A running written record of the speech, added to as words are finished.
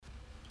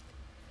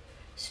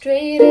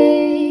Straight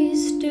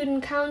A's,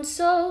 student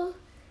council,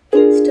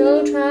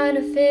 still trying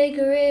to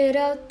figure it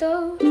out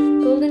though.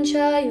 Golden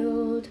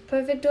child,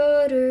 perfect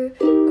order,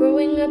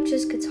 growing up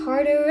just gets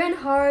harder and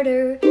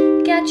harder.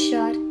 Get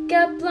shot,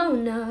 get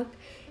blown up,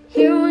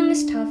 heroing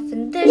is tough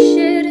and this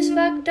shit is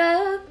fucked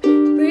up.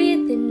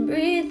 Breathe in,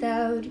 breathe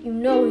out, you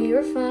know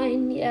you're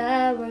fine,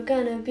 yeah, we're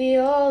gonna be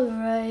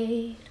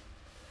alright.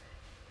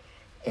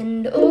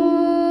 And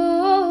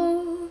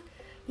oh,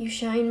 you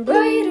shine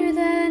brighter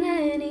than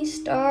any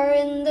star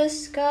in the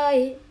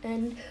sky.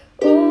 And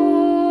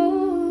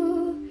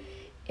oh,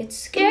 it's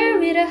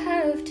scary to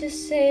have to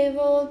save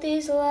all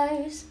these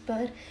lives,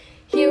 but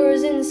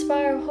heroes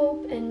inspire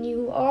hope and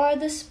you are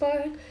the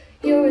spark.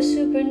 You're a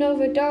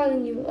supernova,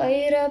 darling, you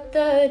light up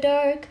the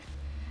dark.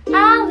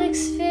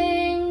 Alex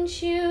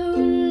Finch, you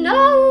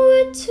know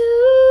what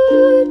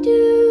to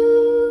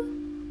do.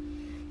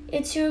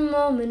 It's your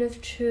moment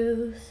of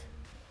truth.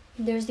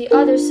 There's the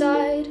other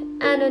side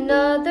and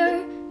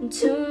another, and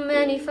too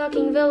many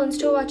fucking villains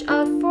to watch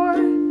out for.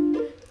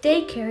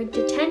 Daycare,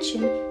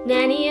 detention,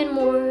 nanny and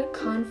more.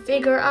 Can't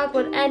figure out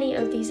what any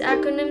of these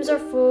acronyms are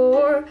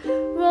for.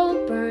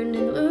 Roll, burn,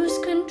 and lose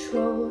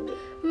control.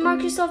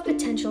 Mark yourself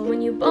potential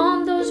when you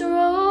bomb those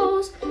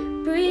roles.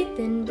 Breathe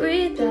in,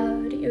 breathe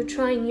out, you're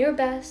trying your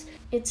best.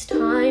 It's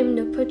time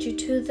to put you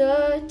to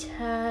the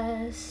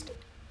test.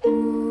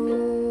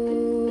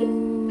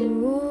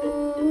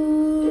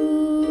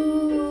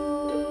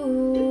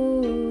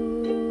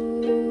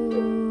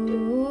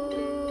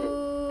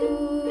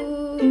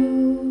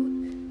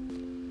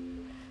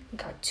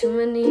 Got too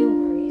many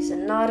worries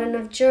and not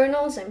enough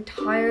journals. I'm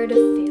tired of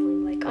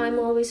feeling like I'm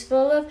always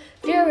full of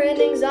fear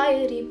and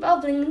anxiety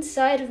bubbling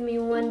inside of me.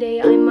 One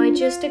day I might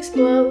just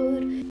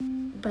explode.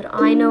 But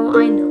I know,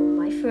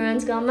 my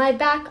friends got my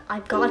back.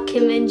 I've got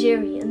Kim and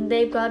Jerry and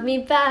they've got me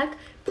back.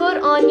 Put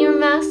on your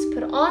mask,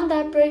 put on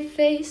that brave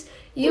face.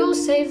 You'll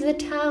save the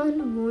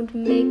town, won't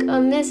make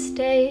a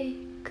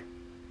mistake.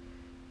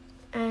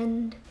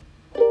 And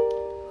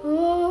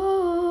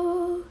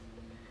oh,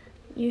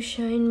 you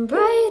shine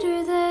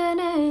brighter than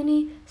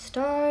any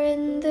star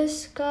in the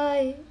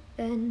sky.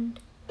 And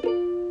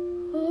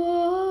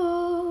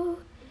oh,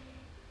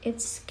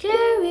 it's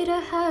scary to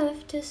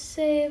have to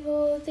save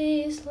all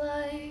these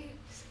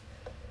lives,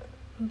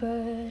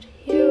 but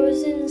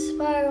heroes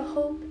inspire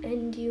hope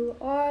and you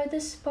are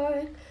the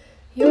spark.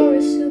 You're a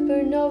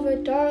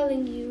supernova,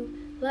 darling, you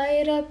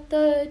light up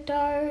the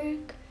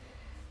dark.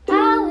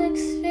 Alex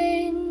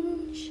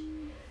Finch,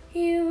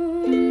 you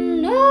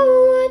know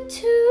what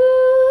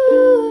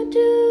to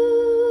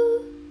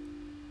do.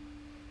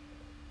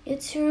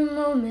 It's your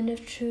moment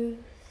of truth.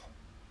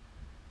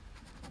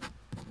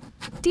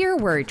 Dear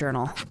Worry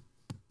Journal.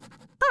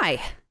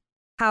 Hi,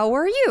 how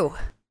are you?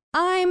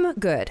 I'm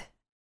good.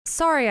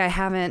 Sorry I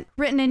haven't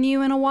written in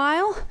you in a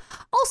while.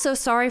 Also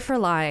sorry for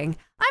lying.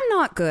 I'm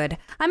not good.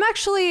 I'm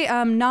actually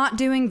not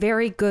doing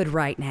very good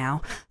right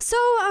now. So,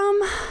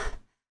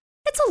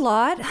 it's a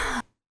lot.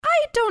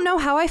 I don't know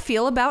how I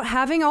feel about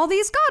having all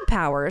these god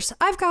powers.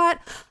 I've got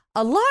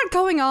a lot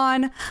going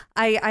on.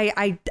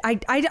 I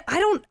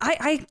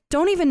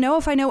don't even know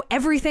if I know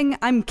everything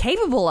I'm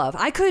capable of.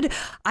 I could,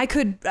 I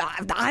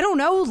don't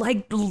know,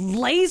 like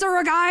laser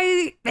a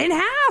guy in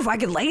half. I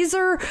could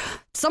laser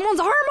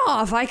someone's arm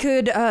off. I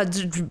could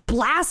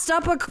blast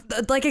up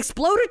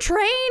explode a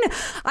train.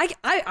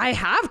 I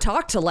have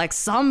talked to like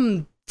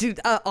some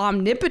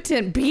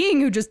omnipotent being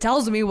who just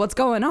tells me what's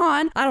going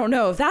on. I don't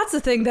know if that's a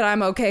thing that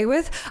I'm okay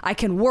with. I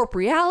can warp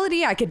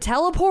reality. I can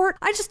teleport.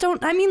 I just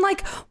don't, I mean,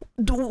 like,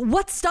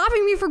 what's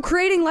stopping me from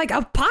creating like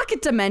a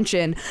pocket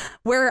dimension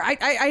where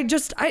what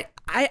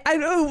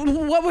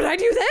would I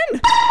do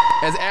then?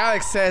 As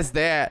Alex says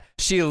that,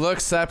 she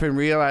looks up and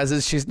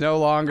realizes she's no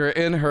longer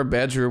in her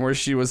bedroom where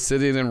she was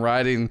sitting and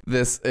writing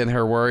this in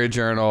her worry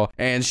journal.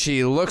 And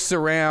she looks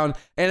around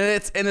and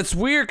it's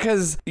weird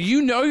because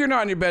you know you're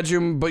not in your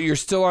bedroom, but you're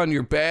still on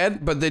your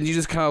bed. But then you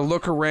just kind of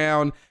look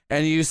around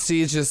and you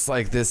see just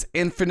like this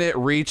infinite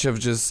reach of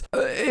just,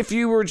 if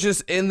you were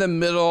just in the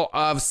middle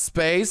of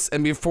space.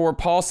 And before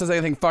Paul says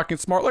anything fucking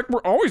smart, like, we're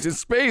always in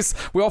space.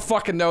 We all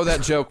fucking know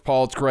that joke,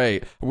 Paul. It's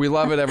great. We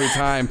love it every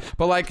time.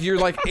 But like, you're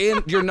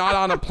not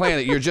on a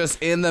planet. You're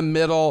just in the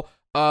middle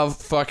of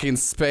fucking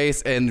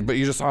space, but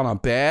you're just on a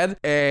bed.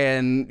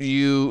 And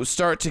you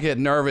start to get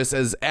nervous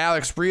as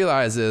Alex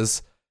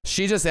realizes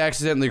she just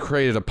accidentally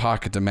created a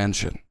pocket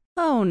dimension.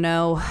 Oh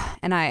no.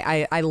 And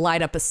I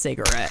light up a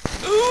cigarette.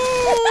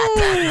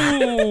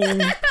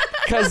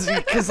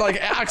 Because like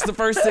Alex, the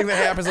first thing that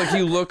happens, like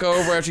you look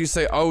over after you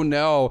say, oh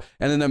no,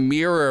 and then a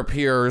mirror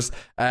appears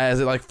as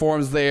it like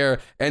forms there,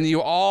 and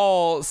you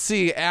all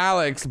see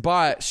Alex,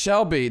 but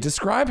Shelby,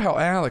 describe how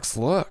Alex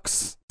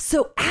looks.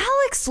 So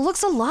Alex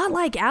looks a lot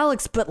like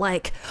Alex, but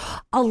like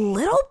a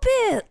little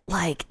bit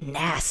like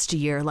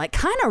nastier, like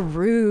kind of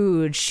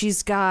rude.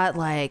 She's got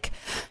like,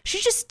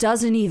 she just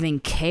doesn't even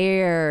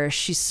care.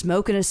 She's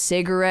smoking a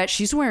cigarette.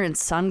 She's wearing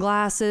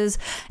sunglasses.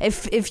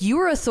 If you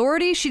were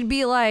authority, she'd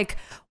be like,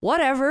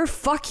 whatever,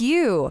 fuck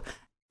you.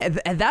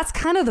 And that's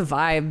kind of the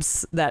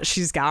vibes that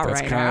she's got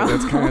now.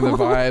 That's kind of the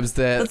vibes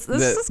that,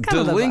 This is kind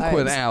of the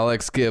delinquent vibes.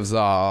 Alex gives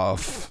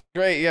off.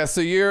 Great, yeah.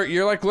 So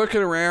you're like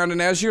looking around,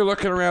 and as you're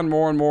looking around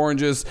more and more, and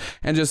just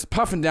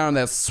puffing down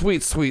that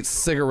sweet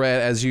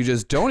cigarette, as you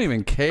just don't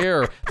even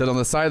care that on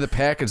the side of the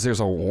package there's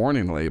a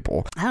warning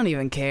label. I don't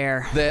even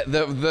care.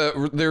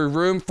 The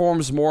room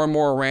forms more and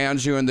more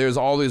around you, and there's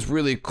all these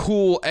really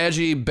cool,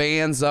 edgy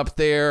bands up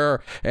there,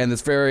 and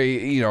it's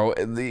very, you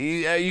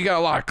got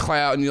a lot of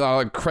clout and a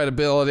lot of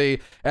credibility.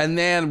 And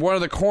then one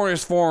of the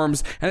corners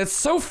forms, and it's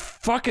so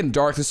fucking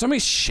dark. There's so many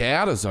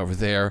shadows over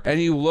there, and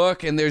you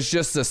look, and there's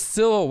just a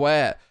silhouette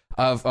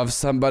of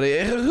somebody.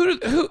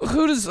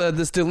 Who does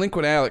this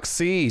delinquent Alex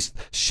see,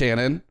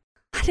 Shannon?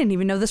 I didn't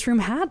even know this room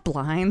had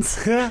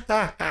blinds.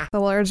 A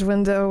large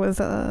window with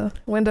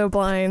window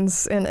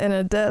blinds in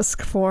a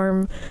desk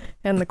form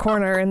in the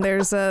corner, and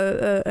there's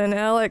an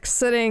Alex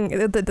sitting.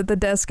 The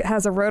desk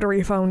has a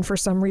rotary phone for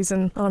some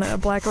reason on a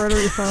black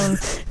rotary phone,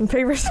 and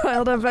papers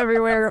piled up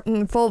everywhere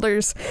in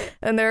folders.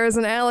 And there is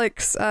an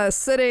Alex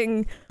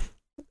sitting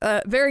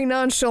very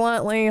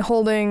nonchalantly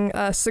holding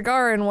a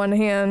cigar in one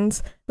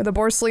hand with a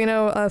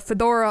Borsellino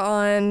fedora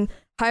on,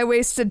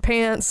 high-waisted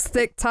pants,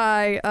 thick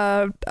tie,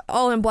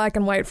 all in black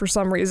and white for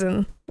some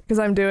reason, because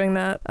I'm doing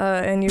that.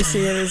 And you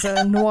see it as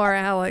a noir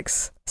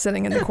Alex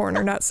sitting in the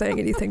corner, not saying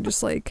anything,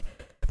 just like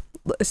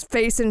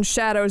face in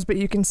shadows, but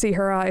you can see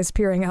her eyes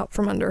peering out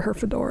from under her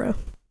fedora.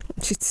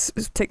 She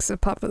takes a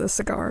puff of the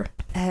cigar.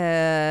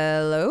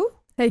 Hello?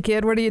 Hey,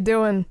 kid, what are you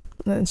doing?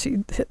 And then she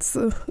hits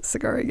the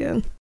cigar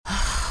again.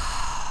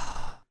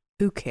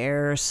 Who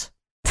cares?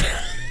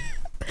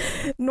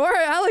 Noir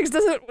Alex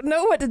doesn't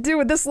know what to do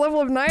with this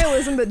level of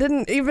nihilism that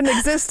didn't even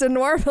exist in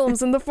noir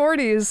films in the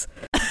 40s.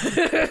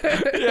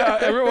 Yeah,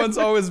 everyone's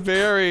always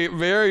very,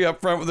 very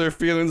upfront with their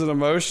feelings and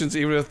emotions,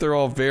 even if they're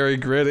all very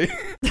gritty.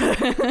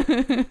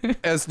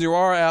 As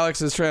Noir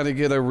Alex is trying to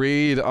get a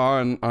read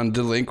on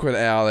delinquent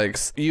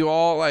Alex, you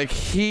all like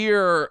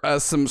hear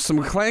some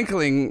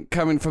clankling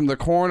coming from the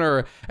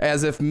corner,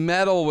 as if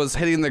metal was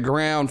hitting the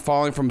ground,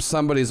 falling from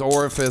somebody's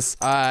orifice.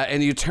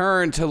 And you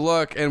turn to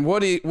look, and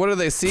what do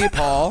they see,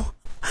 Paul?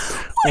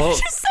 Why did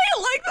you say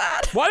it like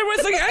that? Why do I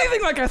say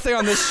anything like I say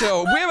on this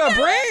show? We have a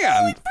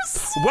brand.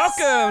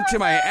 Welcome to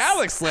my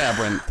Alex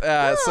Labyrinth.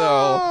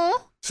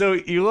 So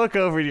you look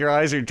over and your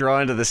eyes are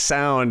drawn to the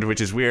sound,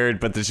 which is weird,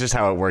 but that's just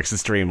how it works.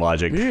 It's dream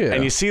logic. Yeah.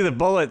 And you see the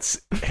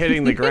bullets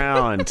hitting the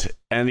ground,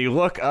 and you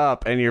look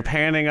up and you're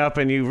panning up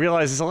and you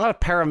realize there's a lot of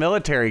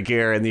paramilitary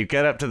gear, and you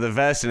get up to the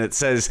vest and it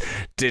says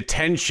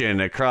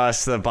detention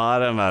across the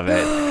bottom of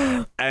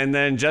it. And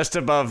then just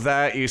above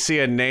that, you see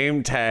a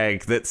name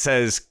tag that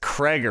says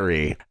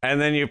Gregory. And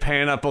then you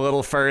pan up a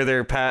little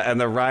further, and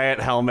the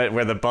riot helmet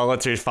where the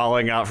bullets are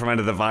falling out from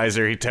under the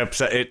visor, it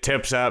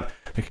tips up.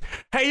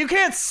 Hey, you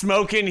can't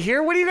smoke in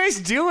here. What are you guys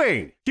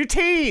doing? You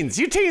teens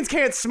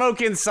can't smoke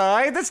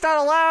inside. That's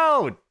not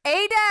allowed.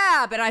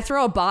 ADAB! And I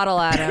throw a bottle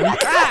at him.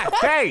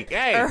 Hey.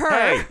 Or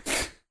her.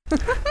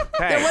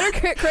 Hey. What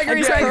are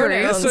Gregory's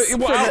Gregory. pronouns?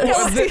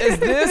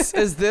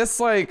 Is this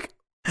like...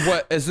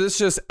 What is this?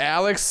 Just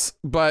Alex,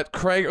 but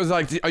Craig was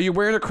like, are you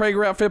wearing a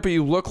Craiger outfit, but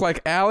you look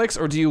like Alex,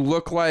 or do you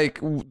look like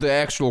the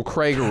actual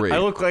Craigery? I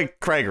look like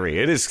Gregory.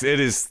 It is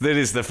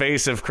the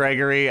face of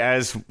Gregory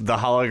as the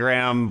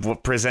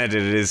hologram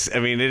presented. It is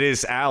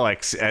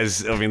Alex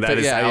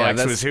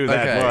Alex was who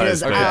that was. It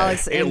is but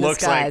Alex it in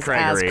looks like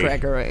disguise Gregory. as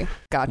Gregory.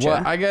 Gotcha.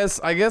 Well, I guess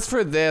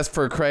for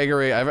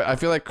Craigery, I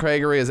feel like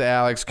Craigery as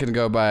Alex can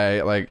go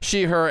by like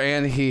she, her,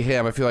 and he,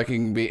 him. I feel like he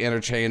can be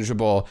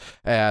interchangeable,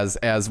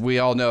 as we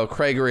all know,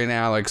 Craigery and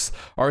Alex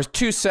are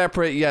two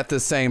separate yet the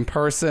same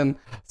person.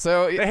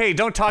 So hey,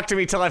 don't talk to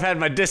me till I've had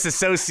my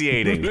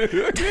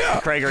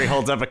disassociating. Gregory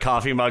holds up a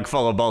coffee mug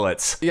full of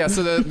bullets. yeah,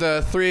 so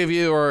the three of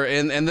you are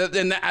in, and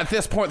at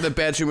this point the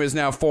bedroom is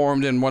now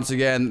formed, and once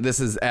again this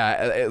is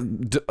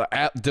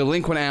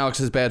delinquent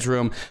Alex's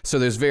bedroom. So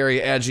there's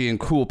very edgy and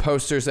cool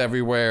posters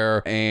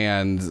everywhere.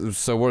 And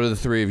so what are the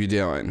three of you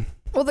doing?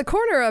 Well, the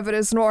corner of it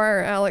is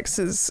Noir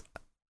Alex's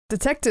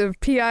detective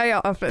PI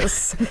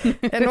office,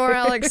 and Noir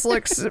Alex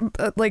looks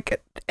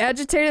like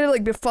agitated,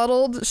 like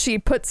befuddled. She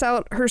puts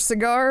out her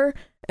cigar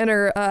in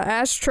her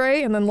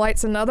ashtray and then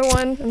lights another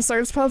one and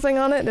starts puffing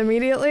on it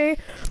immediately.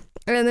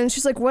 And then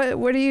she's like, "What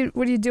are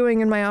you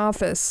doing in my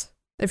office?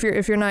 If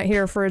you're not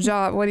here for a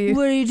job, what are you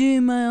doing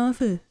in my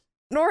office?"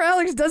 Noir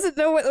Alex doesn't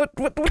know what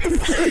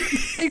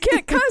the you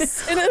can't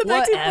cuss in a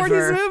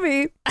 1940s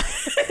movie.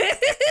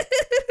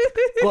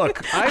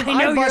 Look, I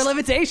know your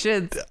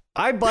limitations.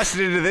 I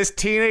busted into this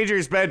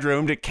teenager's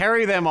bedroom to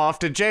carry them off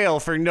to jail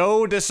for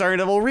no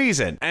discernible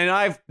reason.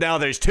 And now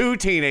there's two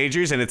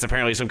teenagers, and it's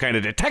apparently some kind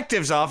of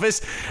detective's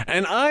office,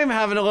 and I'm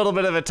having a little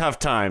bit of a tough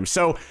time.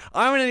 So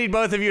I'm gonna need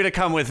both of you to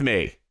come with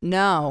me.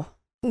 No.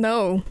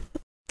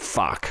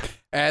 Fuck.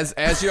 As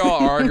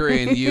y'all are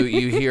arguing,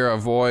 you hear a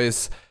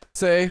voice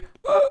say,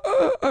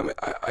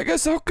 I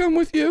guess I'll come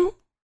with you.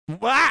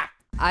 Ah!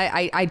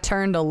 I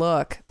turn to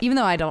look, even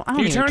though I don't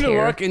You even turn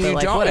care, to look and but you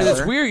like, don't, whatever. and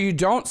it's weird, you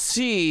don't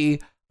see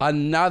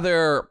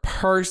another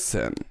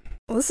person.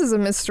 Well, this is a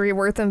mystery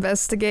worth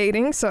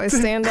investigating. So I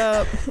stand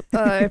up,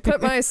 I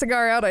put my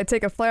cigar out, I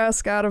take a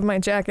flask out of my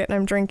jacket, and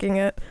I'm drinking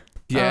it.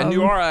 Yeah, and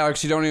you are,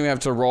 Alex. You don't even have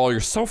to roll.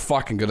 You're so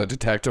fucking good at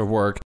detective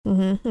work.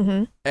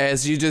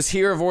 As you just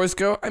hear a voice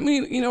go, I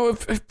mean, you know,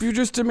 if you're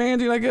just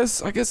demanding, I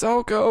guess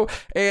I'll go.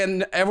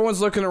 And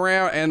everyone's looking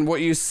around, and what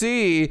you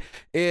see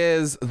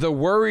is the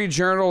Worry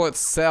Journal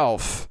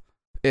itself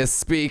is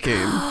speaking.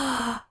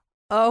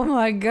 Oh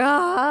my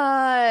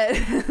God.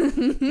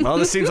 Well,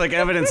 this seems like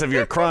evidence of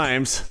your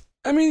crimes.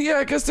 I mean, yeah,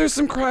 I guess there's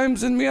some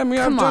crimes in me. I mean,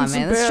 Come I've done on, some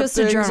man. bad It's just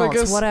things. a journal. I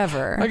guess, It's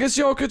whatever. I guess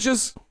y'all could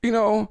just, you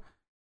know.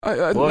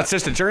 Well, it's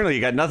just a journal.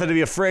 You got nothing to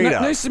be afraid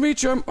of. Nice to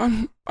meet you.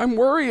 I'm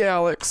Worry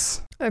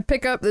Alex. I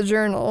pick up the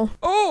journal.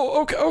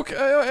 Oh,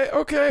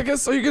 okay. I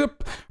guess are you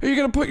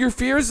gonna put your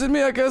fears in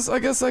me? I guess I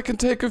can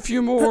take a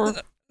few more.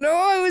 No,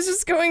 I was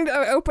just going to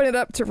open it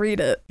up to read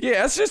it.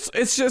 Yeah, it's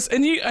just,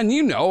 and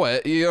you know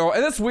it, you know,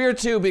 and it's weird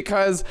too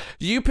because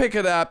you pick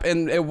it up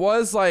and it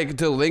was like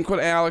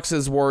delinquent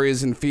Alex's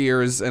worries and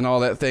fears and all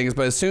that things,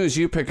 but as soon as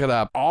you pick it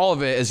up, all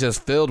of it is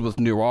just filled with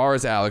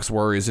Noir's Alex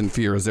worries and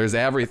fears. There's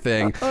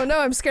everything. Oh no,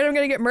 I'm scared I'm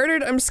gonna get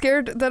murdered. I'm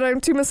scared that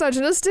I'm too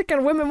misogynistic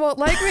and women won't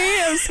like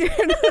me. I'm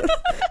scared.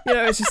 You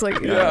know, it's just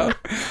like, Yeah,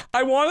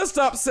 I want to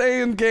stop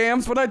saying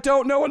gams, but I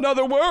don't know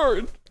another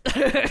word.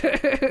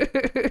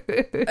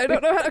 I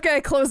don't know how. Okay,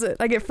 I close it.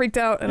 I get freaked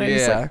out and I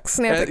just like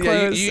snap it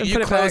closed and you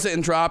put it close back. it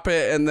and drop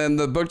it, and then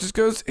the book just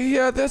goes,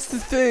 yeah, that's the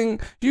thing.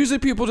 Usually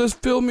people just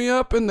fill me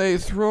up and they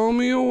throw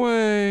me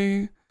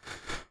away.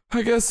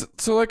 I guess,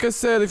 so like I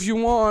said, if you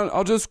want,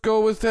 I'll just go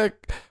with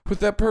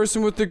that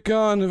person with the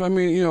gun. I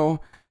mean, you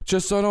know,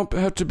 just so I don't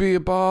have to be a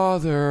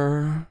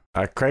bother.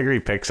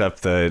 Gregory picks up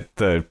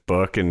the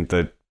book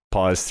and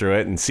paws through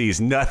it and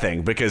sees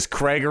nothing because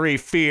Gregory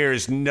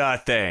fears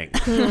nothing.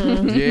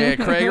 Yeah,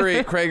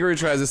 Gregory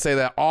tries to say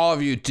that all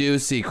of you do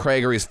see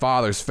Gregory's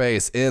father's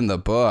face in the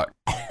book.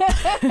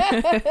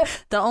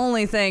 The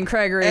only thing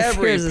Gregory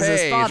Every fears is his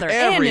page, father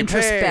and every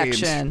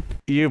introspection.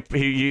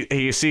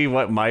 You see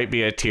what might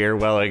be a tear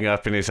welling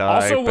up in his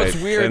eye, Also, what's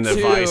but weird then the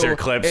too, visor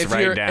clips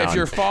right down. If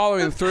you're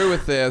following through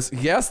with this,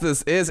 yes,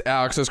 this is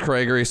Alex's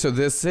Gregory. So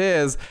this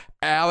is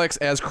Alex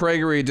as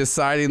Gregory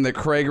deciding that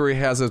Gregory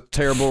has a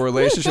terrible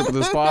relationship with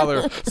his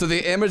father. So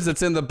the image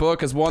that's in the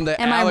book is one that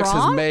Am I Alex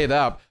has wrong? made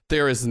up.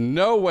 There is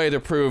no way to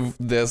prove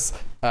this.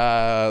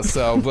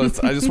 But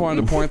I just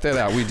wanted to point that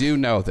out. We do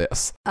know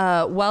this.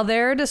 While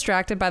they're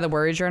distracted by the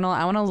Worry Journal,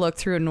 I want to look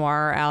through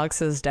Noir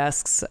Alex's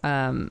desk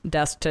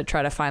to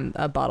try to find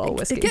a bottle of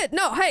whiskey.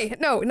 No, I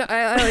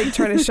like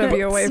try to shove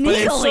you away. But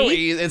It's so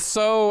easy. It's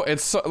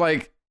so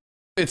like.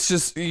 It's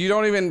just, you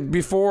don't even,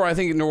 before I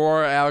think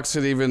Noir Alex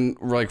would even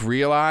like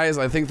realize,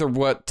 I think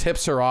what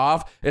tips her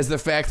off is the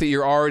fact that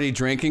you're already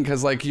drinking,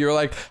 because like you're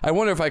like, I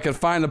wonder if I could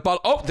find a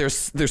bottle. Oh,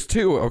 there's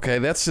two. Okay,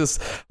 that's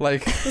just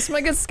like. This is my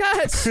good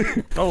scotch.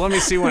 Oh, let me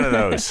see one of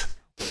those.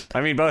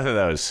 I mean, both of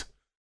those.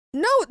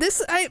 No,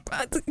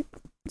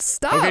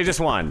 stop. Okay,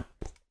 just one.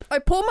 I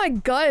pull my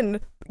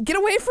gun. Get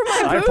away from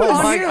my I booze.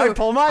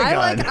 pull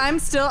my gun.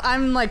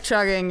 I'm like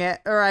chugging it,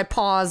 or I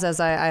pause as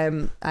I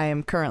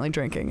am currently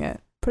drinking it.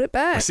 Put it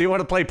back. So you want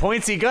to play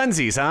pointsy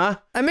gunsies, huh?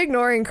 I'm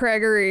ignoring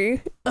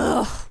Gregory.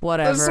 Ugh,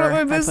 whatever. I just want my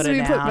I business put to it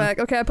be put down. back.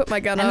 Okay, I put my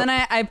gun And up.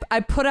 then I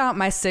put out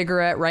my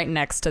cigarette right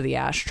next to the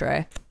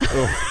ashtray.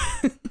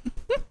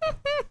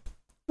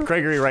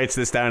 Gregory writes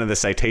this down in the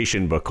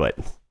citation booklet.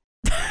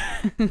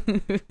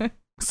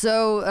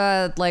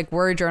 So, like,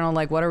 Worry Journal,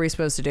 like, what are we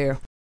supposed to do?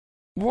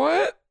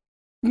 What?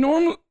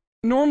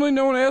 Normally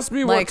no one asks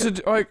me what to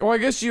do. Like, well, I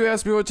guess you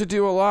ask me what to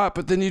do a lot,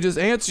 but then you just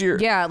answer.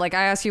 Yeah, like,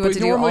 I ask you what But to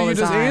do all normally the you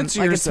just time. answer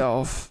Like,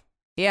 yourself.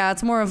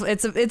 it's more of,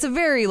 it's a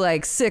very,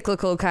 like,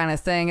 cyclical kind of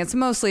thing. It's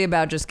mostly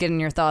about just getting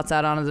your thoughts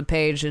out onto the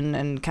page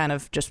and kind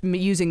of just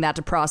using that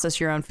to process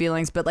your own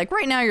feelings. But, like,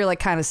 right now you're, like,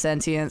 kind of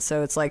sentient,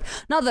 so it's, like,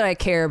 not that I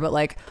care, but,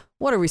 like,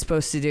 what are we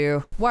supposed to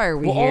do? Why are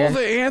we Well, here? all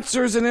the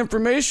answers and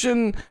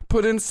information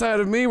put inside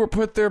of me were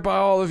put there by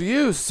all of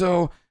you.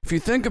 So if you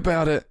think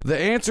about it, the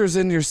answer's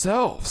in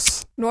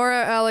yourselves.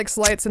 Nora Alex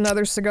lights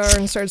another cigar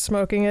and starts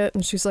smoking it,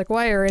 and she's like,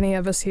 why are any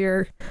of us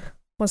here?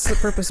 What's the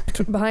purpose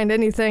behind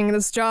anything in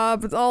this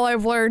job? All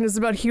I've learned is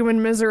about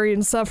human misery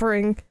and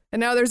suffering. And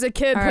now there's a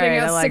kid All putting right,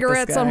 I out like this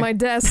cigarettes guy. on my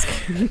desk.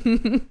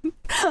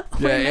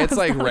 Yeah, it's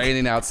like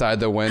raining outside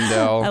the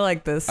window. I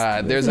like this.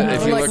 There's Yeah,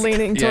 if I'm you like look,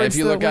 leaning yeah, towards if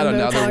you the look out window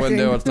another talking.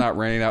 window, it's not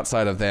raining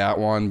outside of that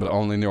one, but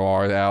only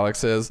Noir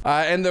Alex's.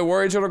 And the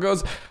Worry Journal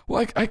goes,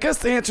 well, I guess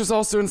the answer's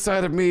also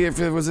inside of me if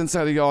it was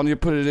inside of y'all and you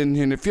put it in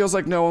here, and it feels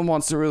like no one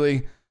wants to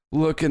really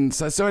look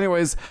inside. So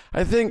anyways,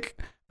 I think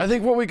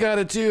what we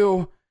gotta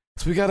do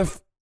is we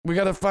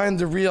gotta find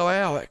the real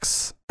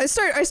Alex. I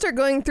start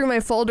going through my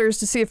folders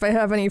to see if I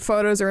have any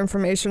photos or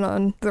information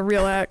on the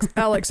real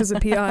Alex as a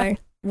PI.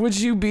 Would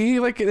you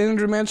be like an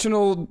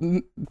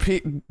interdimensional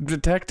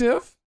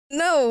detective?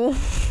 No,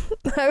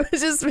 I would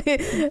just be.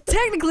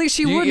 Technically,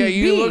 she You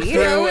wouldn't look be.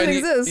 through it wouldn't and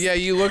exist.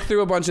 you look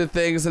through a bunch of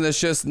things and it's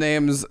just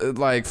names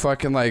like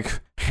fucking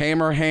like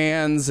Hammer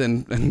Hands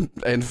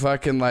and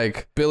fucking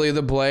like Billy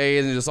the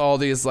Blade and just all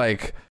these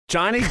like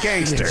Johnny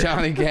Gangster.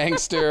 Johnny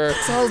Gangster.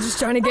 It's all just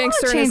Johnny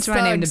Gangster and his Change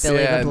my name to thugs.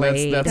 Billy Yeah, the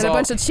Blade. that's And a all-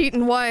 bunch of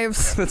cheating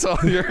wives. That's all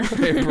your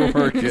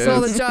paperwork is. That's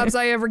all the jobs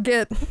I ever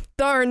get.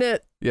 Darn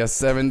it. Yeah,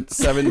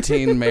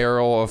 17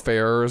 mayoral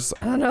affairs.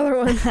 Another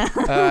one.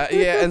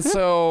 Yeah, and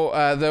so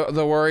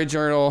the worry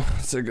journal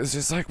is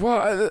just like,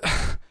 well,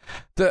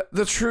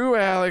 the true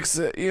Alex,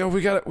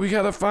 we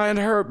gotta find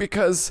her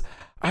because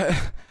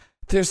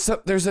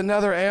there's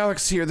another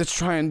Alex here that's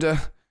trying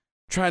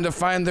to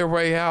find their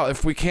way out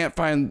if we can't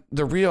find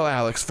the real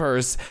Alex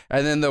first.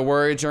 And then the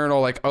worry journal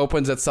like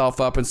opens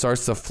itself up and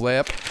starts to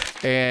flip,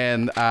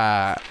 and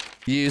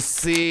you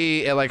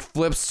see it like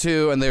flips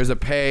to, and there's a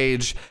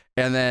page.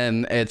 And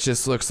then it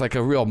just looks like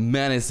a real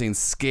menacing,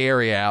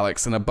 scary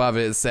Alex. And above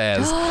it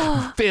says,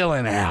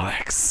 Villain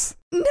Alex.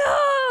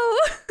 No!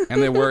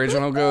 And the worry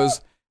journal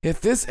goes,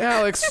 if this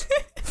Alex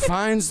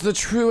finds the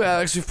true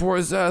Alex before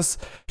us,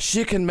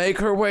 she can make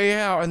her way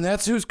out. And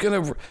that's who's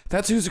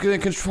gonna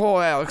control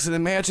Alex. And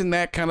imagine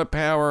that kind of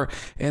power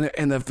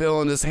in the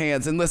villainous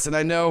hands. And listen,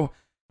 I know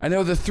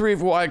the three of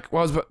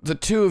the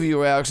two of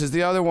you, Alex, is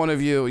the other one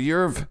of you.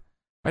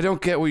 I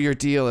don't get what your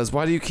deal is.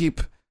 Why do you keep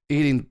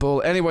eating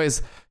bull?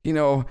 Anyways,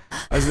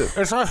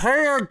 It's a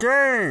hair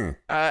game.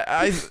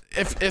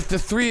 If the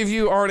three of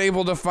you aren't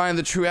able to find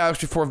the true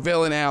Alex before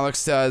villain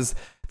Alex does,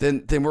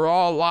 then we're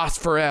all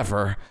lost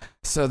forever.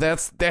 So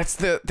that's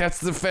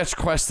the fetch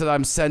quest that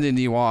I'm sending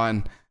you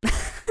on.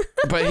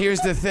 But here's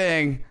the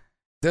thing: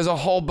 there's a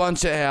whole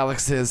bunch of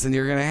Alexes, and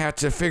you're gonna have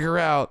to figure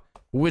out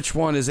which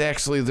one is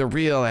actually the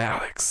real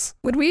Alex.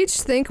 Would we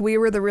each think we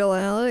were the real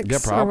Alex? Yeah,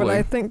 probably. Or would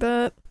I think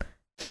that?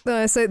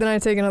 Then I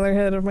take another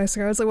hit of my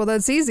cigar. It's like, well,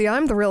 that's easy.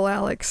 I'm the real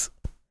Alex.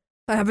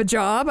 I have a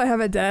job. I have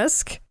a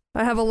desk.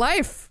 I have a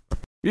life.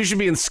 You should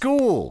be in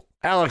school.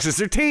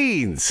 Alexes are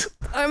teens.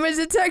 I'm a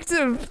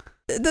detective.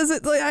 Does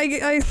it like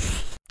I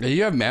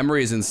You have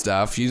memories and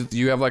stuff.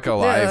 You have like a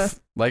life.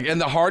 Like,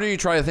 and the harder you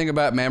try to think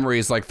about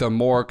memories, like the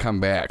more come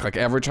back. Like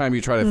every time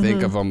you try to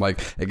think of them, like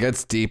it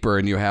gets deeper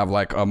and you have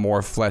like a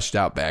more fleshed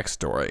out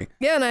backstory.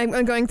 Yeah, and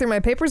I'm going through my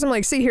papers. I'm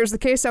like, see, here's the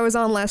case I was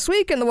on last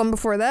week and the one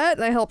before that.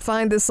 And I helped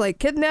find this like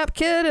kidnapped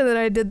kid, and then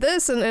I did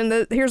this,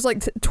 and here's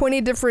like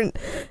 20 different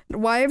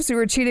wives who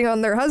were cheating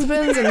on their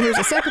husbands, and here's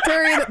a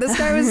secretary that this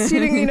guy was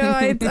cheating.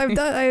 I've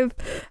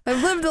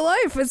lived a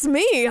life. It's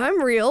me.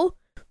 I'm real.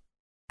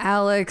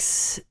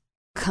 Alex,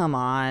 come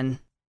on.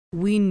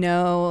 We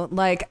know,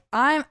 like,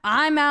 I'm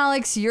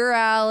Alex, you're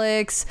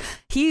Alex,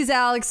 he's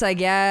Alex, I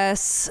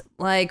guess,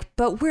 like,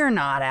 but we're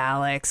not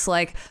Alex.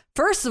 Like,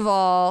 first of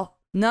all,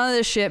 none of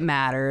this shit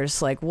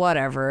matters. Like,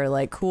 whatever,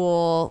 like,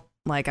 cool,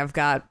 like, I've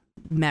got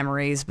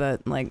memories,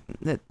 but like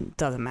that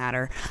doesn't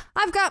matter.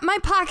 My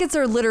pockets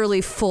are literally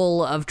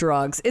full of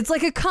drugs. It's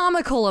like a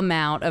comical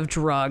amount of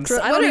drugs.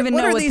 I don't even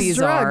know what these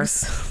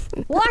drugs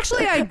are. Well,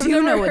 actually, I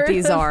do know what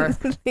these are.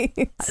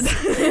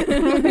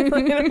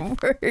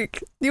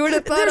 You would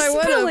have thought They're I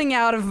would have. spilling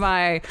out of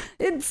my.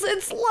 It's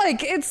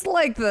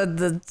like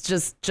the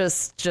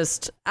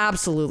just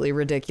absolutely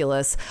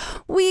ridiculous.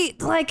 We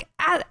like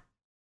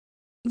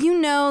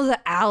the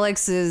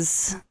Alex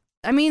is.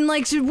 I mean,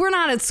 like, we're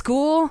not at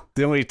school.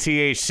 The only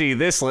THC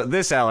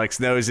this Alex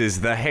knows is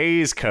the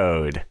Hays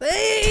Code.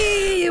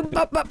 Hey,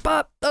 bop, bop,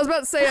 bop. I was about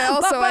to say,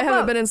 I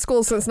haven't been in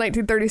school since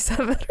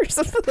 1937 or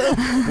something.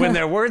 When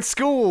there weren't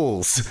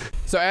schools.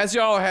 So as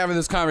y'all are having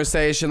this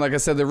conversation, like I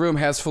said, the room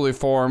has fully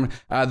formed.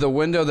 The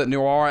window that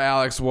Noir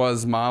Alex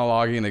was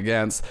monologuing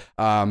against,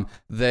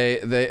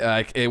 they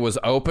like it was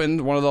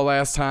opened one of the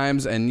last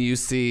times, and you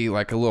see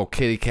like a little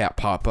kitty cat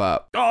pop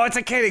up. Oh, it's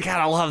a kitty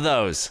cat. I love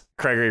those.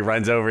 Gregory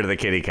runs over to the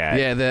kitty cat.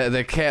 Yeah,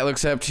 the cat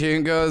looks up to you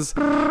and goes,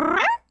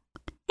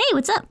 Hey,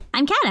 what's up?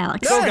 I'm Cat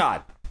Alex. Oh,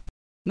 God.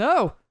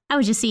 No. I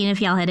was just seeing if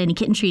y'all had any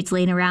kitten treats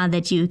laying around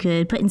that you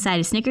could put inside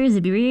a Snickers.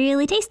 It'd be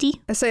really tasty.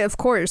 I say, of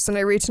course, and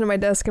I reach into my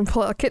desk and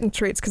pull out kitten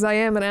treats because I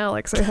am an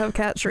Alex. I have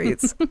cat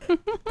treats.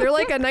 They're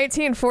like a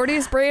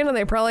 1940s brand, and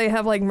they probably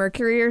have like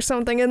mercury or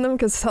something in them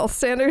because health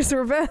standards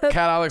were bad. Cat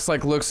Alex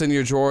like looks in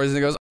your drawers and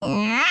he goes,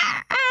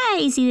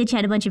 I see that you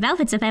had a bunch of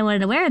outfits. If I wanted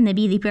to wear them, they'd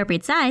be the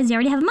appropriate size. You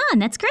already have them on.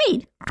 That's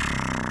great.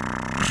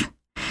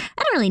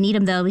 I don't really need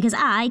them, though, because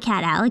I,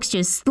 Cat Alex,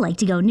 just like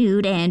to go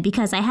nude, and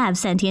because I have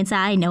sentience,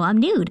 I know I'm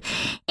nude.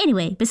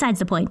 Anyway, besides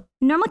the point,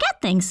 normal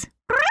cat things.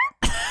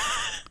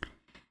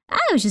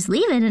 I was just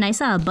leaving, and I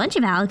saw a bunch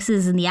of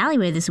Alexes in the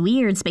alleyway of this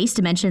weird space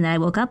dimension that I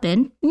woke up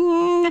in.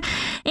 And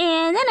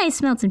then I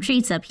smelled some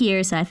treats up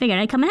here, so I figured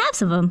I'd come and have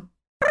some of them.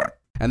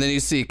 and then you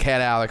see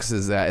Cat Alex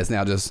is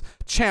now just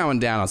chowing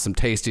down on some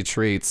tasty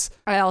treats.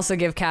 I also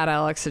give Cat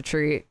Alex a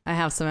treat. I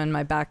have some in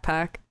my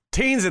backpack.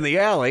 teens in the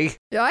alley.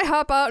 Yeah, I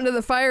hop out into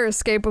the fire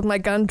escape with my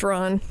gun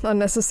drawn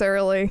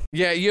unnecessarily.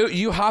 Yeah,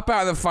 you hop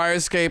out of the fire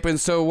escape, and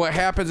so what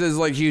happens is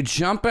like you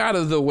jump out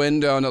of the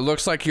window, and it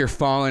looks like you're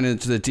falling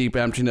into the deep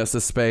emptiness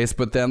of space.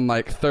 But then,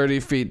 like 30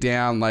 feet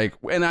down, like,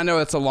 and I know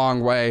it's a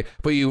long way,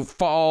 but you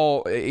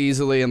fall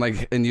easily,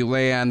 and you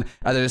land.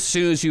 And then as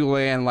soon as you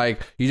land,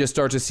 like you just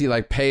start to see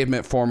like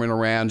pavement forming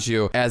around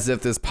you, as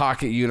if this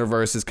pocket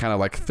universe is kind of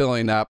like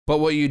filling up. But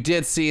what you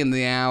did see in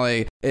the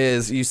alley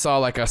is you saw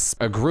like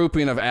a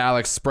grouping of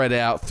Alex spread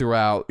out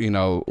throughout,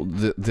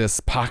 this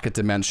pocket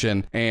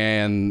dimension,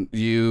 and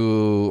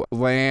you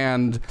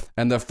land,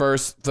 and the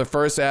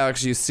first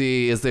Alex you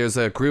see is there's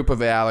a group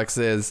of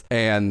Alexes,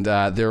 and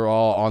they're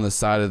all on the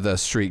side of the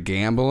street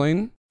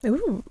gambling.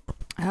 Ooh.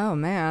 Oh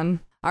man.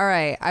 All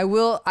right. I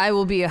will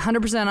be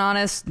 100%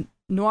 honest.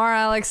 Noir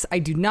Alex, I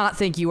do not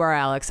think you are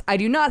Alex. I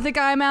do not think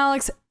I'm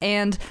Alex,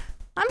 and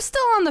I'm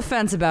still on the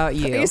fence about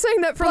you. Are you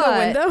saying that from the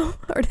window?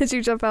 Or did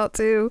you jump out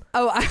too?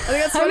 Oh, I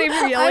think that's funny if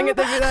you're yelling that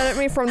at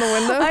me from the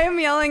window. I'm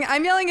yelling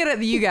it at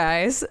you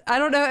guys. I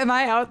don't know. Am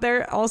I out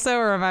there also,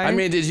 or am I? I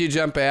mean, did you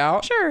jump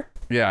out? Sure.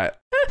 Yeah.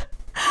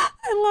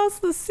 I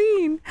lost the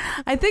scene.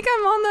 I think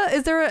I'm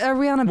on are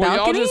we on a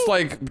balcony?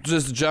 Y'all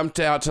just jumped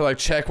out to like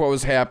check what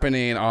was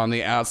happening on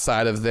the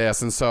outside of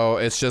this. And so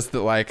it's just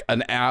that like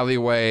an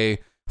alleyway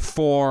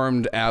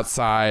formed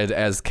outside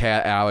as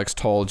Cat Alex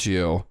told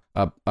you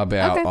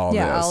about all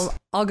this.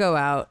 I'll go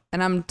out,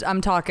 and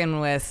I'm talking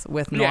with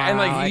Noir. Yeah, and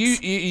like Alex.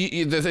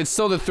 it's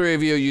still the three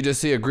of you. You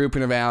just see a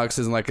grouping of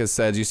Alexes, and like I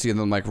said, you see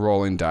them like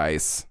rolling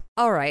dice.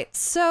 All right,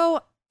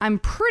 so I'm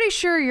pretty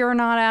sure you're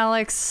not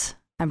Alex.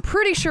 I'm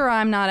pretty sure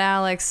I'm not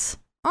Alex.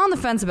 On the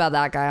fence about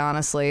that guy,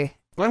 honestly.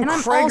 I'm and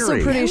I'm Gregory.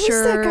 also pretty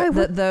sure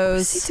that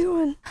those. What's he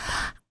doing?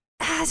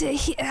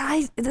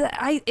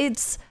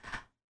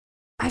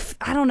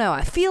 I don't know.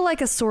 I feel like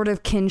a sort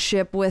of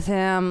kinship with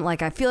him.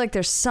 Like I feel like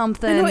there's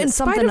something, I know, in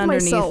something spite of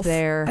underneath myself,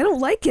 there. I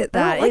don't like it.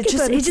 That I don't like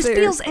it just there.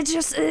 feels. It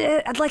just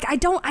like I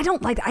don't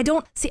like. I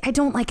don't see. I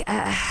don't like.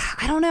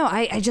 I don't know.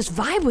 I just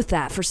vibe with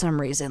that for some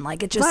reason.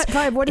 Like it just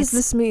vibe. What does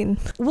this mean?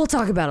 We'll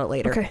talk about it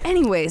later. Okay.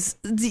 Anyways,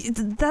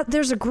 that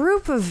there's a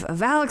group of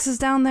Alexes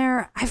down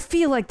there. I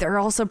feel like they're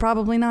also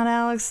probably not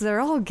Alex. They're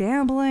all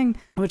gambling,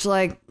 which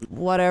like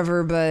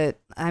whatever. But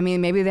I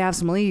mean, maybe they have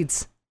some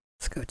leads.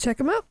 Let's go check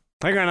them out.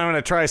 Hang on, I'm going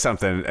to try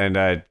something.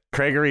 And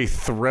Gregory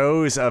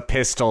throws a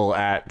pistol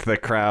at the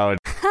crowd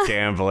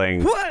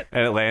gambling. What?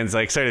 And it lands,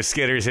 like, sort of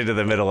skitters into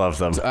the middle of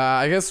them.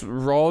 I guess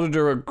roll to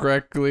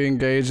directly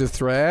engage a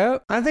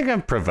threat. I think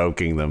I'm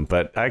provoking them,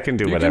 but I can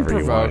do You whatever can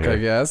you want. provoke, I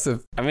Here. guess.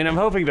 I mean, I'm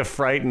hoping to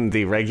frighten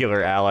the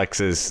regular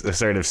Alexes,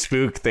 sort of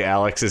spook the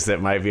Alexes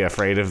that might be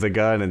afraid of the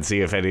gun, and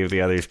see if any of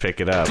the others pick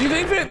it up. Do you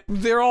think that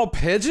they're all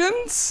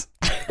pigeons?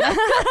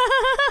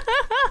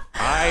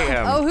 I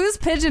am. Oh, who's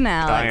Pigeon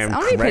Alex? I am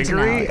I'll be Pigeon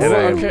Gregory, Alex. and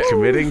I am Okay.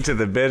 committing to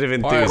the bit of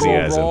All right,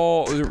 enthusiasm.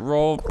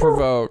 roll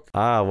provoke.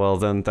 Well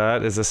then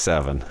that is a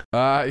 7.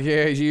 Yeah,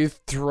 you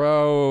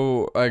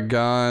throw a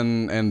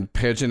gun and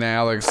Pigeon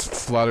Alex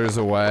flutters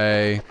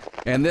away.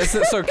 And this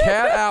is so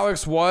Cat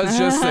Alex was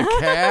just a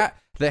cat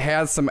that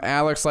had some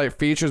Alex-like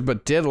features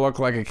but did look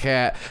like a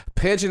cat.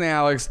 Pigeon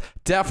Alex,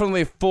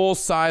 definitely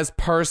full-size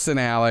person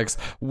Alex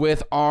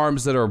with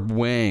arms that are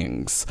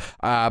wings.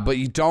 But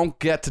you don't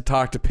get to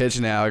talk to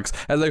Pigeon Alex.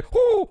 And like,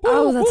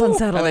 Oh, that's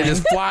unsettling. And they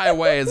just fly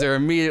away as they're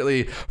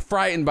immediately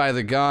frightened by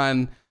the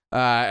gun,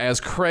 as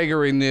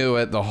Gregory knew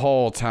it the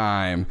whole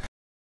time.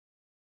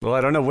 Well,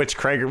 I don't know which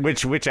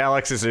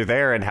Alexes are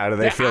there, and how do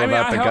they feel I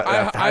about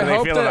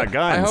hope about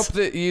guns? I hope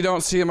that you don't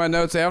see in my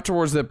notes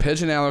afterwards that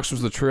Pigeon Alex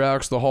was the true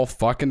Alex the whole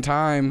fucking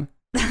time.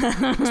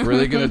 It's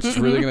really gonna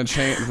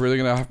change. Really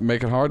gonna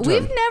make it hard to.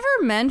 We've never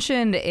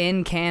mentioned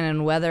in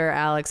canon whether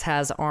Alex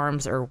has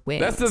arms or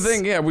wings. That's the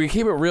thing. Yeah, we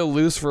keep it real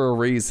loose for a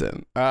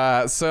reason.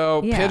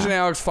 So Yeah. Pigeon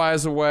Alex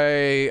flies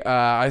away.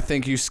 I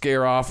think you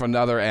scare off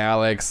another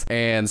Alex,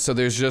 and so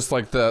there's just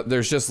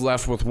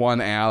left with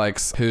one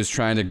Alex who's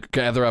trying to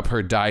gather up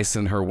her dice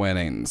and her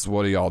winnings.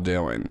 What are y'all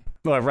doing?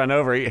 Well, I run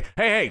over.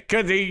 Hey,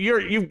 good.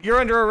 You're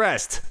under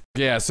arrest.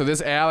 Yeah, so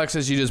this Alex,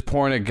 as you just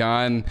point a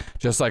gun,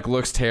 just like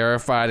looks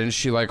terrified, and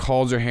she like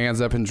holds her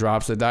hands up and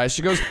drops the dice.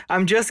 She goes,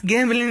 I'm just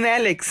gambling,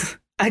 Alex.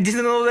 I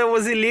didn't know that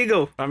was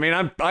illegal. I mean,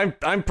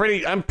 I'm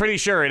pretty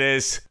sure it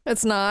is.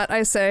 It's not.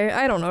 I say.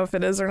 I don't know if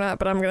it is or not,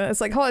 but I'm gonna.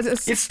 It's like, hold on.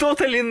 It's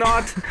totally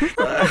not.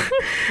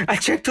 I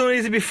checked on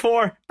it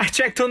before. I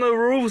checked on the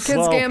rules. Kids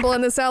Well- gamble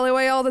in this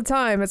alleyway all the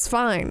time. It's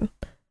fine.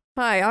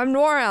 Hi, I'm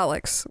Noir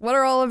Alex. What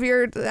are all of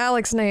your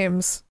Alex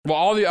names? well,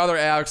 all the other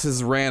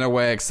Alexes ran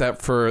away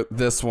except for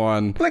this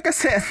one. Like I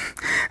said,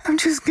 I'm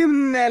just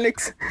gambling,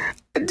 Alex.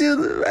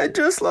 I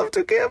just love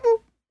to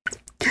gamble.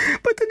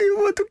 But I didn't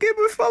want to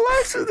gamble with my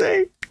life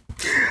today.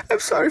 I'm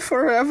sorry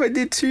for whatever I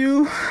did to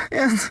you,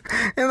 and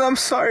I'm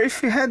sorry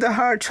if you had a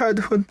hard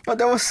childhood, but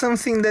that was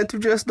something that you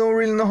just don't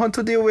really know how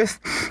to deal with.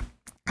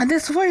 And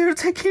that's why you're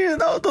taking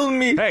it out on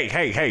me.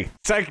 Hey.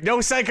 No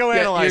psychoanalyzing.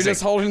 Yeah, you're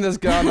just holding this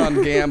gun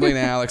on Gambling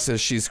Alex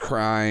as she's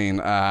crying.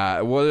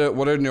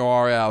 What are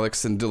Noir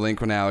Alex and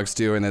Delinquent Alex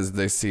doing as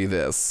they see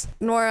this?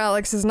 Noir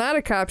Alex is not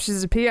a cop.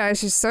 She's a PI.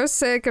 She's so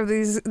sick of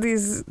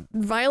these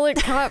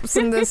violent cops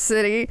in this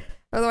city.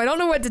 Although I don't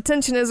know what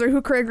detention is or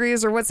who Gregory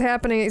is or what's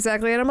happening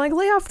exactly. And I'm like,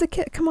 lay off the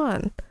kid. Come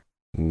on.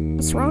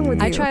 What's wrong with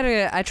you?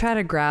 I try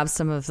to grab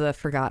some of the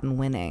forgotten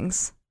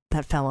winnings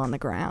that fell on the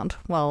ground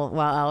while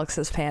Alex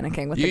is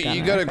panicking with the gun.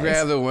 You go to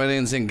grab the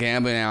winnings, and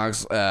Gambling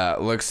Alex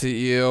looks at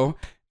you,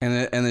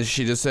 and then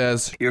she just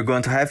says, You're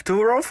going to have to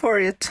roll for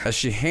it.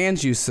 She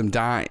hands you some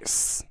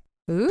dice.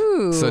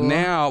 Ooh. So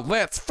now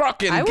let's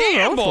fucking I will roll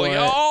gamble, for it.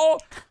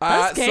 y'all.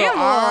 Let's gamble, So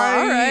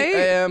I all right.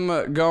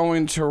 am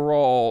going to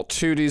roll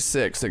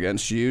 2d6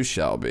 against you,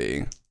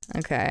 Shelby.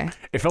 Okay.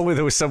 If only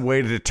there was some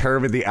way to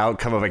determine the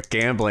outcome of a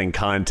gambling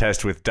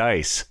contest with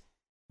dice.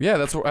 Yeah,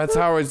 that's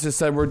how I just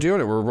said we're doing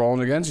it. We're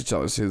rolling against each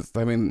other. See,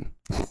 I mean,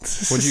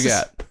 what'd you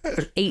get?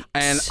 8.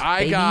 And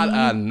I got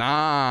a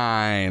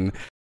 9.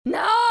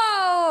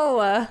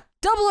 No!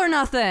 Double or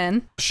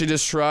nothing. She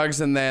just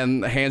shrugs and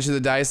then hands you the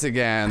dice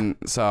again.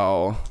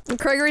 So And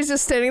Gregory's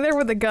just standing there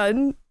with a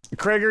gun.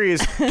 Gregory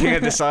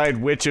can't decide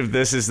which of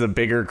this is the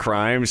bigger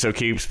crime, so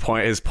keeps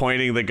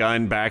pointing the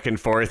gun back and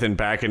forth, and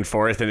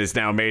has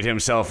now made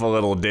himself a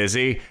little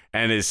dizzy,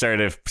 and is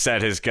sort of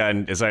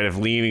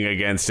leaning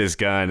against his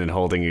gun and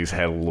holding his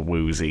head a little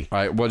woozy. all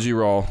right, what'd you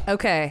roll?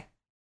 Okay.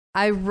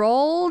 I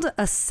rolled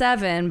a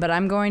 7, but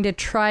I'm going to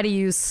try to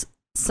use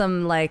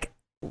some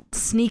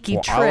sneaky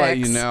tricks. I'll let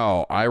you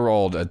know. I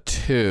rolled a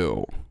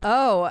 2.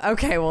 Oh,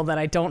 okay. Well, then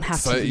I don't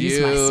have to use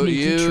my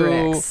sneaky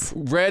tricks.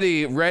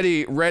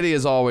 Ready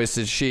as always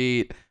to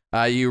cheat.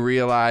 You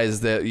realize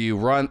that you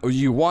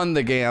won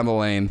the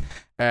gambling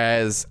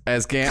as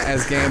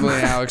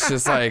Gambling Alex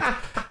just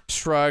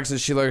shrugs, and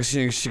she looks at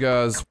you and she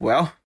goes,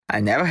 Well, I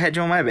never had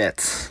you on my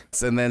bets.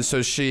 and then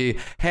so she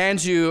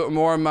hands you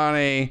more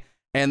money,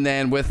 and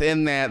then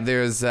within that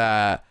there's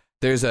a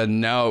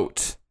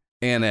note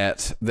in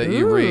it that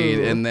you read,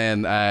 and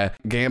then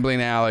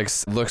Gambling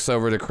Alex looks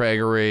over to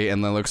Gregory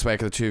and then looks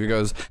back at the two of you and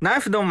goes, Now,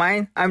 if you don't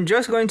mind, I'm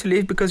just going to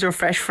leave because your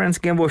fresh friends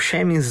gamble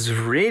shaming is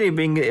really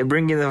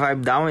bringing the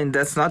vibe down, and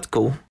that's not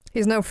cool.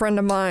 He's no friend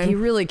of mine. He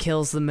really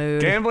kills the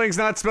mood. Gambling's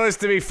not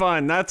supposed to be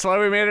fun. That's why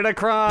we made it a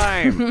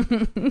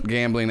crime.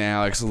 Gambling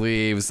Alex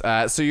leaves.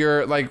 So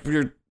you're what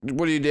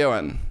are you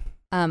doing?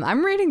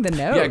 I'm reading the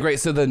note. Yeah, great.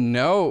 So the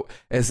note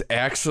is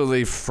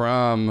actually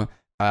from,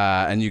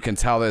 and you can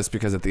tell this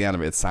because at the end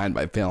of it, it's signed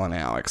by Villain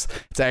Alex.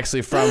 It's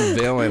actually from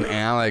Villain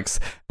Alex,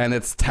 and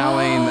it's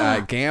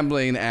telling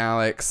Gambling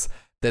Alex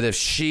that if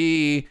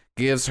she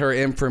gives her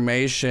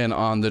information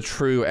on the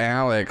true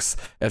Alex,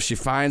 if she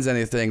finds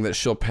anything, that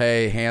she'll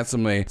pay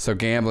handsomely so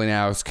Gambling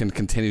Alex can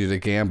continue to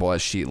gamble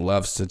as she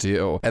loves to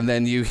do. And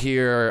then you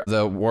hear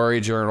the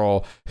Worry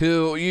Journal,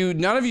 who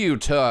none of you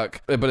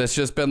took, but it's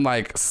just been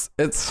it's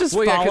just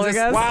well, yeah, 'cause following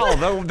it's- us.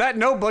 Wow, that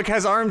notebook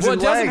has arms Well,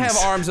 and it doesn't legs.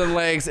 have arms and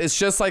legs. It's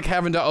just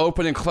having to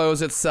open and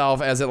close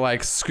itself as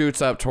it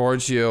scoots up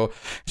towards you.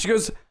 She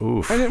goes,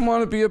 Oof. I didn't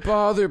want to be a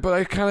bother, but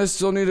I kind of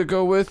still need to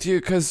go with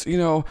you because,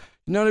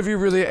 none of you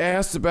really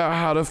asked about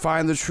how to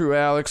find the true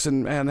Alex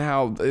and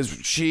how is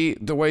she,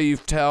 the way you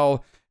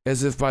tell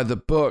as if by the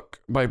book,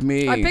 by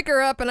me. I pick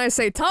her up and I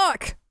say,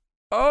 talk.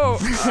 Oh,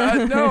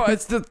 no,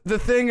 it's the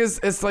thing is,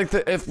 it's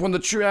if when the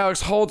true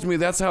Alex holds me,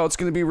 that's how it's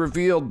going to be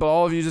revealed. But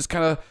all of you just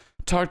kind of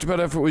talked about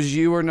if it was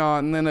you or not.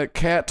 And then a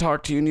cat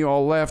talked to you and you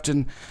all left.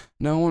 And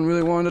no one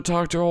really wanted to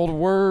talk to old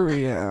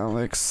Worry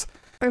Alex.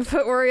 I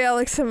put Worry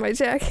Alex in my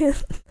jacket.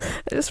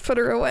 I just put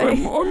her away.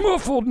 I'm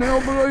muffled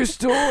now, but I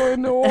still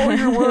know all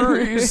your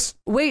worries.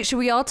 Wait, should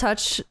we all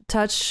touch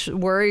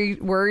worry?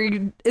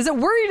 Is it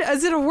worried?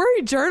 Is it a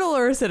worry journal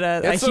or is it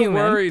a It's a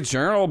human? Worry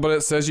journal, but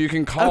it says you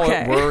can call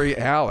Okay. it Worry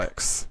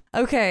Alex.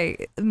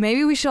 Okay,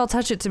 maybe we should all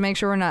touch it to make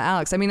sure we're not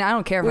Alex. I mean, I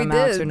don't care if We I'm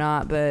Alex did. or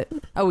not, but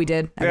we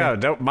did. Okay.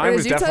 Yeah, mine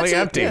was Did you touch definitely it?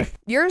 empty. Yeah.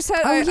 Yours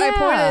had. Oh, I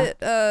yeah.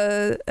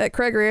 pointed at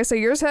Gregory. I said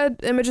yours had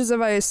images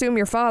of, I assume,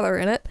 your father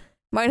in it.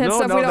 Mine had No,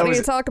 stuff no, we that don't need was-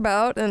 to talk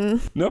about,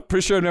 and Nope,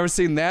 pretty sure I've never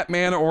seen that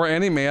man or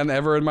any man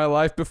ever in my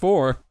life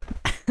before.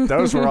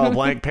 Those were all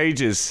blank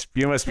pages.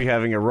 You must be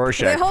having a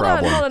Rorschach wait, hold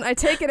problem. on. I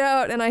take it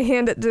out and I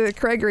hand it to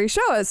Gregory.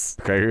 Show us.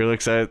 Gregory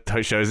looks at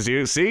it, shows it to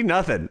you. See,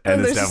 nothing. And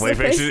And it's there's definitely just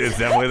a face. pictures. It's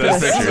definitely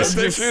those pictures.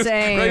 Pictures.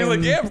 Same. Right, you're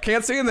yeah,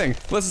 can't see anything.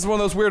 This is one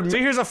of those weird. See,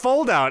 here's a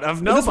foldout of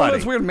Is this one of nobody.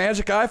 those weird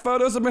magic eye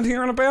photos I've been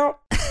hearing about?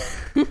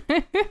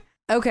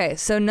 Okay,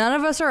 so none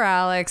of us are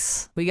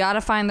Alex. We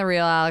gotta find the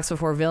real Alex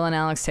before Villain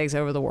Alex takes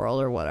over the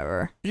world or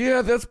whatever.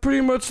 Yeah, that's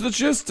pretty much the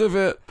gist of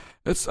it.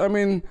 It's, I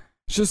mean,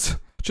 just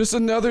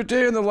another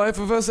day in the life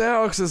of us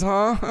Alexes,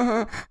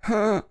 huh?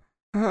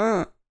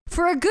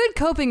 For a good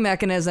coping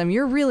mechanism,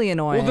 you're really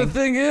annoying. Well, the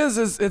thing is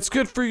it's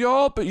good for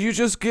y'all, but you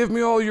just give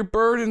me all your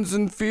burdens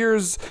and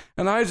fears,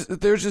 and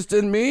they're just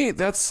in me.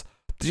 That's,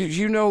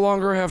 you no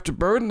longer have to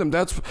burden them.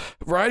 That's,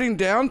 writing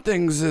down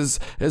things is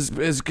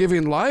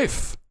giving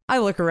life. I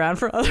look around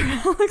for other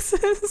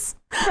Alexes.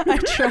 I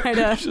try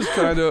to. Just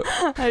trying to.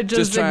 I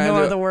just trying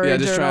ignore to, the worry Yeah,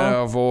 journal. just trying to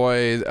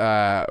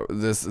avoid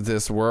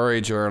this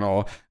worry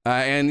journal.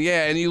 And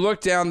you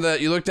look down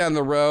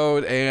the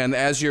road, and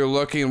as you're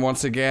looking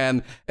once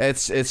again,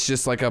 it's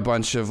just like a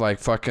bunch of like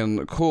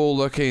fucking cool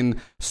looking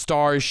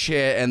star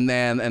shit, and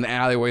then an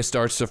alleyway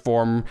starts to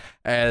form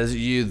as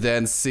you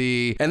then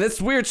see, and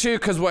it's weird too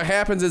because what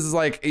happens is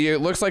like it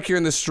looks like you're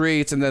in the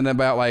streets, and then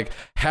about like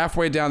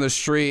halfway down the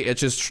street, it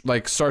just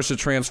like starts to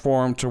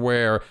transform to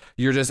where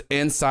you're just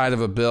inside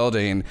of a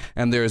building,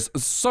 and there's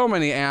so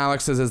many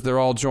Alexes as they're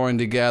all joined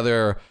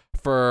together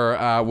for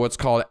what's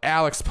called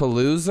Alex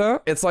Palooza.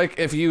 It's like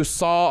if you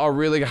saw a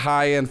really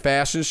high-end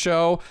fashion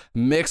show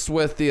mixed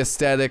with the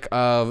aesthetic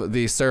of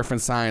the Surf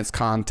and Science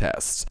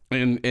contest.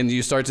 And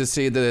you start to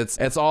see that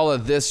it's all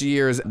of this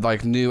year's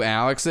like new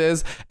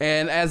Alexes.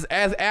 And as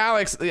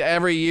Alex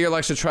every year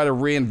likes to try to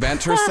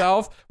reinvent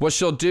herself, what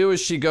she'll do is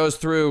she goes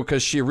through,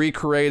 because she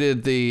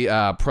recreated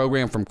the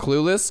program from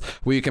Clueless,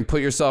 where you can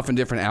put yourself in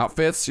different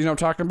outfits. You know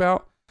what I'm talking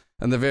about?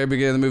 In the very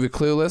beginning of the movie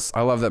Clueless.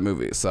 I love that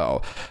movie.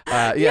 So,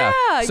 The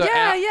So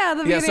beginning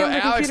of the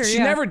Alex, computer. she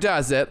never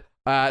does it,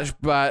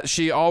 but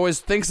she always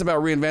thinks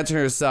about reinventing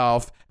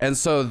herself. And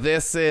so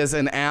this is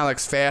an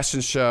Alex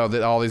fashion show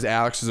that all these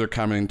Alexes are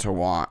coming to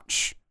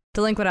watch.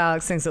 Delinquent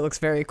Alex thinks it looks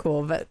very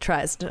cool, but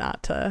tries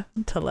not to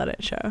let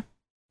it show.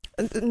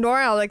 Nor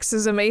Alex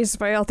is amazed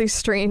by all these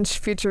strange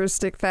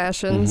futuristic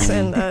fashions.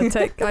 And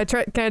can I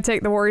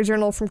take the worry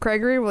journal from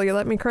Gregory? Will you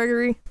let me,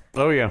 Gregory?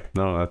 Oh yeah,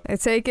 no. I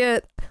take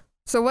it.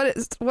 So I'm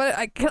just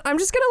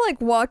gonna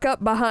like walk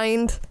up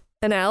behind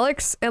an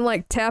Alex and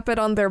like tap it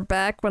on their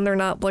back when they're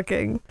not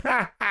looking,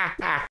 and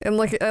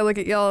I look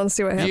at y'all and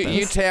see what happens.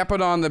 You tap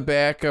it on the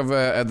back of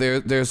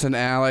there's an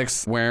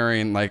Alex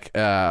wearing like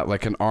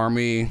an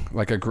army,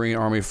 like a green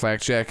army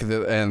flak jacket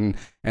and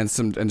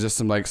just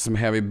some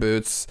heavy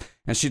boots,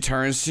 and she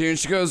turns to you and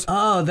she goes,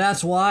 "Oh,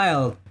 that's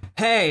wild.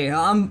 Hey,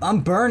 I'm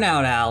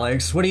Burnout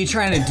Alex. What are you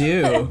trying to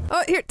do?"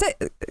 Oh, here,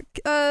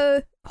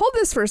 hold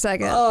this for a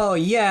second. Oh,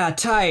 yeah,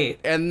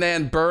 tight. and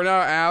then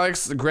Burnout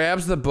Alex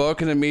grabs the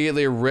book and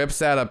immediately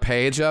rips out a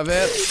page of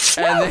it,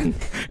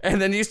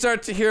 and then you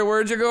start to hear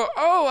words. You go,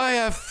 "Oh, I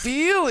have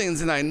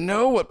feelings, and I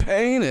know what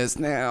pain is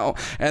now."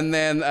 And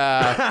then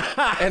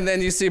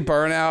you see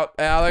Burnout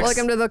Alex.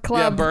 Welcome to the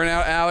club. Yeah,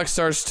 Burnout Alex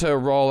starts to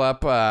roll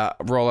up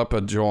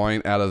a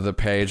joint out of the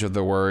page of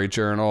the worry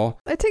journal.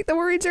 I take the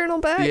worry journal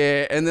back.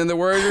 Yeah, and then the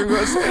worry journal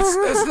goes,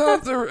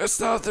 "It's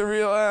not the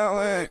real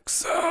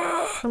Alex."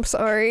 I'm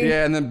sorry.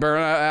 Yeah, and then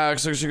Burnout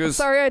Alex, she goes,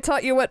 Sorry I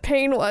taught you what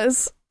pain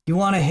was. You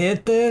want to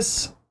hit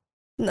this?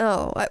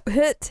 No,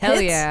 hit.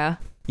 Hell yeah.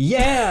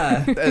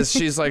 Yeah. as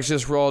she's like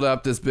just rolled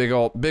up this big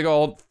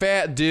old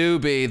fat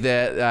doobie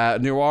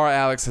that Noir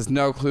Alex has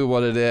no clue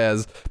what it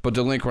is, but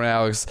Delinquent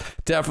Alex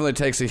definitely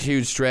takes a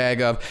huge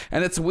drag of.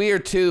 And it's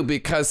weird too,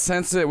 because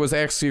since it was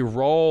actually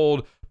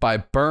rolled by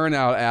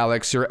Burnout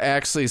Alex, you're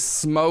actually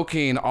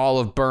smoking all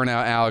of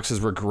Burnout Alex's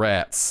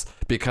regrets,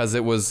 because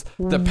it was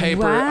the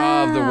paper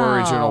of the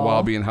worry journal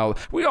while being held.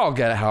 We all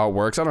get how it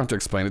works. I don't have to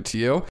explain it to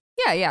you.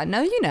 Yeah.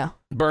 No, you know.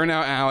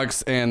 Burnout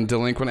Alex and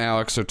Delinquent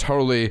Alex are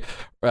totally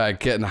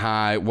getting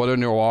high. What are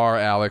Noir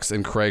Alex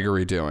and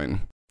Gregory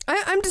doing?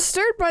 I'm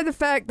disturbed by the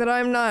fact that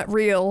I'm not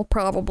real,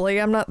 probably.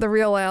 I'm not the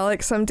real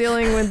Alex. I'm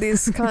dealing with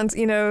these,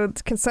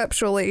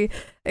 conceptually,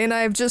 and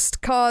I've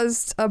just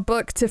caused a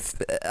book to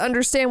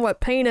understand what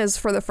pain is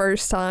for the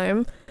first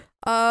time.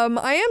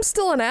 I am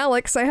still an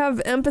Alex. I have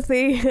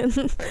empathy,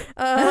 and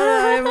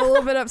I'm a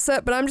little bit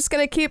upset, but I'm just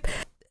going to keep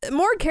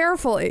more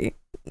carefully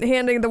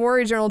handing the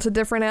worry journal to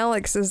different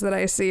Alexes that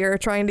I see, or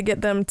trying to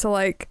get them to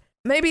like,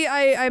 maybe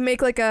I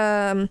make like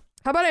how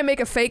about I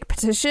make a fake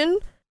petition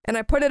and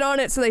I put it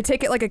on it so they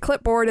take it like a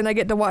clipboard and I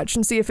get to watch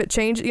and see if it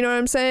changes. You know what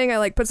I'm saying? I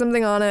like put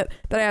something on it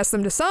that I ask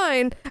them to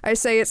sign. I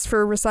say it's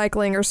for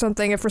recycling or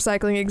something, if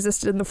recycling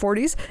existed in the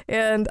 40s.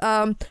 And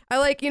I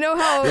like, you know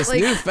how this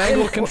like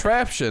newfangled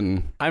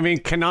contraption. I mean,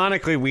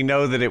 canonically, we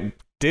know that it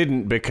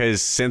didn't,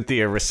 because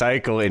Cynthia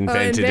Recycle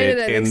invented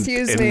it.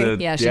 Excuse me.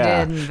 Yeah, she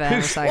did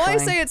invent recycling. Well, I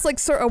say it's like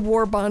sort of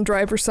war bond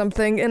drive or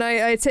something, and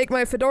I take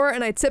my fedora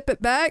and I tip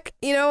it back.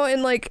 You know,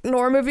 in like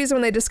noir movies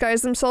when they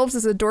disguise themselves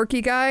as a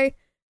dorky guy,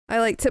 I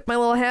like tip my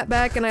little hat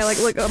back and I like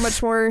look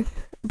much more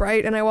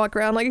bright, and I walk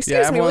around like,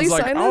 excuse me, will you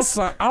like, sign this?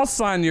 I'll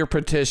sign your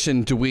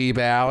petition, dweeb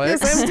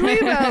Alex. Yes, I'm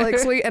dweeb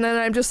Alex. And then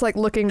I'm just like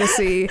looking to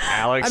see.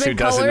 Alex, I'm who in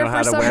doesn't color know how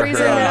for to some wear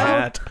reason her own now.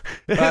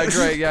 hat.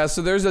 Great, yeah.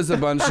 So there's just a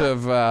bunch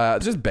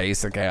of just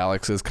basic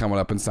Alexes coming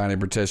up and signing a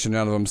petition.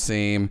 None of them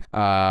seem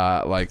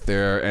like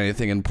they're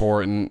anything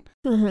important.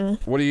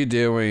 Mm-hmm. What are you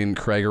doing,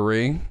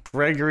 Gregory?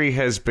 Gregory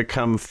has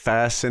become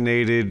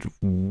fascinated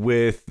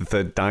with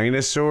the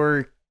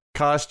dinosaur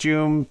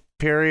costume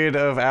period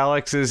of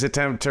Alex's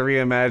attempt to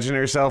reimagine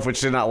herself,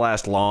 which did not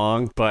last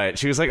long, but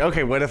she was like,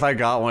 okay, what if I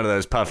got one of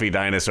those puffy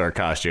dinosaur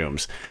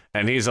costumes?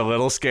 And he's a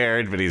little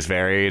scared, but he's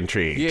very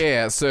intrigued.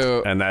 Yeah,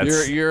 so and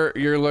that's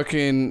you're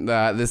looking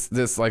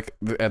this like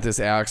at this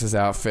Alex's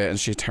outfit, and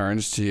she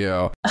turns to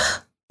you.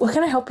 What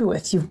can I help you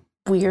with? You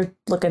weird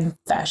looking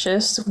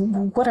fascist.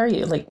 What are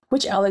you? Like,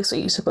 which Alex are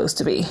you supposed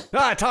to be?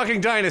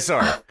 Talking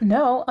dinosaur.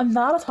 No, I'm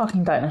not a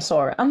talking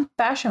dinosaur. I'm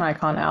fashion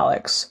icon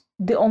Alex.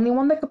 The only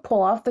one that could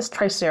pull off this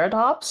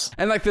Triceratops.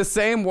 And like the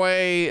same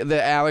way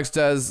that Alex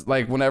does,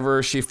 like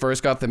whenever she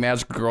first got the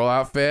magical girl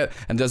outfit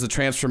and does the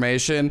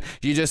transformation,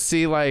 you just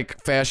see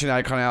like fashion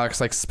icon Alex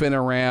like spin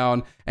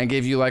around and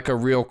give you like a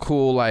real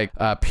cool like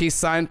peace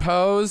sign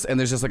pose, and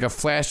there's just like a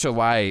flash of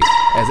light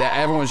as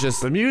everyone's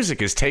just The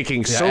music is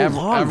taking so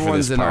long everyone's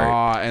for this in part.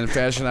 awe, and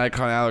fashion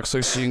icon Alex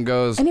looks at you and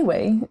goes,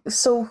 Anyway,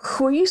 so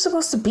who are you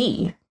supposed to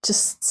be?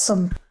 Just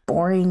some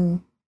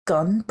boring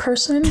gun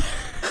person?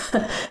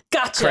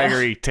 Gotcha.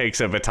 Gregory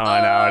takes a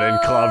baton out and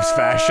clubs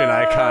fashion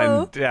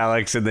icon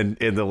Alex in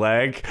the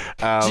leg.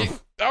 oh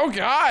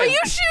God! But you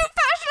shoot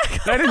fashion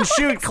icon. I didn't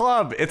shoot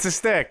club. It's a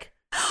stick.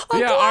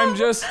 Yeah, I'm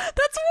just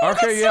That's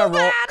okay. so Yeah, roll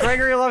bad.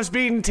 Gregory loves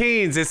beating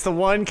teens. It's the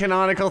one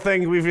canonical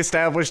thing we've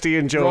established he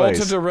roll enjoys.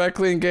 to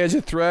directly engage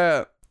a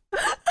threat.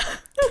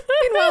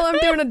 Meanwhile, I'm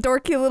doing a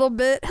dorky little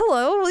bit.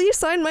 Hello, will you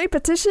sign my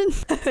petition?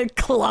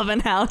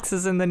 Clubbing Alex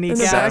is in the In the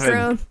kneecap. Seven.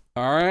 background.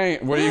 All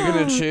right, what are you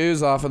gonna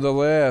choose off of the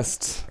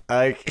list?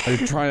 Are you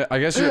trying to? Are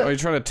you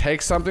trying to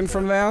take something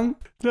from them?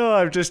 No,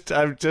 I'm just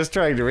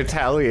trying to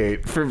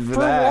retaliate for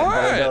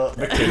that. what?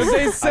 Because Did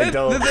they say? I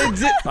don't. Did they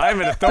did, I'm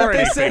an did authority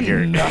they say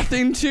figure.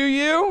 nothing to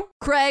you?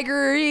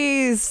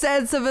 Gregory's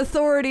sense of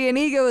authority and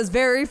ego is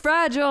very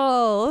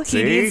fragile. See?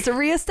 He needs to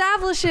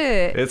reestablish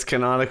it. It's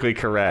canonically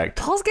correct.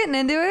 Paul's getting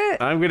into it.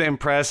 I'm gonna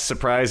impress,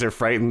 surprise, or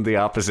frighten the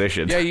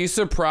opposition. Yeah, you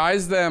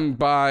surprise them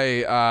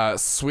by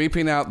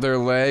sweeping out their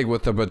leg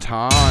with a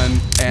baton,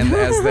 and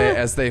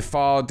as they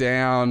fall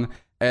down,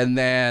 and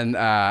then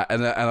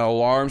an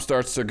alarm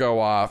starts to go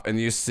off, and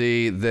you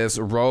see this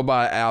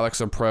robot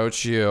Alex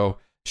approach you.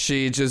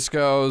 She just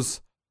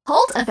goes,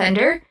 Halt,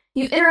 offender.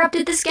 You've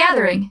interrupted this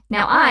gathering.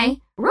 Now I,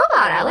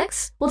 Robot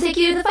Alex, will take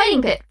you to the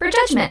fighting pit for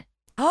judgment.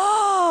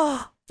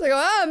 Oh, It's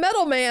like,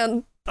 Metal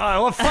Man. Oh, I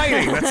love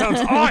fighting. That sounds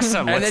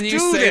awesome. and Let's then you do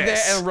say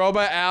this. that, and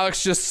robot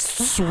Alex just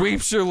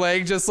sweeps your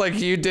leg just like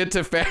you did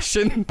to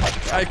fashion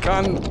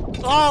icon.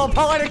 Oh,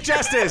 poetic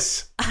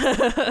justice!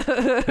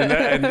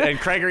 and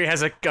Gregory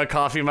has a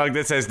coffee mug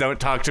that says, "Don't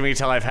talk to me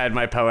till I've had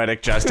my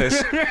poetic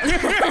justice."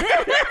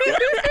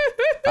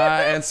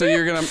 And so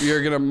you're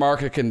gonna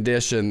mark a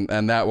condition,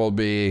 and that will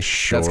be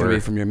that's gonna be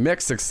from your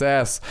mixed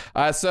success.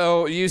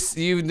 So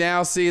you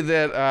now see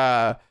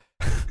that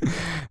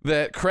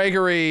that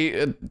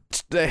Gregory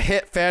the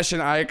hit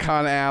fashion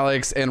icon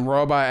Alex and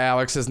robot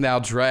Alex is now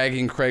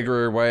dragging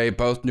Gregory away.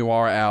 Both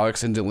Noir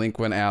Alex and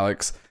Delinquent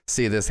Alex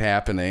see this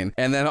happening,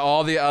 and then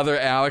all the other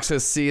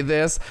Alexes see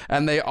this,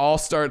 and they all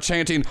start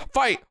chanting,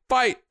 "Fight!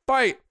 Fight!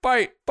 Fight!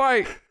 Fight!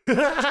 Fight!"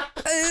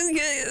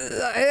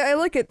 I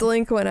look at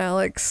Delinquent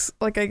Alex.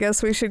 Like, I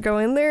guess we should go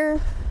in there.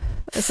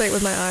 I say it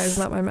with my eyes,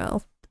 not my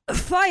mouth.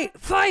 fight,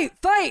 fight,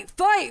 fight,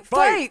 fight,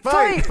 fight,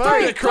 fight,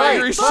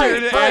 Gregory fight,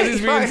 shared it as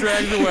he's being fight.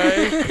 dragged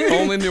away.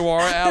 Only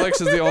Noir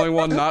Alex is the only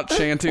one not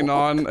chanting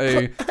on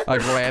a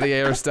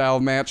gladiator style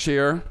match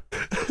here.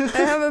 I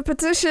have a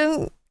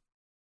petition.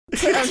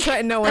 I'm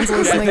trying. No one's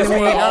listening to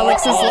me.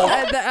 Alex is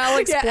the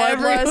Alex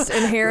bloodlust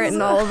inherent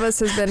in all of us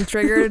has been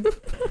triggered.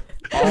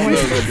 All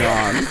those are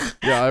gone.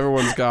 Yeah,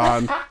 everyone's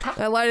gone.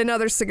 I light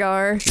another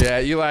cigar. Yeah,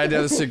 you light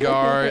down a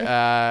cigar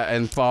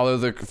and follow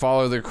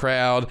the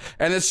crowd,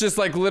 and it's just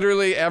like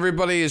literally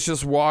everybody is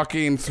just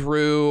walking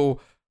through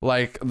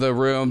like the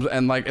rooms,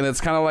 and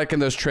it's kind of like in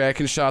those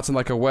tracking shots in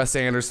like a Wes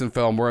Anderson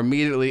film. We're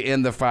immediately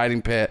in the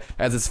fighting pit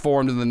as it's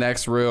formed in the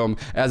next room,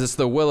 as it's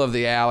the will of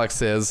the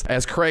Alexes,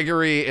 as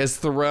Gregory is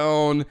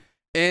thrown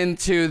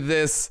into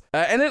this,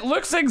 and it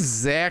looks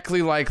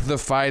exactly like the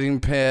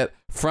fighting pit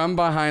from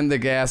behind the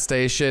gas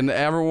station.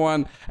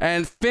 Everyone,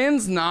 and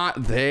Finn's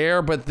not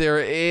there, but there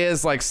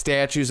is like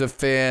statues of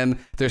Finn.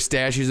 There's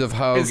statues of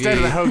Hoagie. Instead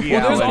of the Hoagie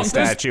Allen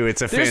statue,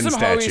 it's a there's Finn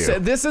some Hoagie statue.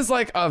 This is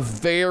like a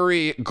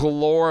very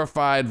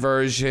glorified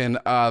version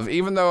of,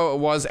 even though it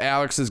was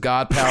Alex's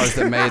god powers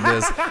that made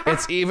this,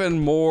 it's even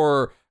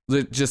more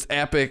just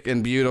epic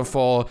and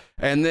beautiful,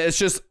 and it's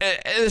just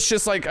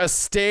like a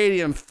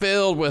stadium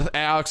filled with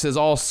Alexes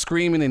all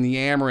screaming and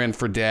yammering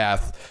for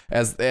death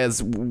as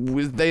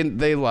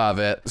they love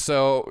it.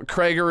 So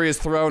Gregory is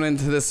thrown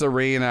into this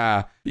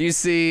arena. You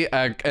see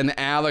an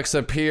Alex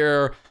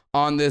appear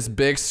on this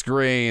big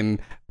screen,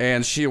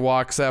 and she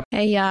walks up.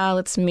 Hey y'all,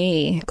 it's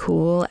me,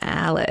 Cool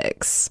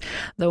Alex.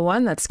 The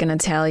one that's gonna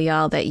tell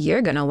y'all that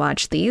you're gonna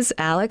watch these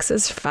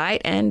Alexes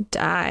fight and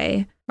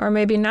die. Or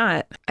maybe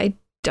not. I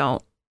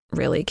don't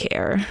really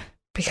care.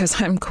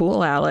 Because I'm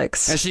Cool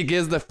Alex. And she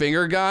gives the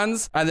finger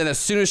guns, and then as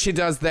soon as she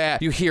does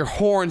that, you hear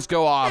horns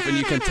go off, and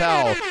you can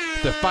tell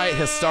the fight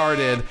has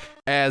started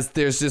as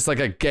there's just like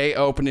a gate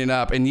opening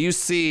up, and you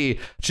see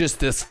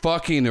just this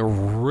fucking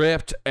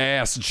ripped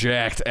ass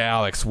jacked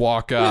Alex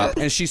walk up,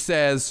 and she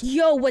says,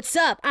 "Yo, what's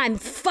up? I'm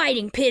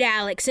Fighting Pit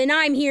Alex, and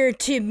I'm here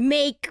to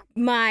make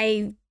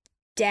my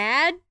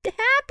dad happy."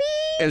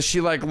 And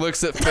she like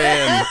looks at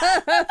Finn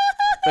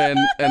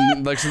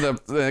and looks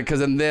at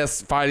because in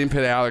this Fighting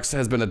Pit Alex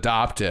has been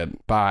adopted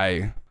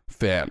by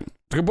Finn.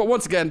 But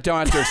once again, don't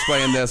have to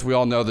explain this. We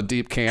all know the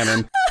deep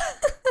canon.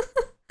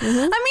 I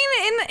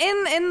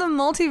mean, in the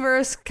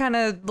multiverse kind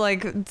of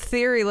like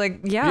theory,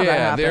 like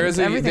that happens.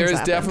 There's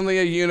definitely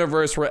a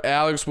universe where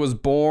Alex was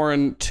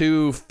born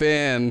to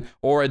Finn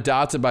or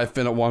adopted by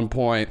Finn at one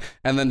point,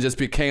 and then just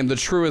became the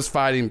truest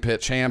fighting pit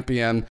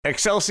champion.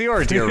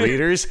 Excelsior, dear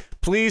readers.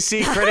 Please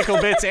see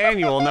Critical Bits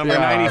Annual number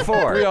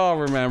 94. We all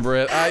remember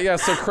it.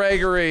 So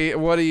Craigery,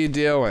 what are you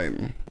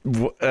doing?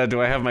 Do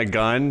I have my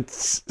gun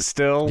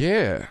still?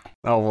 Yeah.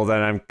 Oh, well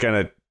then I'm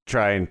gonna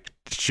try and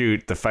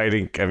shoot the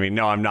fighting. I mean,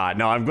 no, I'm not.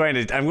 No, I'm going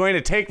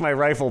to take my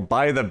rifle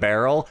by the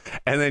barrel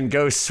and then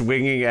go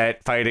swinging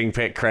at fighting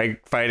pit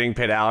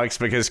Alex,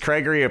 because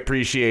Craigery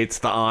appreciates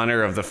the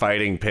honor of the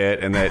fighting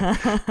pit, and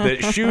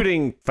that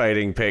shooting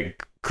fighting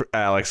pit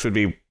Alex would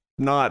be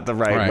not the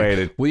right way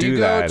to do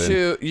that.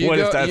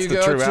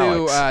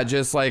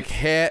 Just like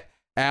hit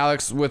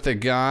Alex with a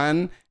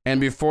gun,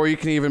 and before you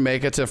can even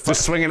make it to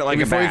just swinging it like a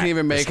bat. Before you can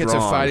even make it to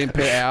fighting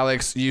pit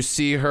Alex, you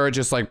see her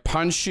just like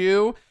punch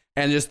you.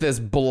 And just this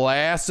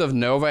blast of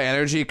Nova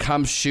energy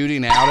comes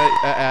shooting out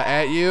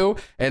at you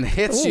and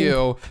hits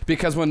you,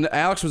 because when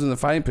Alex was in the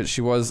fighting pit,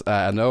 she was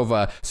a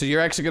Nova. So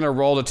you're actually going to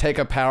roll to take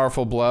a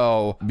powerful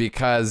blow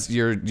because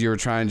you're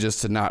trying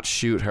just to not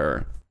shoot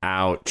her.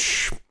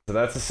 Ouch. So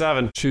that's a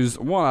 7. Choose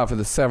one off of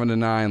the 7 to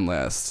 9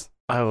 list.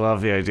 I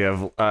love the idea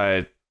of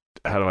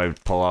how do I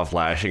pull off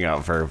lashing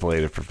out verbally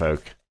to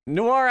provoke?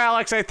 Noir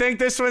Alex, I think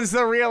this one's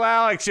the real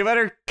Alex. You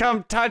better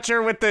come touch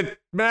her with the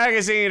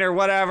magazine or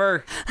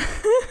whatever.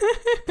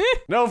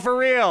 No, for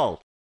real.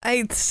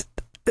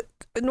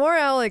 Noir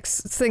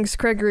Alex thinks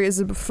Craigery is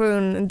a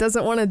buffoon and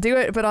doesn't want to do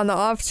it, but on the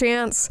off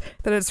chance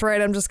that it's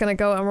right, I'm just going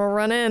to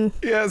run in.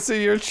 Yeah, so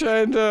you're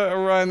trying to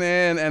run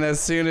in, and as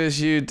soon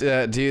as you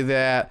do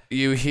that,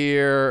 you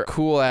hear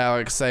Cool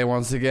Alex say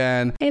once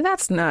again, "Hey,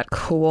 that's not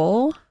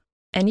cool.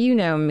 And you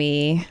know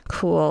me,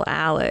 Cool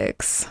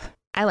Alex.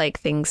 I like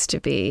things to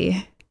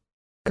be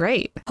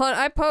great."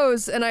 I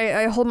pose and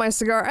I hold my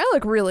cigar. I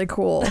look really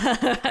cool.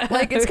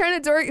 Like, it's kind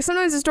of dorky.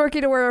 Sometimes it's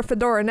dorky to wear a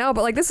fedora now,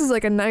 but like this is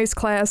like a nice,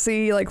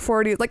 classy, like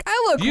 40s. Like,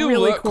 I look you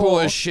really look cool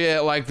as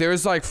shit. Like,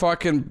 there's like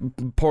fucking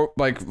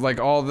like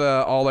all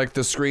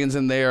the screens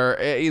in there.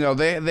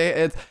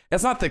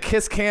 It's not the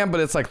kiss cam,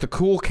 but it's like the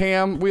cool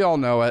cam. We all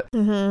know it.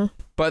 Mm-hmm.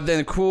 But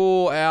then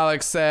Cool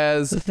Alex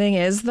says, "The thing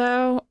is,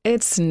 though,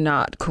 it's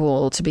not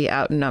cool to be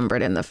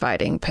outnumbered in the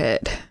fighting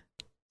pit.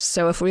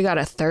 So if we got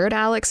a third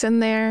Alex in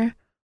there,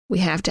 we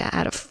have to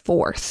add a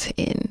fourth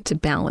in to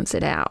balance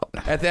it out."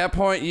 At that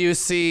point, you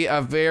see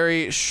a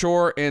very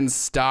short and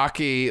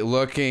stocky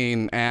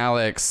looking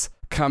Alex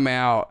come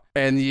out,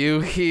 and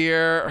you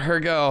hear her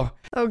go,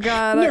 "Oh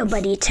God.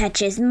 Nobody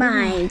touches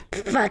my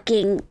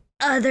fucking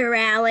other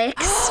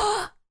Alex."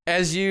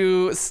 As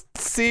you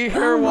see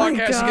her walk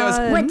out, she goes,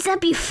 "What's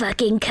up, you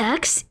fucking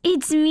cucks?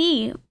 It's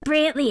me,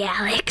 Brantley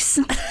Alex."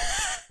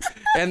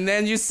 And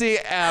then you see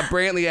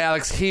Brantley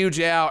Alex huge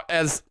out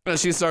as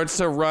she starts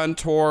to run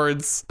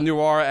towards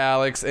Noir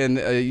Alex, and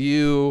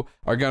you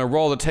are going to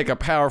roll to take a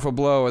powerful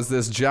blow as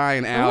this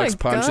giant Alex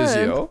punches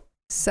you.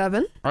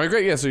 7. All right,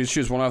 great. Yeah, so you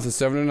choose one off the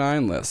 7 to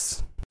 9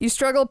 list. You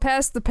struggle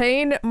past the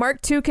pain.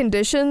 Mark 2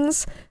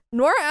 conditions.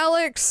 Noir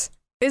Alex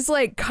is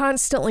like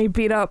constantly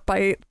beat up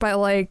by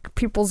like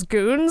people's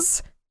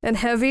goons and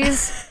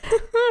heavies.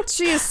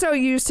 She is so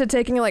used to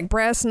taking like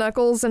brass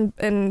knuckles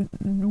and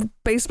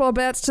baseball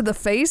bats to the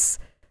face.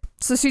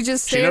 So she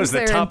just stands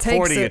there and takes it. She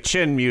knows the top 40 of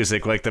chin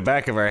music like the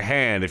back of her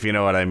hand, if you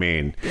know what I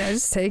mean. Yeah,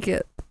 just take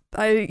it.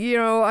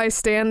 I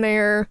stand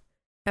there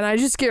and I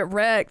just get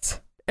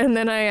wrecked. And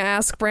then I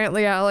ask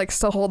Brantley Alex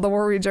to hold the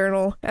worry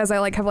journal as I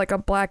like have like a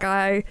black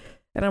eye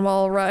and I'm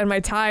all and my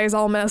tie is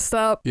all messed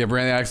up. Yeah,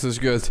 Brantley Alex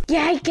just goes,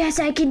 "Yeah, I guess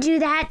I can do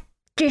that.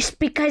 Just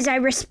because I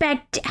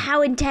respect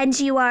how intense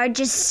you are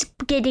just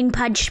getting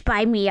punched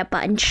by me a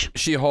bunch."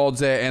 She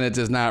holds it, and it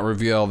does not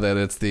reveal that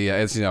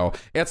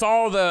it's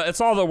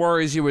all the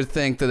worries you would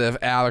think that if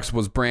Alex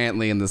was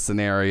Brantley in the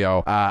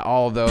scenario,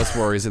 all of those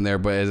worries in there,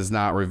 but it does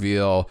not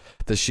reveal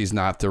that she's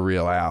not the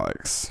real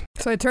Alex.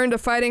 So I turn to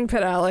fighting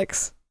pit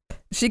Alex.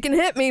 She can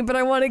hit me, but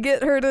I want to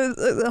get her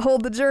to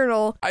hold the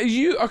journal.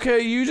 You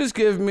just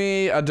give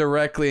me a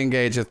directly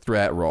engage a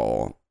threat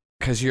roll.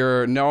 Because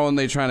you're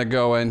knowingly trying to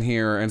go in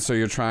here, and so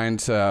you're trying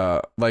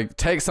to, like,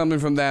 take something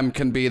from them.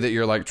 Can be that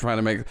you're, like, trying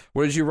to make...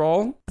 What did you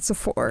roll? It's a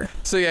 4.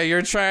 So, yeah,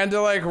 you're trying to,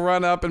 like,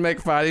 run up and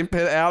make Fighting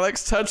Pit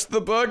Alex touch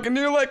the book, and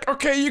you're like,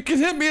 okay, you can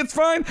hit me, it's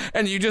fine.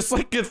 And you just,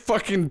 like, get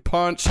fucking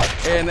punched.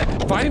 And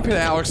Fighting Pit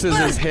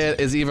Alex's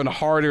hit is even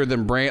harder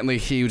than Brantley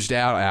huged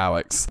out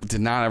Alex.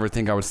 Did not ever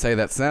think I would say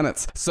that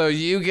sentence. So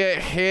you get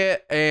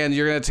hit, and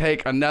you're going to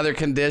take another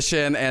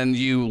condition, and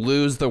you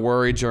lose the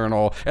worry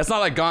journal. It's not,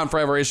 like, gone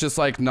forever. It's just,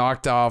 like, knocked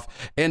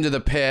off into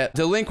the pit.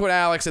 Delinquent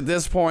Alex at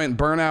this point,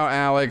 burnout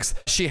Alex,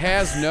 she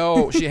has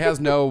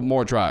no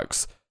more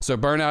drugs. So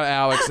burnout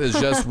Alex is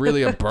just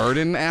really a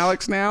burden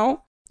Alex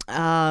now.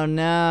 Oh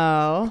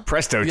no.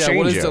 Presto yeah, change.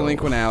 What is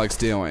delinquent Alex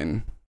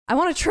doing? I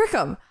want to trick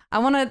him. I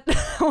want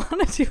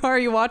to do Are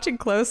You Watching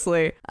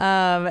Closely?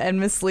 And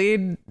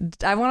mislead.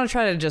 I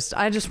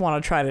just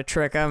want to try to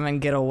trick him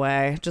and get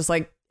away. Just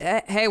like,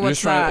 hey,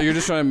 what's that? You're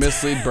just trying to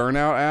mislead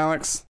Burnout,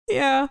 Alex?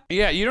 Yeah.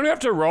 Yeah, you don't have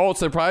to roll. It's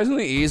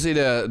surprisingly easy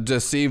to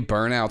deceive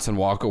Burnouts and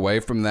walk away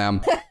from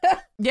them.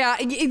 Yeah,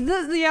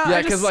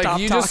 because like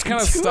you just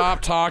kind of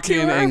stop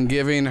talking and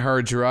giving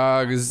her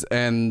drugs,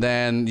 and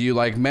then you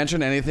like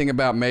mention anything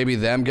about maybe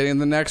them getting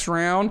the next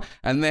round,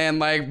 and then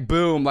like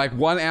boom, like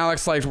one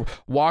Alex like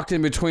walked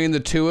in between the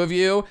two of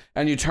you,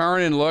 and you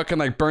turn and look, and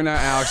like Burnout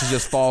Alex is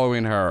just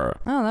following her.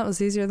 Oh, that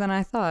was easier than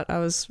I thought. I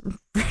was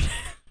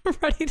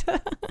ready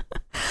to.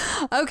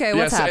 Okay,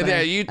 what's happening?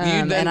 Yeah, you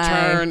then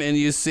turn and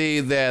you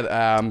see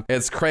that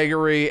it's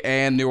Craigery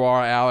and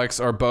Noir Alex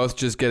are both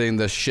just getting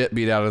the shit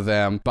beat out of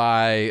them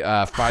by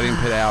Fighting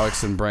Pit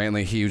Alex and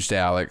Brantley Huged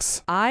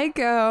Alex. I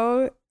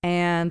go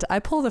and I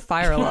pull the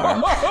fire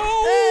alarm.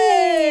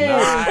 Hey!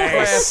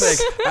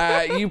 Nice.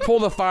 Classic. You pull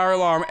the fire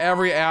alarm.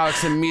 Every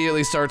Alex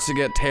immediately starts to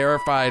get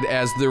terrified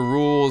as the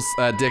rules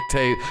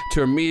dictate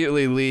to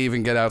immediately leave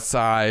and get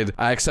outside,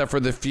 except for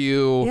the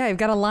few. Yeah, you've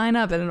got to line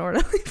up in an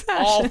orderly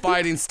fashion. All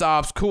fighting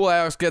stops. Cool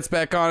Alex gets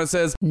back on and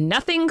says,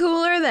 "Nothing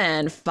cooler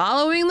than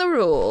following the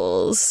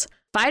rules.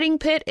 Fighting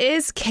Pit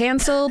is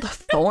canceled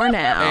for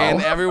now."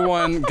 And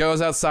everyone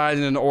goes outside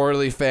in an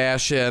orderly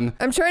fashion.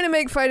 I'm trying to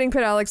make Fighting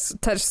Pit Alex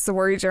touch the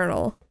worry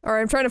journal. Or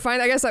I'm trying to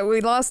find, I guess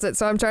we lost it,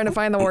 so I'm trying to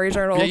find the worry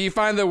journal. Yeah, you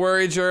find the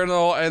worry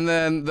journal, and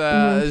then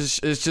it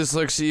just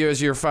looks at you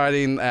as you're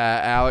fighting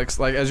Alex,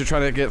 like as you're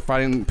trying to get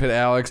Fighting Pit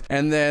Alex,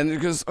 and then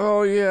it goes,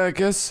 "Oh yeah, I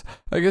guess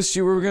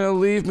you were gonna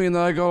leave me, and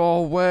then I got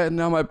all wet, and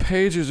now my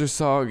pages are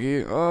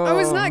soggy." Oh, I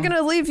was not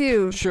gonna leave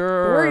you.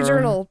 Sure. Worry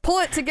journal. Pull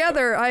it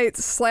together. I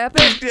slap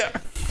it. Yeah.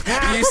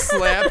 You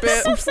slap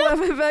it. Slap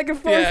it back and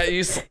forth. Yeah,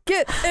 you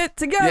get it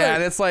together. Yeah,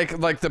 and it's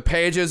like the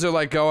pages are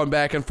like going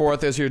back and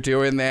forth as you're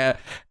doing that,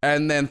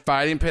 and then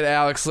Fighting Pit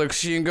Alex looks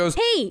at you and goes,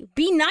 "Hey,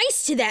 be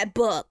nice to that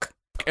book."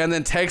 And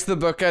then takes the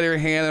book out of your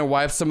hand and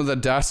wipes some of the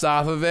dust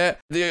off of it.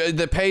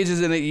 The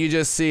pages in it, you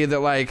just see that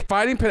like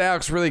Fighting Pit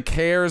Alex really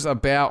cares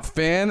about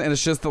Finn, and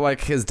it's just that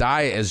like his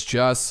diet is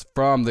just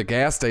from the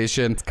gas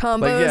station.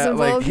 Combos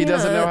like he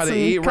doesn't know how to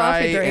eat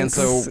right, drinks.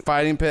 and so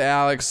Fighting Pit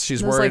Alex,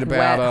 she's worried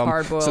about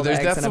him. So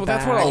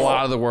that's what a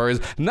lot of the worries.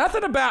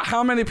 Nothing about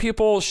how many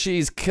people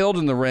she's killed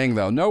in the ring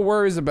though. No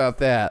worries about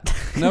that.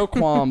 No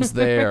qualms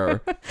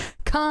there.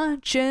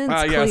 Conscience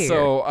clear. Yeah,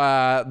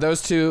 so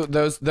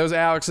those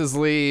Alexes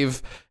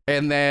leave,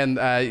 and then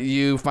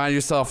you find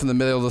yourself in the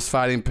middle of this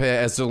fighting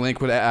pit as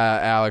delinquent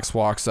Alex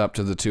walks up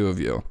to the two of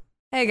you.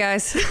 Hey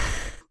guys,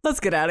 let's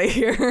get out of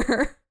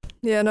here.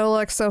 Yeah, no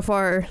luck so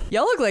far.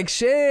 Y'all look like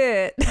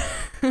shit.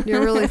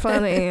 You're really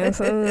funny.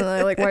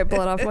 I like wipe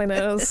blood off my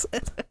nose.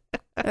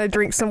 I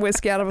drink some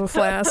whiskey out of a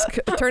flask,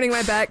 turning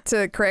my back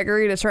to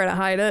Craigery to try to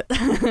hide it.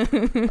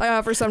 I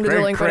offer some to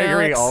delinquent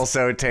Craigery Alex.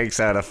 also takes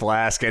out a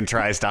flask and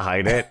tries to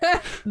hide it.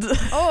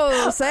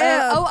 Oh,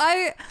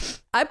 sad.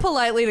 I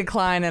politely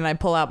decline and I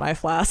pull out my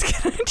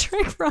flask and I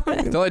drink from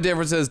it. The only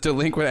difference is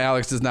delinquent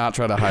Alex does not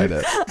try to hide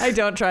it. I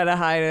don't try to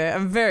hide it.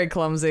 I'm very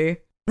clumsy.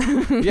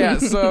 Yeah,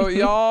 so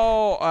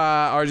y'all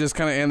are just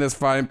kind of in this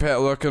fighting pit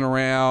looking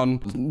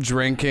around,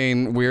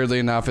 drinking, weirdly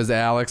enough, as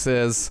Alex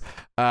is.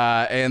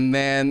 And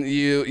then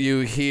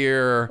you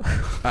hear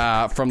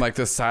from like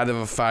the side of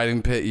a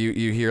fighting pit,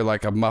 you hear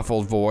like a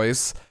muffled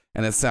voice,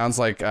 and it sounds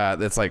like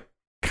it's like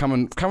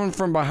coming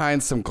from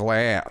behind some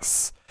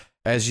glass.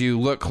 As you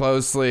look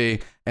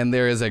closely, and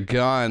there is a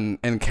gun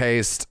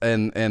encased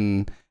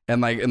in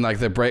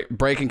the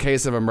break in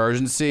case of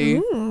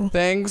emergency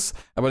things,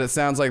 but it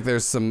sounds like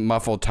there's some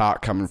muffled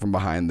talk coming from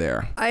behind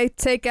there. I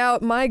take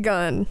out my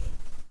gun,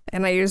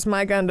 and I use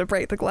my gun to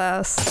break the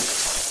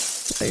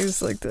glass. I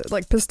use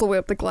like pistol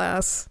whip the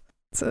glass.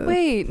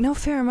 Wait, no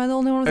fair. Am I the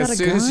only one without a gun? As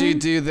soon as you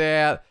do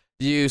that,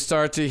 you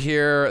start to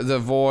hear the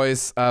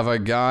voice of a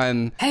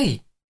gun.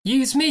 Hey,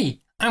 use me.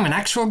 I'm an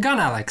actual gun,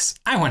 Alex.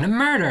 I want to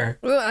murder.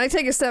 I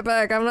take a step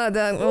back. I'm not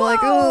done. I'm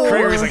like, oh.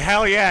 Craigery's like,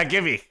 hell yeah,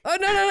 gimme. Oh,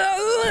 no.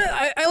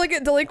 I look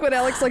at delinquent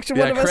Alex like, should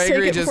one of us take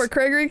it before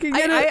Craigery can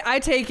get it? I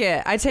take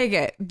it.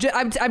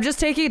 I'm just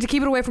taking it to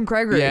keep it away from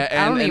Craigery. Yeah, and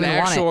I don't even an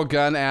want actual it.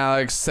 gun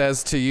Alex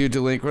says to you,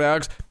 delinquent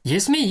Alex,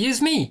 Use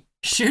me.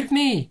 Shoot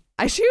me.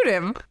 I shoot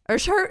him or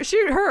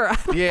shoot her.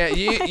 Yeah,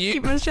 you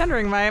keep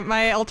misgendering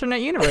my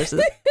alternate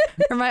universes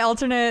or my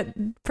alternate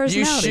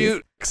personalities.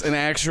 You shoot an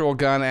actual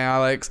gun,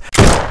 Alex,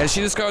 and she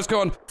just goes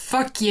going,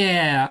 "Fuck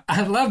yeah,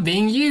 I love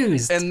being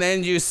used." And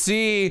then you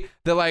see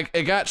that like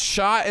it got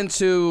shot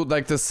into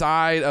like the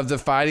side of the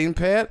fighting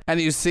pit, and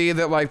you see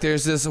that like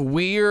there's this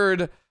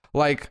weird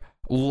like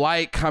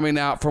light coming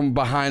out from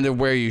behind of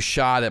where you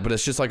shot it, but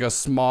it's just like a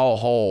small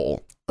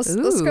hole.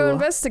 Let's go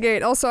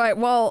investigate. Also,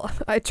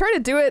 I try to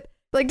do it.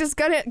 Like, does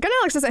Gun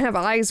Alex doesn't have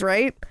eyes,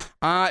 right?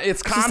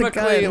 It's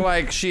comically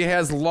like she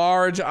has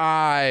large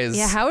eyes.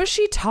 Yeah, how is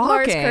she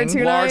talking?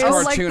 Large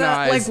cartoon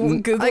eyes.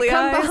 Like googly I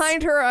come eyes?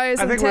 behind her eyes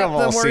I and think tap we've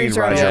all the worry seen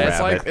journal. Roger Yeah,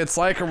 Rabbit. it's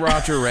like a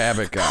Roger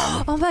Rabbit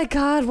gun. Oh my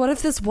god, what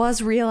if this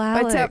was real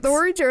Alex? I tap the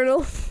worry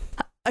journal.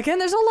 Again,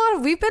 there's a lot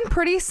of. We've been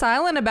pretty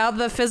silent about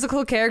the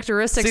physical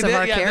characteristics of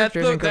our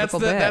characters in Critical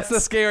Bits. That's the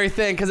scary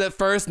thing, because at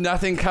first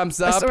nothing comes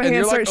up, and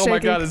you're like, oh my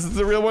god, is this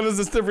the real one? Is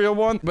this the real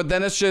one? But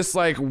then it's just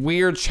like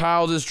weird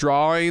childish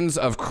drawings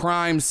of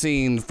crime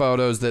scene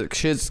photos that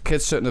kids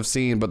shouldn't have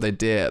seen, but they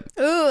did.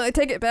 Ooh, I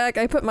take it back.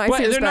 I put my fears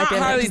back in. They're not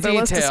highly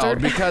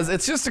detailed because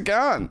it's just a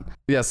gun.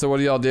 Yeah. So what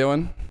are y'all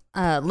doing?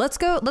 Let's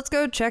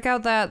go check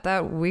out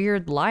that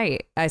weird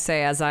light. I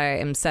say as I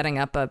am setting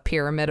up a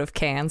pyramid of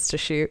cans to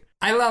shoot.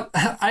 I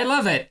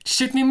love it.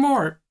 Shoot me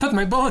more. Put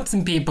my bullets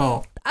in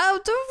people. Oh,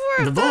 don't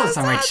worry. The bullets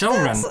are my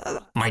children.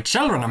 My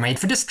children are made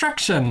for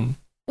destruction.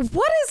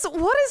 What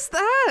is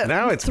that?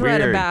 Now it's thread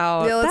weird.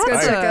 About? Yeah, let's go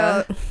check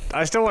out.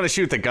 I still want to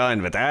shoot the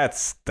gun, but now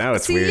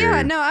it's weird.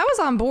 Yeah, no, I was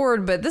on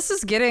board, but this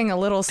is getting a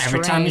little strange.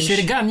 Every time you shoot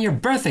a gun, you're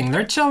birthing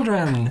their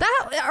children.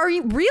 Are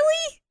you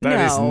really?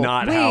 That is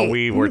not how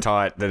we were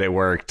taught that it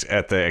worked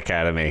at the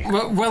academy.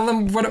 Well,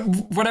 then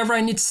whatever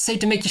I need to say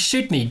to make you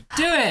shoot me,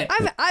 do it.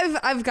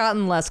 I've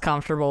gotten less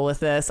comfortable with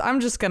this. I'm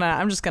just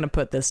gonna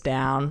put this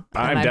down.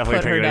 I'm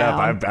definitely picking it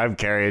up. I'm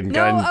carrying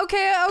guns. No,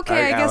 okay.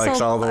 I guess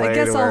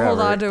I'll hold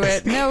on to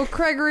it. No,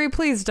 Gregory,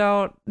 please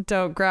don't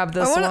grab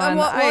this one.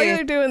 While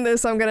you're doing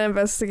this, I'm gonna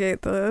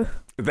investigate the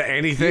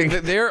anything.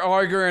 They're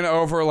arguing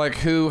over like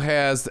who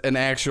has an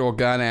actual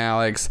gun,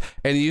 Alex,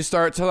 and you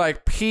start to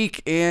like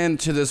peek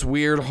into this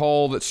weird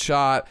hole that's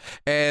shot,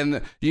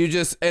 and you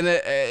just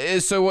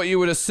so what you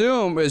would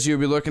assume is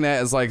you'd be looking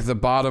at is like the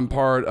bottom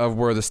part of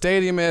where the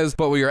stadium is,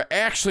 but what you're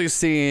actually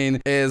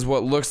seeing is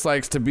what looks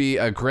like to be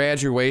a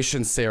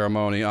graduation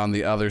ceremony on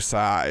the other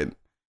side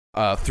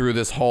through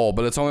this hole,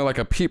 but it's only like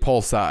a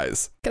peephole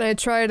size. Can I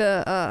try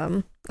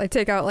to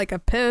take out like a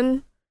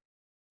pen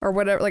or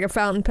whatever, like a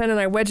fountain pen, and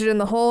I wedge it in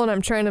the hole, and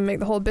I'm trying to make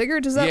the hole bigger?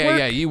 Does that work?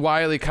 Yeah, you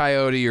Wile E.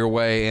 Coyote your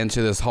way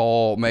into this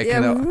hole,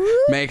 making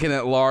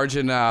it large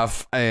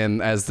enough,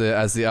 and as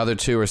the other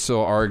two are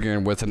still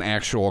arguing with an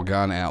actual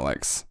gun,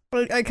 Alex.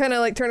 I kind of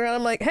like turn around,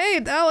 I'm like,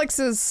 hey, Alex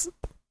is...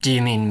 Do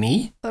you mean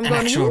me? An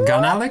actual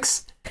gun,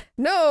 Alex?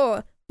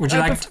 No. Would you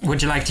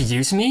like to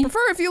use me?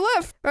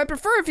 I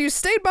prefer if you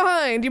stayed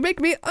behind. You make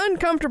me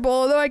uncomfortable,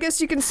 although I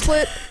guess you can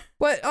split...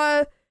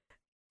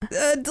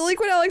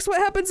 Delinquent Alex, what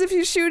happens if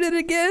you shoot it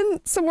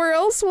again somewhere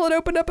else? Will it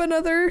open up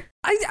another?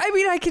 I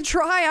mean, I could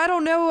try. I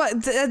don't know.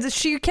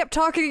 She kept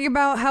talking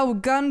about how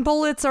gun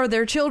bullets are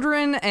their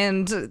children,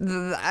 and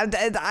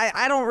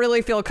I don't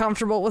really feel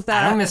comfortable with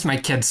that. I don't miss my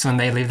kids when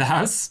they leave the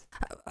house.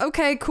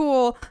 Okay,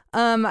 cool.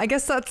 I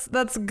guess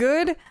that's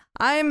good.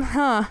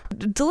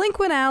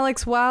 Delinquent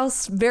Alex,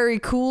 whilst very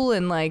cool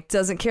and like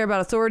doesn't care about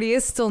authority,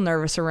 is still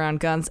nervous around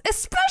guns,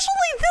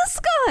 especially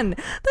this gun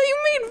that you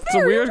made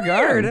very weird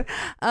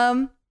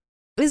gun.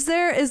 Is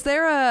there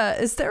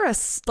a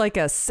like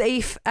a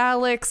safe,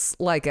 Alex,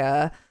 like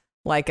a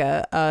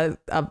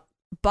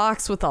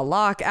box with a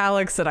lock,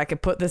 Alex, that I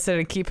could put this in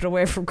and keep it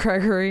away from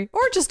Gregory,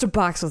 or just a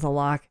box with a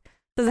lock?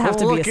 Doesn't have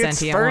to be a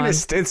sentient one.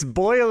 It's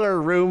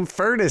boiler room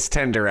furnace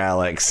tender,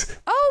 Alex.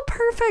 Oh,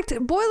 perfect.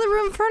 Boiler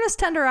room furnace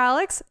tender,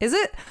 Alex. Is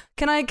it?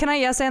 Can I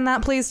yes and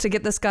that, please, to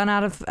get this gun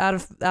out of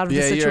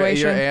the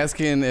situation? You're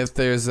asking if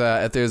there's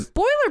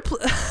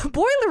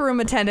boiler room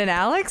attendant,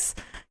 Alex.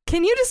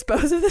 Can you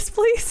dispose of this,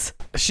 please?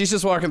 She's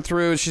just walking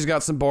through, and she's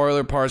got some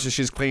boiler parts, and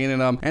she's cleaning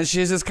them, and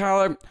she's just kind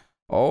of like,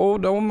 oh,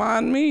 don't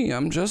mind me.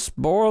 I'm just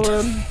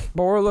boiler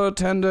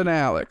attendant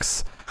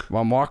Alex.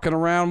 I'm walking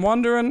around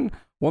wondering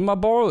when my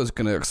boiler's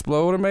gonna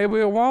explode, or maybe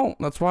it won't.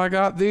 That's why I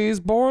got these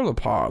boiler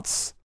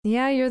parts.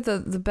 Yeah, you're the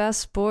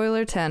best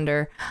boiler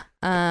tender.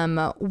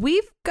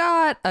 We've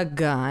got a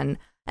gun.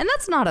 And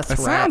that's not a threat.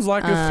 It sounds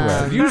like a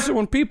threat. Usually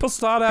when people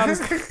start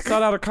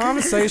out a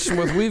conversation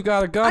with "we've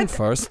got a gun"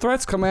 first,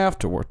 threats come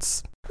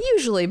afterwards.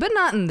 Usually, but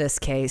not in this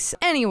case.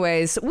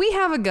 Anyways, we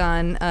have a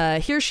gun.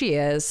 Here she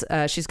is.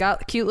 She's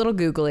got cute little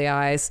googly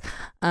eyes.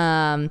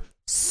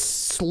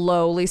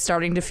 Slowly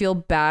starting to feel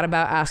bad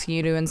about asking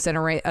you to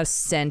incinerate a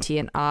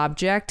sentient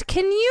object.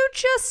 Can you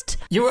just...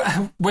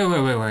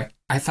 Wait.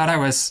 I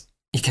thought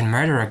you can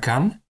murder a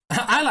gun?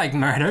 I like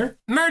murder.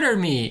 Murder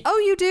me. Oh,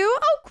 you do?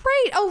 Oh,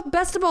 great. Oh,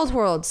 best of both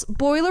worlds.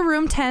 Boiler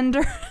room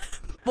tender.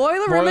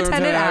 Boiler room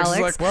attendant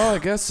Alex. Like, well, I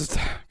guess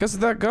if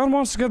that gun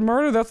wants to get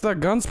murdered, that's that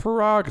gun's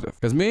prerogative.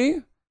 Because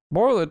me,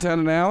 boiler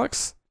attendant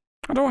Alex,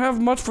 I don't have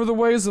much for the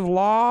ways of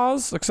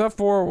laws, except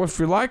for if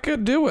you like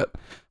it, do it.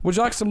 Would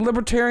you like some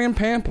libertarian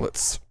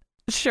pamphlets?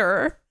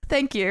 Sure.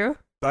 Thank you.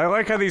 I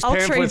like how these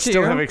pamphlets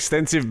still have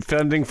extensive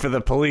funding for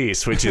the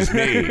police, which is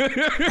me.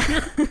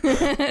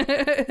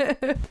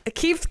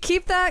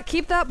 Keep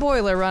that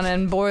boiler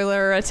running,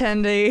 boiler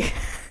attendee.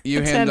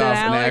 You hand off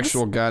an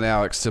actual gun,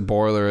 Alex, to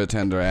boiler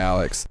attender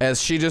Alex,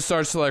 as she just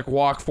starts to like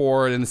walk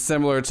forward, and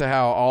similar to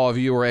how all of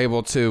you were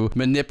able to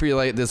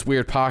manipulate this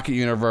weird pocket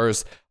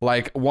universe,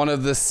 like one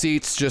of the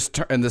seats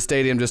in the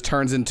stadium just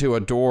turns into a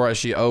door as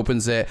she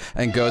opens it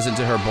and goes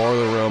into her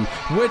boiler room,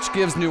 which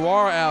gives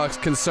Noir Alex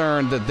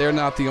concern that they're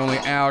not the only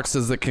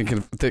Alexes that can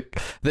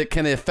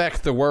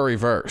affect the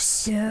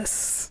Worryverse.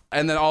 Yes.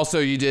 And then also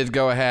you did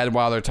go ahead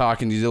while they're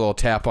talking, you did a little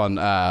tap on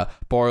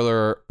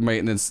boiler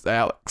maintenance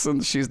Alex,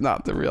 and she's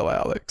not the real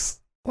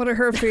Alex. What are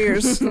her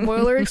fears? The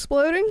boiler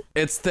exploding?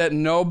 It's that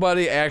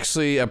nobody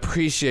actually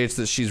appreciates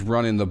that she's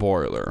running the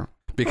boiler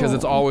because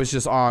it's always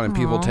just on and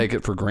people take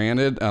it for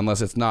granted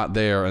unless it's not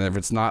there. And if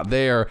it's not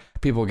there,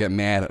 people get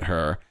mad at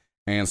her.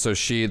 And so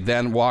she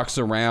then walks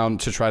around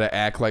to try to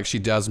act like she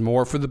does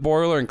more for the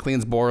boiler and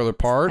cleans boiler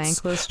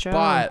parts. Thankless job.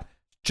 But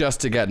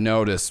just to get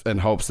noticed and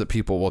hopes that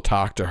people will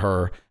talk to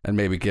her and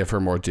maybe give her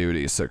more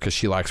duties because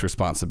she likes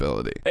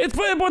responsibility. It's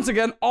once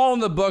again all in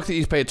the book that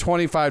you paid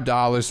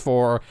 $25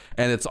 for,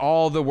 and it's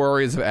all the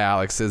worries of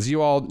Alex's.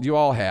 You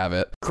all have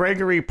it.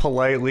 Gregory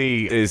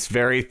politely is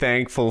very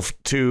thankful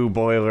to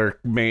boiler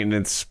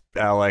maintenance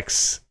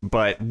Alex,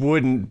 but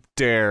wouldn't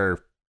dare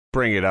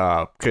bring it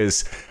up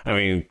because, I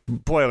mean,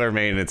 boiler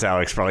maintenance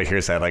Alex probably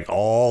hears that like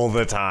all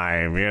the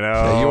time, you know?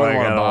 Yeah, you wouldn't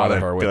want to bother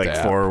wanna her be, with like,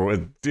 that.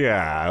 forward.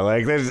 Yeah,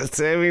 like,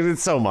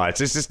 it's so much.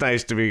 It's just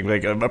nice to be,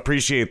 like,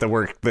 appreciate the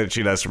work that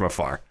she does from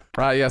afar.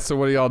 Right, yeah, so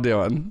what are y'all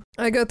doing?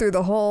 I go through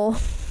the hole.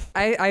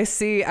 I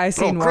see Oh,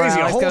 Noir crazy,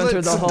 a Alex hole going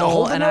through that's the the hole,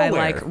 hole to and I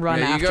nowhere. like run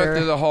Yeah, you after. go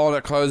through the hole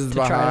that closes to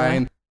try to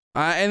behind.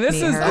 And this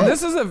meet is her.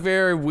 this is a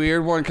very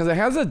weird one because it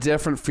has a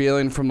different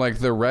feeling from like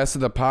the rest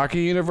of the Pocket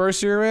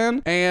universe you're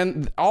in,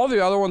 and all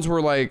the other ones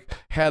were like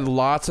had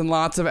lots and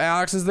lots of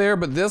Alexes there,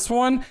 but this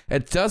one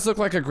it does look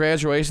like a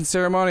graduation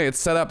ceremony. It's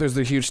set up. There's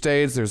the huge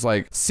stage. There's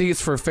like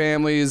seats for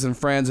families and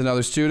friends and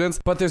other students,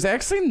 but there's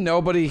actually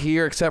nobody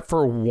here except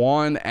for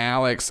one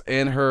Alex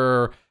in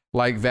her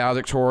like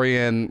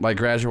valedictorian like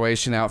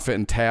graduation outfit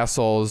and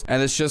tassels,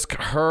 and it's just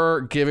her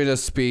giving a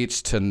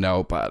speech to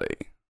nobody.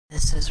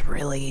 This is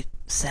really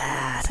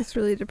sad. It's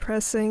really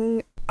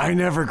depressing. I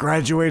never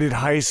graduated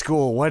high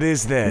school. What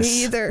is this?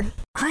 Me either.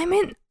 I'm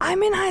in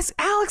high school.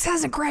 Alex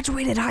hasn't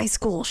graduated high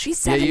school. She's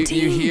 17.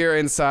 Yeah, you hear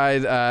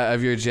inside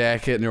of your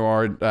jacket,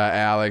 Noir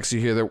Alex, you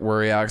hear the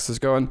worry Alex is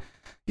going,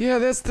 yeah,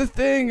 that's the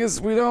thing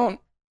is none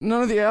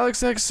of the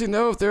Alex actually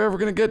know if they're ever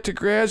going to get to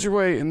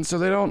graduate. And so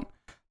they don't,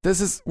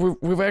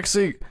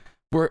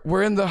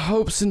 we're in the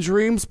hopes and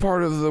dreams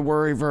part of the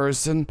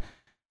worryverse.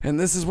 And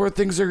this is where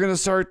things are going to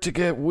start to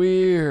get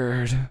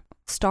weird.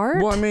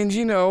 Start? Well, I mean,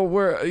 you know,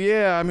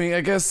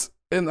 I guess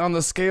on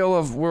the scale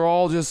of we're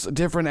all just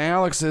different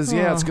Alexes,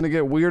 yeah, it's going to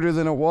get weirder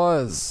than it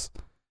was.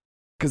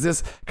 Because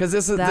this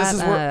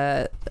is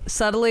where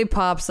subtly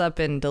pops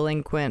up in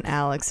delinquent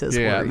Alex's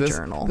worry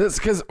journal. This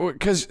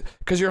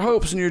because your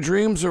hopes and your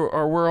dreams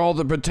are where all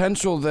the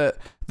potential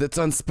that's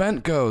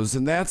unspent goes,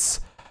 and that's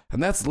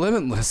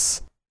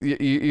limitless.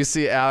 You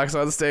see Alex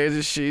on stage,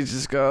 and she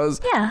just goes,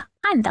 yeah.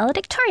 I'm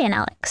valedictorian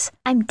Alex.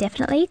 I'm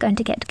definitely going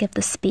to get to give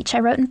the speech I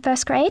wrote in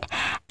first grade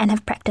and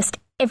have practiced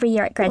every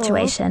year at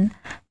graduation.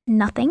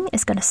 Nothing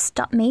is going to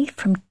stop me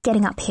from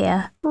getting up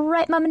here.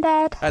 Right, Mum and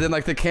Dad? And then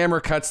like the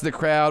camera cuts to the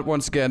crowd.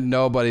 Once again,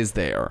 nobody's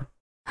there.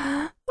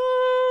 I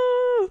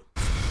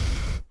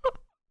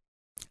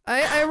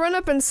run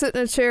up and sit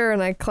in a chair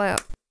and I clap.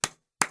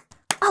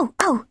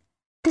 Oh,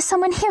 there's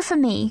someone here for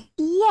me.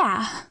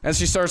 Yeah. And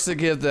she starts to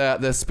give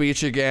the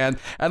speech again.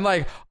 And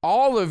like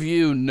all of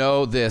you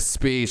know this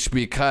speech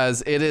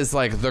because it is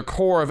like the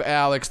core of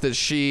Alex that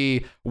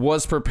she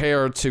was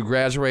prepared to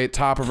graduate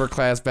top of her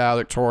class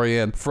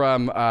valedictorian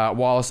from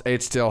Wallace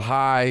H. Still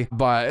High.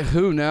 But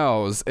who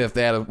knows if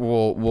that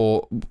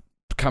will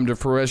come to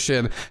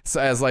fruition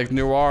as like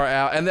Noir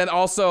and then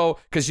also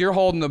because you're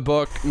holding the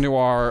book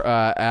Noir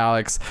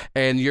Alex,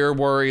 and your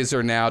worries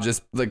are now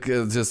just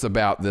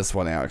about this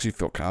one, Alex. You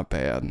feel kind of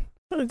bad.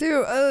 I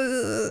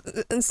do.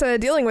 Instead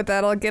of dealing with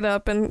that, I'll get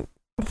up and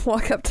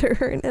walk up to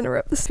her and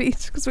interrupt the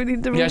speech because we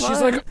need to move on.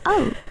 She's like,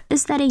 oh,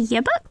 is that a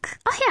yearbook?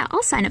 Oh yeah,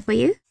 I'll sign it for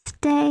you.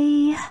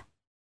 Stay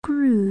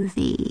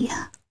groovy.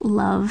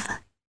 Love,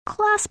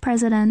 class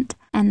president,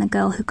 and the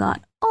girl who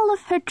got all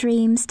of her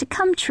dreams to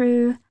come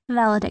true,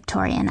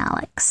 valedictorian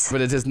Alex.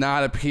 But it does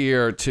not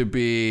appear to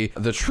be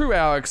the true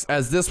Alex,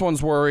 as this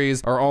one's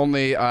worries are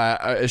only,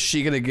 is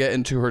she going to get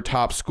into her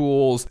top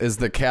schools? Is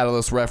the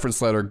Catalyst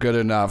reference letter good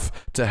enough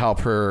to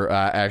help her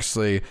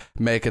actually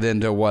make it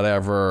into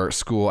whatever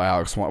school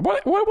Alex wants?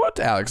 What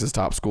Alex's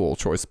top school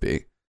choice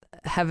be?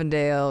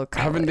 Heavendale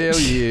College.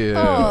 Heavendale U.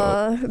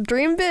 Aw,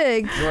 dream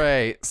big.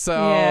 Great. So,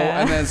 Yeah.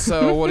 and then,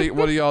 so what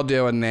are y'all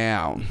doing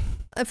now?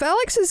 If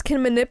Alexes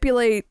can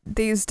manipulate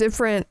these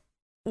different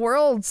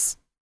worlds,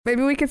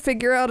 maybe we could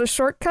figure out a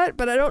shortcut,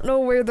 but I don't know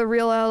where the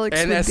real Alex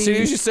And would as be. soon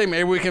as you say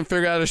maybe we can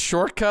figure out a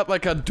shortcut,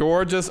 like a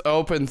door just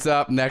opens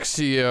up next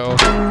to you.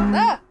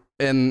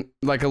 And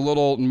like a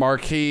little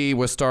marquee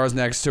with stars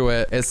next to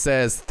it, it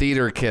says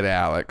Theater Kid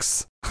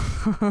Alex.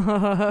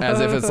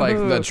 As if it's like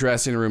the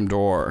dressing room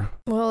door.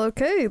 Well,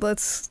 okay,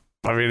 let's...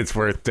 I mean, it's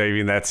worth. I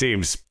mean, that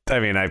seems. I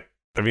mean,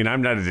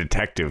 I'm not a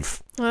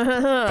detective.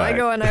 I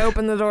go and I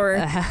open the door.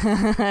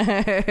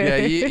 Yeah,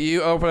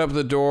 you open up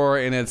the door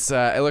and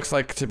it looks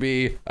like to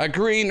be a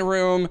green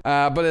room,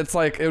 but it's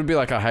like it would be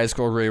like a high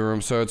school green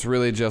room, so it's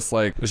really just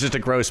like it's just a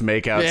gross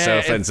makeout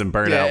sofa and some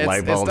burnout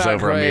light bulbs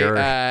over a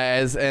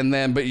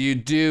mirror. But you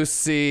do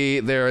see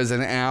there is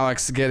an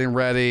Alex getting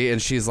ready,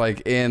 and she's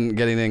like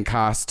getting in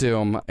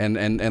costume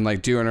and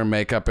like doing her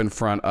makeup in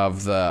front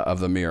of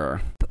the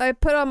mirror. I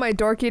put on my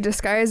dorky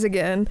disguise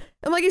again.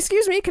 I'm like,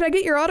 excuse me, can I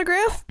get your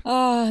autograph?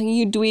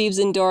 You dweebs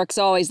and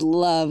dorks always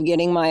love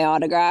getting my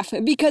autograph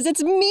because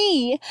it's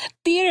me,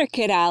 Theater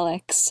Kid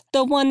Alex,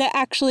 the one that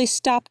actually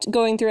stopped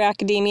going through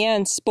academia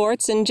and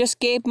sports and just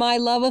gave my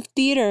love of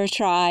theater a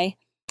try.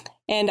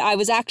 And I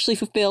was actually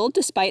fulfilled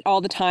despite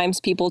all the times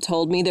people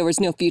told me there was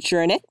no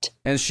future in it.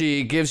 And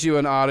she gives you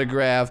an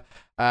autograph.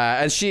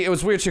 And it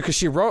was weird too because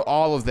she wrote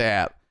all of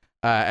that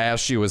as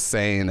she was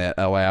saying it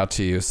aloud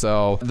to you.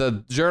 So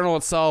the journal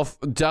itself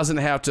doesn't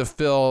have to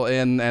fill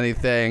in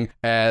anything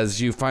as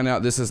you find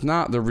out this is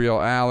not the real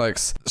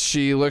Alex.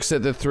 She looks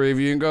at the three of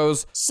you and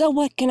goes, "So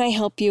what can I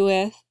help you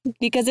with?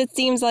 Because it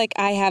seems like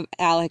I have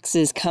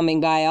Alexes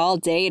coming by all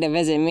day to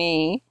visit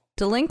me."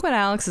 Delinquent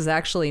Alex is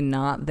actually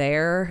not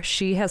there.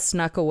 She has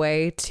snuck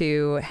away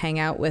to hang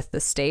out with the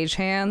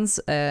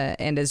stagehands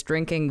and is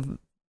drinking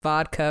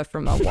vodka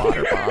from a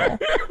water bottle.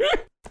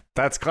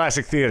 That's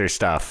classic theater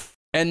stuff.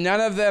 And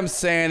none of them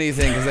say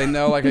anything because they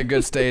know, like a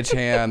good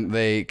stagehand,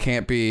 they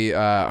can't be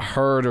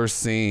heard or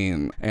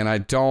seen. And I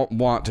don't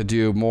want to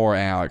do more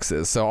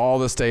Alexes. So all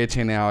the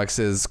stagehand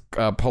Alexes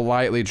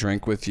politely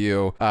drink with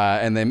you,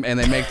 and they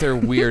make their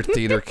weird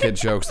theater kid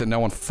jokes that no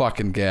one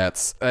fucking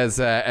gets. As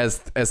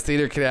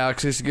theater kid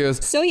Alex, she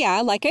goes, "So yeah,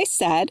 like I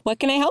said, what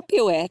can I help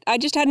you with? I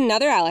just had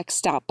another Alex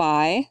stop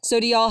by. So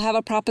do y'all have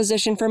a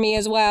proposition for me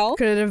as well?"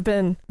 Could it have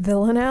been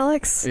villain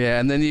Alex? Yeah,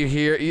 and then you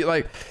hear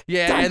dun,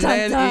 and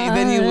dun,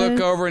 then you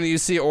look over and you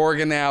see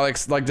Organ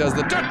Alex does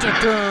the dun,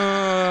 dun,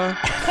 dun.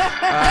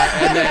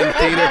 And then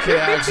theater kid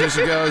Alex,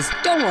 she goes,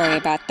 "Don't worry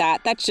about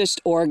that. That's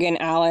just Organ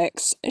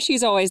Alex.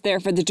 She's always there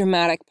for the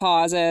dramatic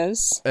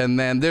pauses." And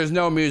then there's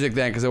no music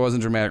then because it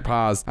wasn't dramatic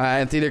pause.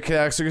 And theater kid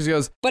Alex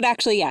goes, "But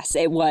actually, yes,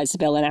 it was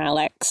villain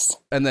Alex."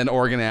 And then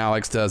Organ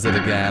Alex does it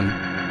again.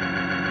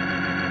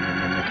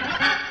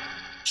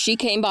 "She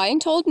came by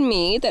and told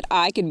me that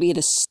I could be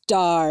the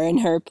star in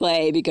her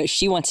play because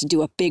she wants to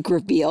do a big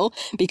reveal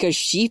because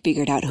she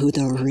figured out who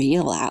the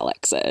real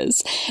Alex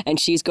is. And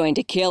she's going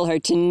to kill her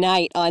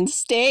tonight on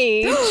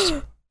stage."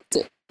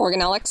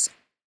 Organ Alex,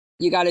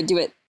 you got to do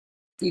it.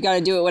 You got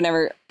to do it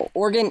whenever.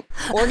 Organ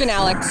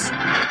Alex.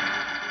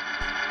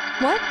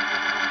 What?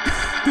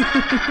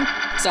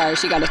 Sorry,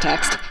 she got a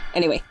text.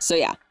 Anyway, so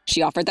yeah,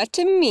 she offered that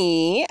to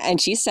me and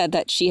she said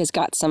that she has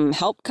got some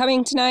help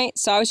coming tonight.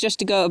 So I was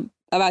just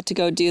about to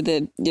go do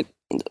the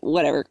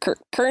whatever,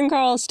 curtain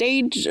call,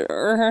 stage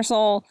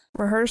rehearsal.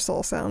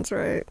 Rehearsal sounds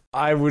right.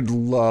 I would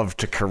love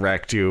to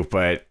correct you,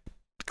 but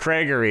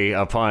Craigery,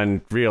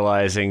 upon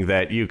realizing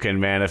that you can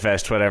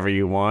manifest whatever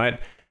you want,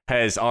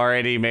 has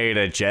already made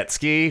a jet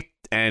ski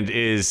and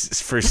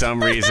is for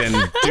some reason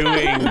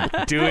doing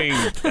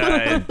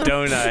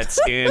donuts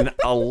in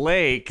a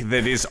lake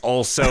that is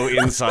also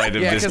inside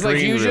of this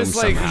green room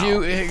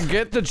somehow. You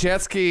get the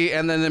jet ski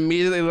and then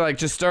immediately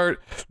just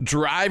start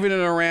driving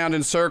it around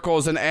in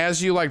circles, and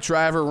as you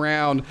drive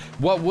around,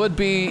 what would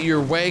be your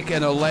wake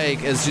in a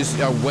lake is just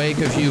a wake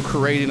of you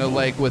creating a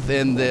lake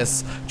within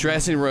this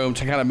dressing room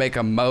to kind of make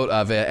a moat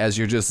of it as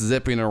you're just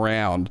zipping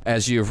around,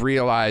 as you've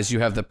realized you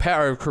have the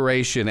power of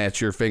creation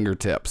at your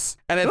fingertips.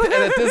 And at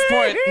this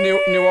point,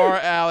 Noir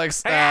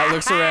Alex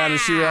looks around and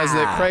she realizes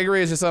that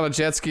Craigery is just on a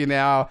jet ski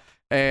now,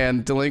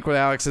 and Delinquent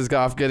Alex is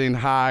off getting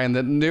high, and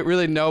that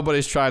really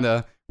nobody's trying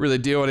to really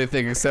do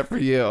anything except for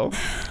you.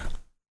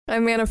 I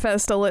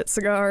manifest a lit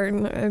cigar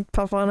and I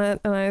puff on it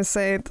and I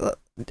say,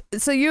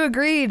 "So you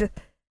agreed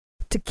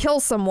to kill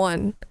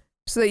someone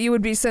so that you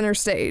would be center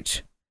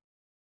stage?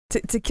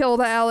 To kill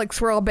the Alex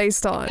we're all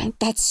based on?"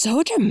 That's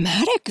so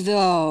dramatic,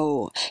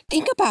 though.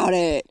 Think about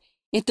it.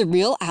 If the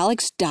real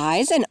Alex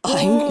dies and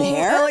I'm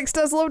there... Alex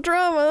does love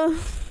drama.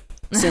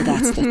 So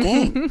that's the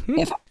thing.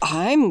 If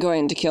I'm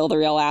going to kill the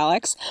real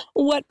Alex,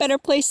 what better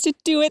place to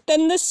do it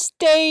than the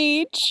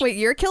stage? Wait,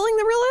 you're killing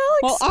the real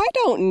Alex? Well, I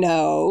don't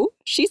know.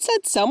 She said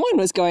someone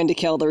was going to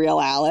kill the real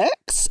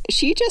Alex.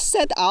 She just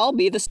said I'll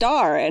be the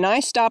star, and I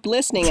stopped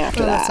listening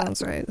after that. That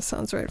sounds right. That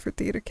sounds right for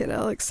Theater Kid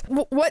Alex.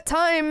 What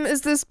time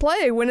is this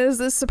play? When is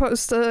this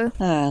supposed to...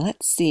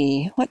 let's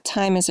see. What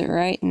time is it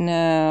right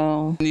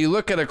now? And you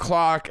look at a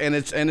clock, and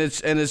it's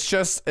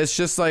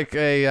just like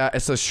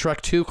it's a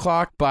Shrek 2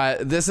 clock.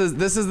 But this is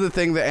the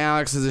thing that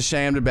Alex is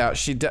ashamed about.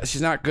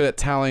 She's not good at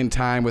telling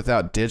time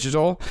without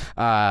digital.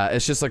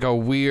 It's just like a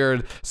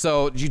weird.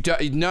 So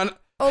none.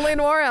 Only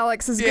Noir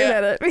Alex is good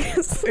at it.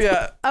 Because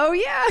Oh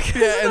yeah.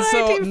 Yeah, and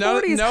so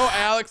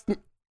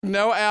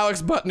no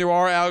Alex but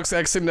Noir Alex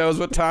actually knows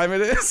what time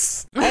it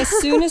is. As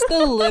soon as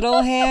the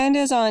little hand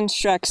is on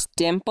Shrek's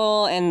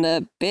dimple and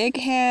the big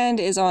hand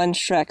is on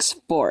Shrek's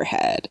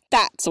forehead,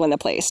 that's when the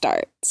play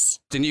starts.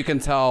 And you can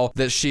tell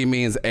that she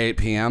means 8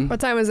 p.m. What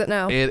time is it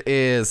now? It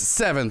is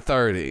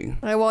 7:30.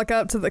 I walk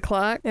up to the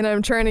clock and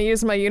I'm trying to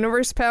use my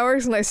universe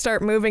powers and I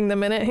start moving the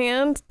minute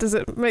hand. Does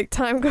it make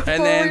time go forward?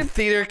 And then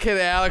Theater Kid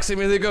Alex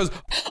immediately goes,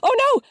 "Oh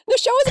no, the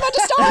show is about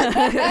to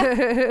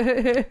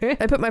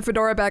start!" I put my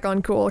fedora back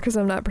on cool because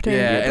I'm not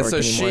pretending to be a and dork so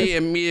anymore. she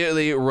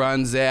immediately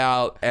runs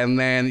out, and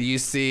then you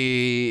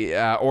see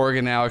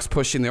Organ Alex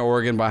pushing the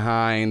organ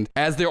behind.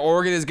 As the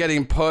organ is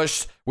getting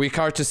pushed, we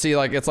start to see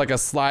like it's like a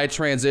slide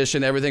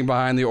transition, everything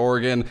behind the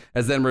organ,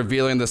 as then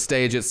revealing the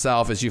stage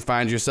itself as you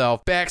find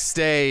yourself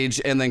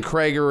backstage. And then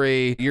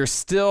Gregory, you're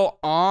still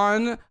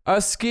on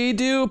a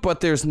ski-doo, but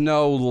there's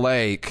no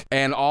lake.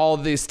 And all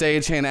of these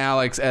stagehand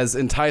Alex, as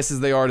enticed as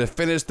they are to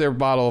finish their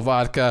bottle of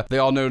vodka, they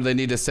all know they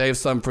need to save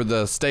some for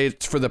the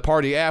stage, for the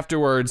party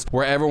afterwards,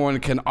 where everyone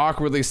can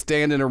awkwardly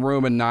stand in a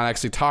room and not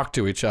actually talk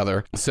to each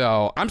other.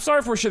 So I'm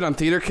sorry for shit on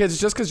theater kids,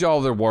 just because y'all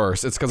are the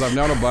worst. It's because I've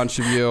known a bunch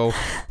of you,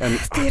 and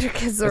theater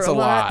kids are it's a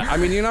lot. I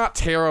mean, you're not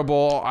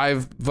terrible.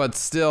 But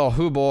still,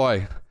 hoo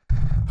boy,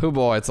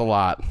 it's a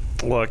lot.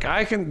 Look,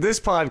 this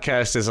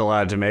podcast is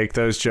allowed to make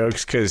those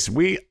jokes because that's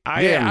who I hung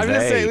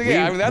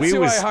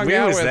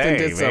out with and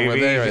did some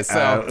with anyway.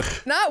 So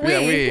not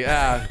we.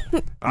 I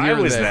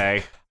was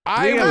they.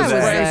 I was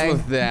friends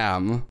with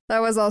them. I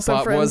was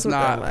also friends with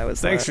them. I was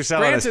Thanks for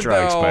selling us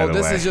drugs, by the way.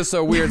 This is just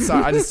a weird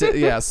side.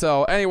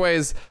 So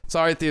anyways,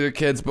 sorry theater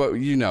kids, but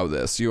you know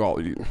this.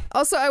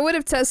 Also, I would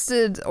have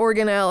tested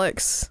Organ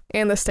Alex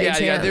and the stage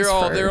hands. They're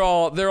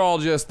all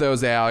just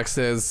those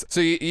Alexes.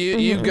 So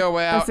you go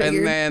out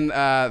and then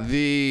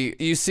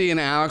you see an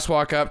Alex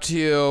walk up to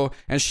you,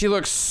 and she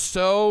looks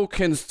so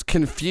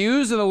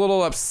confused and a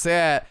little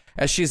upset,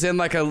 as she's in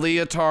like a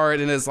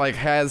leotard and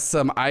has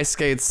some ice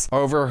skates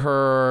over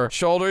her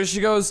shoulders.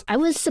 She goes, I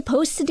was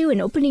supposed to do an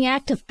opening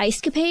act of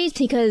Ice Capades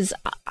because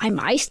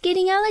I'm ice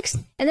skating, Alex,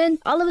 and then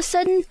all of a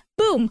sudden,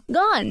 boom,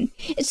 gone.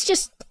 It's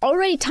just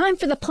already time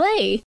for the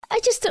play. I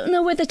just don't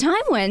know where the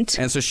time went.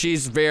 And so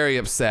she's very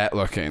upset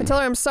looking. I tell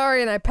her I'm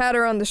sorry, and I pat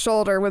her on the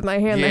shoulder with my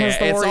hand that has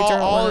the worry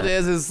journal. All it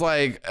is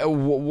like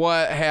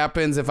what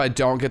happens if I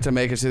don't get to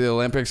make it to the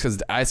Olympics,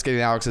 because Ice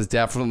Skating Alex has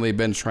definitely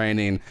been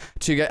training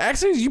to get.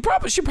 Actually, she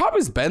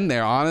probably's been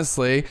there,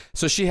 honestly.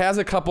 So she has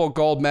a couple of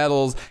gold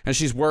medals, and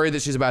she's worried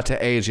that she's about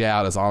to age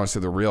out. Is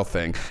honestly the real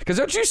thing. Because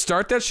don't you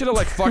start that shit at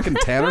like fucking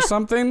 10 or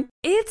something?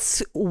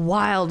 It's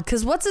wild.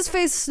 Because what's his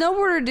face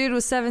snowboarder dude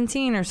was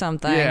 17 or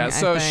something. Yeah.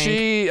 So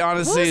she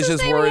honestly is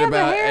just worried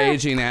about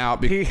aging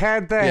out. He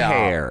had the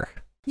hair.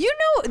 You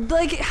know,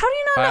 like, how do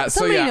you not know?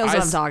 Somebody knows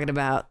what I'm talking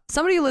about.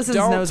 Somebody who listens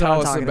knows what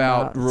I'm talking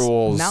about. Don't tell us about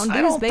rules. Mountain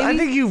Dews, baby. I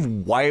think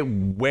you've way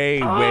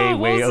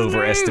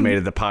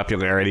overestimated the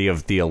popularity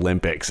of the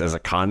Olympics as a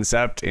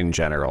concept in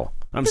general.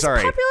 I'm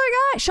sorry. Popular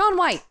guy, Shaun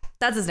White.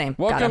 That's his name.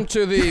 Welcome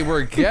to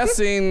we're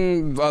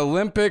guessing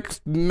Olympic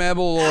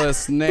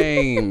medalist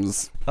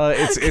names.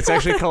 It's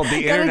actually called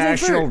the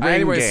International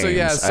Ring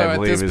Games. So at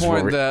this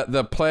point,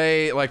 the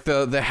play, like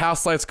the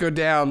house lights go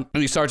down,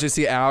 and you start to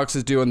see Alex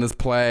is doing this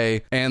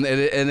play, and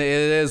it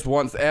is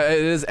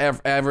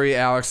every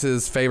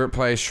Alex's favorite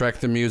play,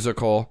 Shrek the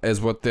Musical,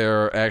 is what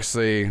they're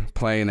actually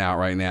playing out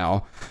right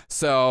now.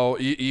 So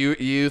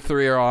you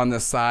three are on the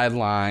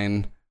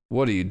sideline.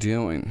 What are you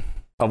doing?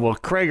 Well,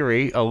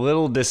 Gregory, a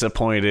little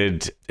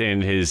disappointed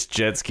in his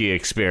jet ski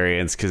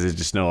experience because it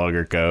just no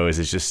longer goes.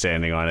 It's just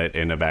standing on it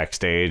in a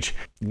backstage.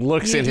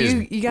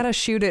 You gotta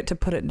shoot it to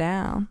put it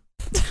down.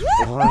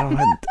 I'm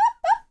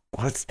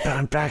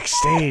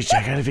backstage.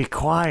 I gotta be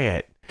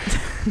quiet.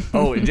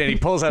 Oh, and he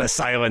pulls out a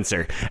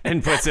silencer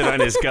and puts it on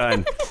his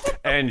gun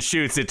and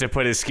shoots it to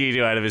put his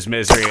ski-doo out of his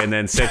misery, and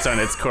then sits on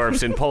its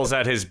corpse and pulls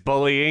out his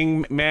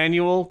bullying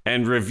manual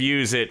and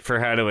reviews it for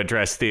how to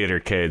address theater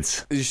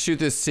kids. You shoot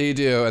this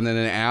ski-doo, and then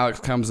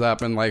Alex comes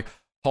up and like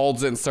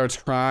holds it and starts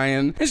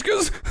crying. And she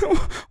goes,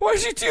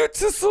 why'd you do it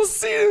to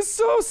Cecile? It's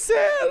so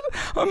sad.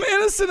 I'm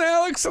innocent,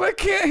 Alex, and I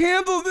can't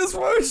handle this.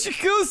 Why would you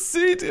kill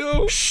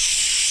Ski-Doo?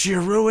 Shh,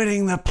 you're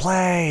ruining the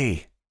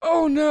play.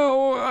 Oh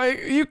no,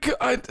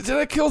 did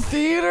I kill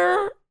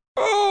theater?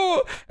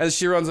 Oh, as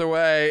she runs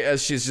away,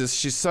 as you've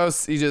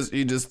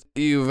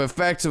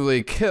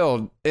effectively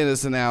killed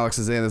innocent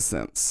Alex's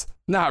innocence.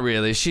 Not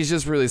really. She's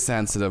just really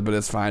sensitive, but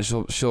it's fine.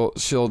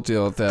 She'll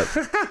deal with that.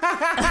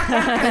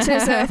 I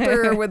chase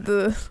after her with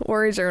the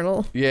worry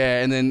journal.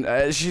 Yeah, and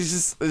then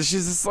she's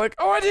just like,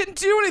 oh, I didn't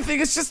do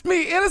anything. It's just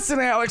me,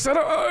 innocent Alex. I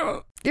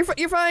don't. You're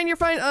fine.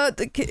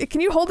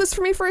 Can you hold this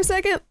for me for a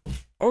second?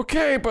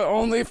 Okay, but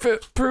only if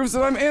it proves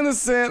that I'm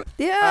innocent.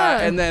 Yeah.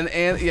 And then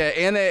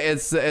Anna,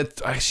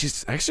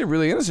 she's actually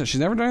really innocent. She's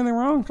never done anything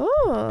wrong.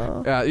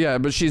 Oh. Yeah,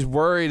 but she's just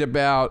worried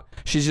about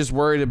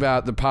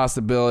the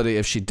possibility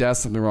if she does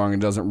something wrong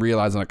and doesn't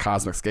realize on a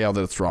cosmic scale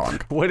that it's wrong.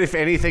 What if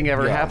anything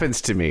ever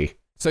happens to me?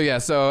 So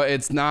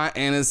it's not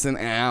innocent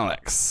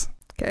Alex.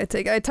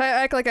 Okay, I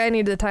act like I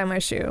need to tie my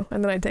shoe,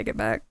 and then I take it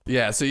back.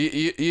 Yeah, so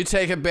you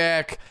take it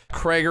back.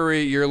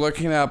 Gregory, you're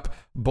looking up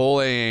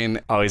bullying.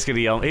 Oh, he's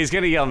gonna yell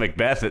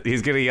Macbeth.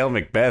 He's gonna yell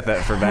Macbeth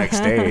at for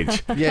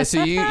backstage. Yeah,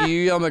 so you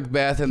yell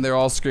Macbeth, and they're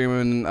all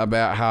screaming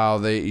about how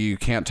you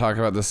can't talk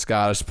about the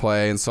Scottish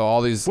play, and so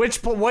all these.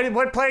 What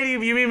play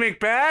do you mean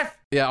Macbeth?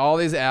 Yeah, all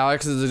these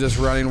Alexes are just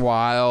running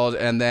wild,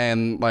 and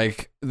then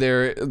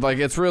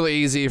it's really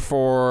easy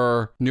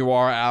for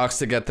Noir Alex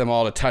to get them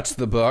all to touch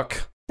the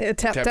book. Yeah,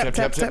 tap,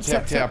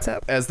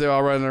 as they're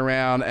all running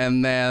around,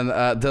 and then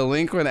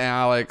delinquent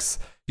Alex,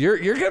 you're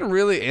getting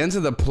really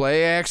into the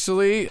play.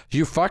 Actually,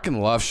 you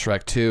fucking love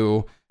Shrek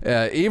 2.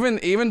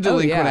 Even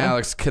delinquent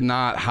Alex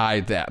cannot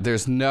hide that.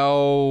 There's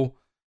no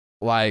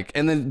Like,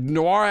 and then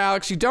Noir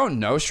Alex, you don't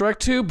know Shrek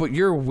 2, but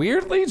you're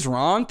weirdly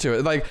drawn to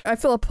it. Like, I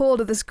feel a pull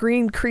to this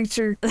green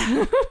creature.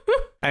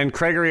 And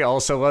Gregory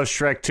also loves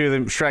Shrek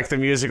 2, Shrek the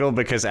musical,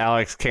 because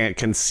Alex can't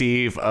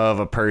conceive of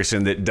a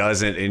person that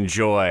doesn't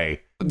enjoy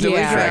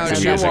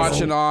Alex, you're musical.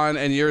 watching on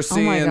and you're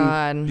seeing, my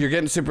God. you're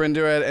getting super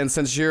into it. And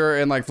since you're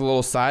in like the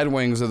little side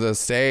wings of the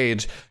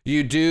stage,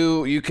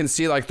 you can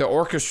see like the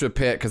orchestra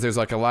pit because there's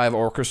like a live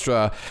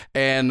orchestra.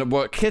 And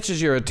what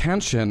catches your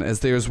attention is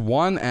there's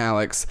one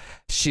Alex,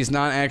 she's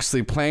not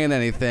actually playing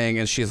anything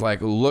and she's like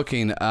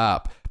looking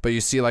up, but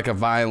you see like a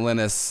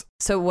violinist.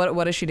 So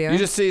what is she doing? You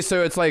just see,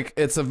 so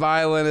it's a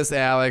violinist,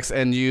 Alex,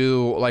 and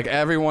you, like,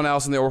 everyone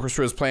else in the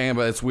orchestra is playing,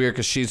 but it's weird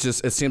because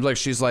it seems like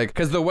she's like,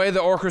 because the way the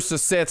orchestra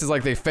sits is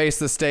like they face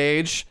the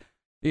stage,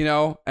 you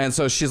know, and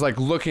so she's like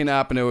looking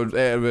up, and it would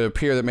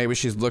appear that maybe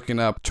she's looking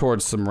up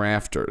towards some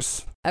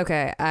rafters.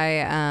 Okay,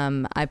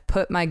 I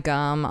put my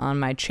gum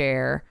on my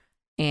chair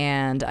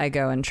and I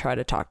go and try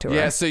to talk to her.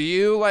 Yeah, so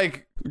you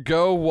like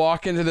go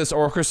walk into this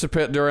orchestra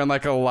pit during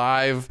like a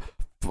live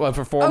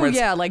performance. Oh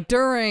yeah, like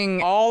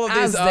during all of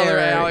these other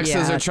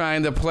Alexes yeah. are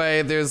trying to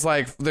play. There's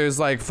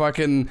like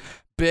fucking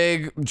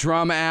big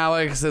drum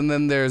Alex, and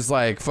then there's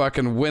like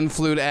fucking wind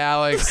flute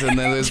Alex, and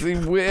then there's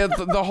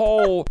the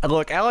whole.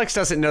 Look, Alex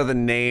doesn't know the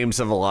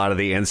names of a lot of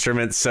the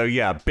instruments, so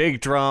yeah,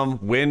 big drum,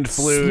 wind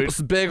flute,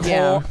 big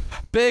horn,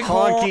 big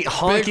honky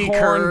horn,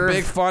 curve,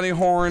 big funny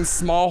horn,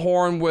 small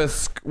horn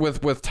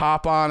with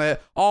top on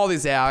it. All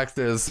these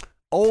Alexes.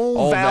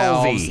 Old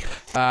Valvey.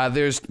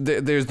 There's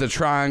the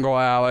Triangle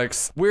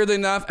Alex. Weirdly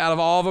enough, out of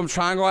all of them,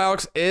 Triangle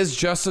Alex is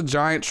just a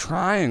giant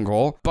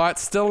triangle, but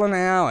still an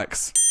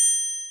Alex.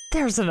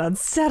 There's an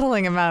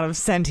unsettling amount of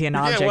sentient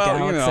object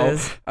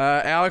Alexes.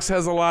 Alex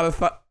has a lot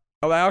of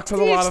Alex has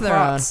a lot of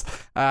thoughts.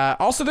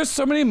 Also, there's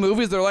so many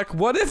movies. They're like,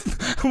 what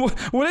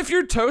if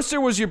your toaster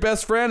was your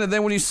best friend, and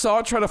then when you saw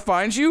it try to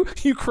find you,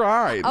 you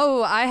cried?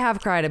 Oh, I have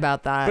cried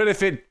about that. But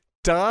if it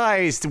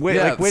dies, when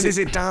does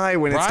it die?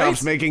 When it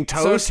stops making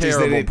toast? So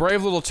terrible.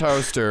 Brave Little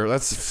Toaster.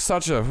 That's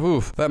such a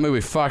that movie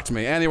fucked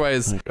me.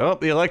 Anyways, the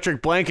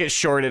electric blanket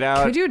shorted out.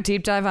 Can we do a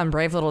deep dive on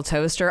Brave Little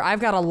Toaster?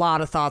 I've got a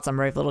lot of thoughts on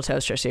Brave Little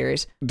Toaster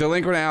series.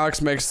 Delinquent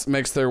Alex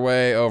makes their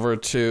way over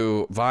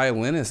to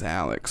violinist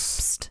Alex.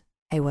 Psst.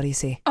 Hey, what do you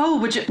see?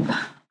 Oh, would you?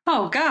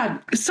 Oh God,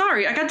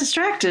 sorry, I got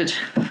distracted.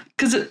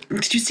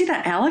 Did you see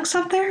that Alex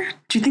up there?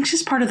 Do you think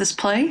she's part of this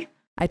play?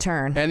 I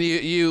turn. And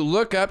you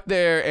look up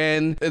there,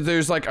 and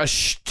there's like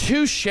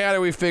two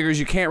shadowy figures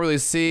you can't really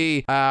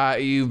see.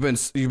 You've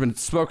been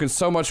smoking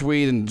so much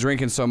weed and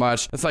drinking so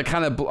much. It's like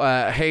kind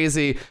of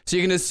hazy. So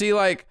you can just see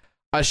like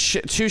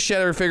two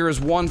shadowy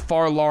figures, one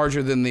far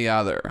larger than the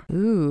other.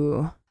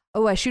 Ooh.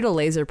 Oh, I shoot a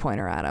laser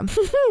pointer at them.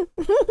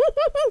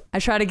 I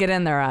try to get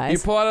in their eyes. You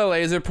pull out a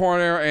laser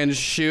pointer and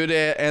shoot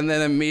it, and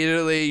then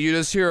immediately you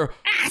just hear,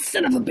 "Ah,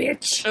 son of a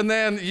bitch!" And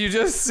then you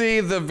just see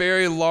the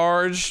very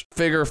large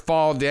figure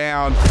fall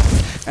down,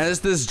 and it's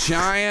this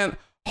giant,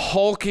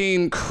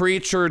 hulking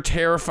creature,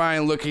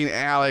 terrifying looking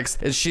Alex,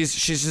 and she's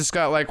just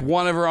got like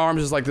one of her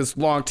arms is like this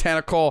long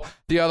tentacle,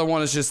 the other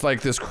one is just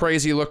like this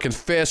crazy looking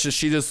fish, and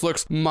she just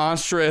looks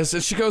monstrous,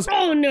 and she goes,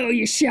 "Oh no,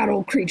 you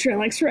shadow creature,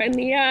 Alex, right in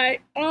the eye.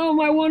 Oh,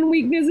 my one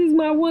weakness is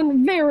my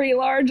one very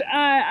large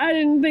eye. I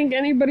didn't think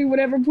anybody would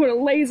ever put a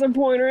laser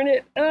pointer in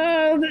it.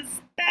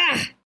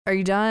 Are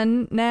you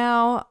done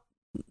now?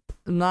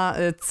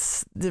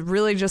 It's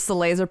really just the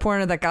laser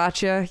pointer that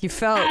got you. You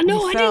fell. I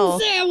didn't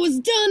say I was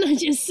done. I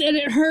just said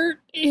it hurt.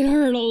 It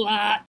hurt a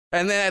lot."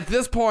 And then at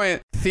this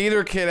point,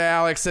 Theater Kid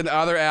Alex and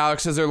other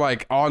Alexes are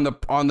like on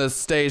the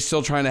stage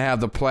still trying to have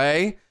the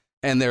play,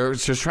 and they're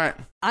just trying.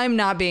 I'm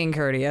not being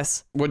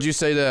courteous. What'd you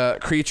say to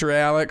Creature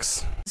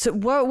Alex? So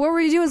what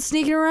were you doing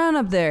sneaking around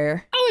up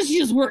there? I was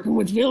just working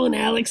with Villain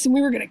Alex, and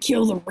we were gonna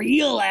kill the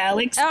real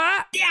Alex.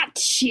 That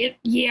shit.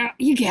 Yeah,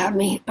 you got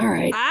me. All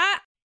right.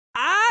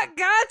 I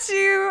got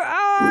you.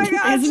 Oh, I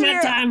got it's you. my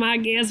time, I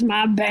guess.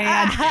 My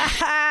bad.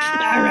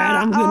 All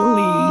right, I'm gonna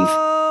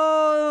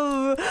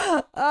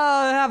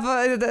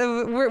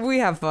leave. We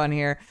have fun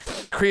here.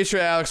 Creature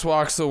Alex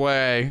walks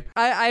away.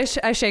 I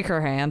shake her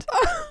hand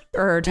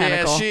or her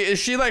tentacle. Yeah,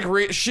 she like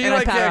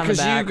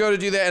because you go to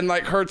do that, and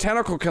like her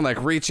tentacle can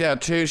like reach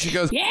out too. She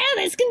goes, "Yeah,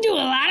 this can do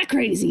a lot of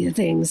crazy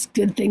things.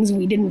 Good things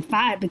we didn't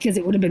fight because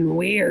it would have been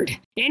weird.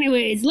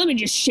 Anyways, let me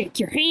just shake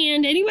your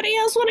hand. Anybody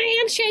else want a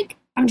handshake?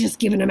 I'm just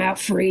giving them out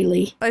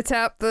freely." I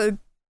tap the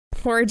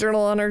Horror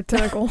Journal on her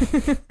tentacle.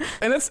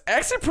 And it's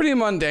actually pretty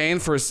mundane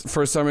for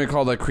somebody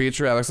called like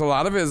Creature Alex. A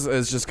lot of it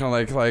is just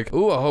kind of like,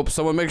 ooh, I hope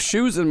someone makes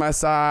shoes in my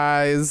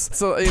size.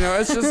 So,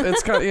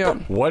 it's kind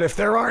of, What if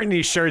there aren't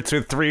any shirts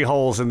with 3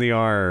 holes in the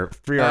arm?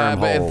 3 arm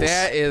but holes.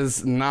 that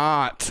is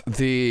not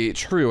the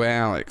true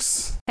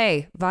Alex.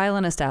 Hey,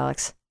 violinist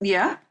Alex.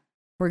 Yeah?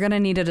 We're going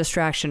to need a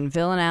distraction.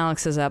 Villain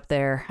Alex is up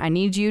there. I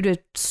need you to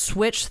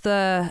switch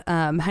the,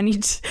 I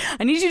need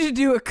you to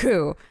do a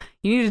coup.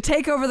 You need to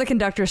take over the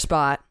conductor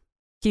spot.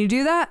 Can you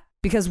do that?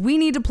 Because we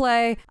need to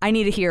play I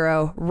Need a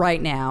Hero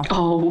right now.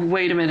 Oh,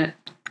 wait a minute.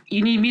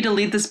 You need me to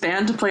lead this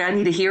band to play I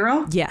Need a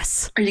Hero?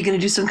 Yes. Are you going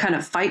to do some kind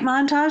of fight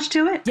montage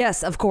to it?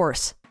 Yes, of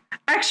course.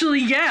 Actually,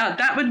 yeah,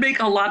 that would make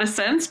a lot of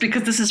sense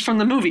because this is from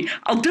the movie.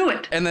 I'll do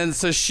it. And then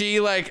so she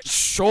like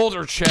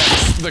shoulder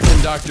checks the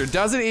conductor,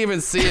 doesn't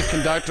even see if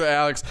Conductor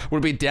Alex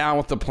would be down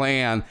with the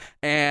plan,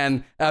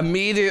 and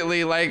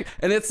immediately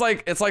it's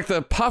like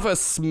the puff of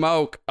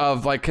smoke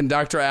of like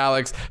Conductor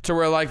Alex to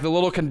where like the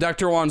little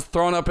conductor one's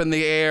thrown up in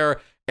the air,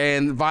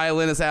 and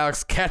violinist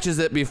Alex catches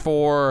it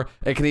before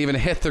it can even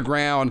hit the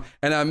ground,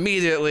 and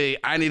immediately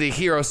I Need a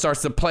Hero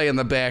starts to play in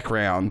the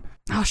background.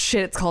 Oh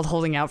shit, it's called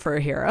Holding Out for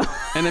a Hero.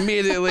 And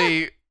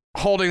immediately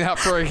Holding Out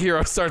for a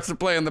Hero starts to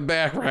play in the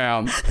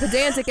background.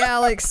 Pedantic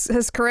Alex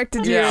has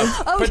corrected you.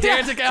 Yeah.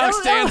 Pedantic Alex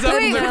stands up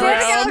in the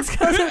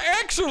crowd.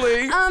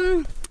 Actually.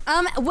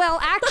 Well,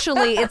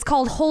 actually, it's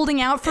called Holding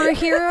Out for a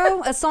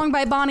Hero, a song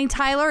by Bonnie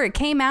Tyler. It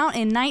came out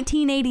in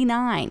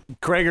 1989.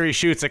 Gregory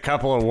shoots a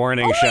couple of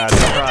warning shots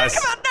across.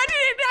 Come on,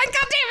 1989,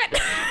 God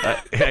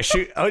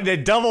damn it! The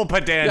double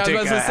pedantic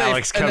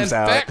Alex comes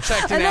out.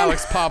 Fact-checked and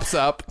Alex pops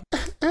up.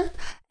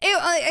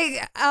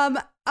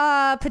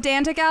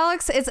 Pedantic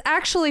Alex, it's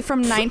actually from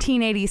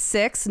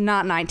 1986,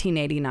 not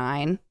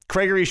 1989.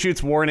 Gregory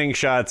shoots warning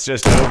shots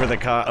just over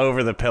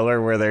the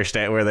pillar where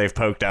they've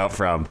poked out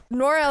from.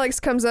 Nora Alex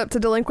comes up to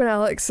Delinquent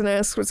Alex and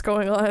asks what's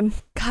going on.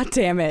 God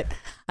damn it.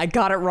 I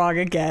got it wrong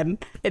again.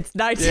 It's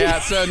 19. Yeah,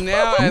 so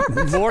now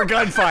more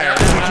gunfire.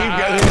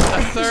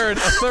 A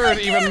third,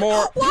 even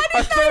more.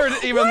 A third,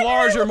 even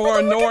larger, more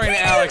annoying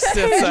Alex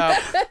sits up.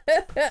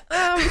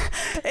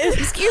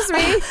 Excuse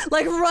me.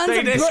 Like runs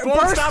and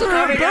bursts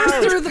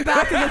through the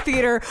back of the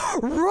theater,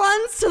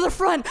 runs to the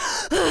front.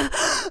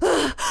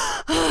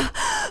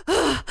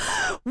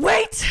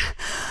 Wait!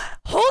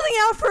 Holding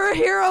Out for a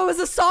Hero is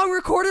a song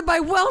recorded by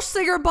Welsh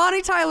singer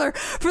Bonnie Tyler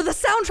for the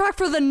soundtrack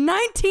for the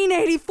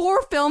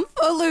 1984 film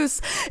Footloose.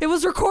 It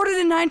was recorded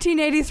in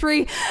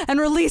 1983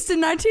 and released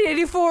in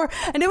 1984,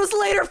 and it was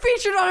later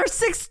featured on her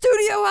 6th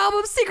studio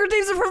album, Secret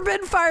Names of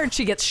Forbidden Fire, and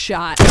she gets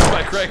shot.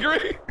 By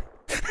Gregory?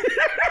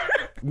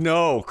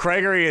 No,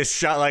 Gregory is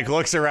shot, like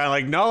looks around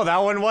like, no, that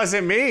one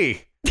wasn't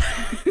me.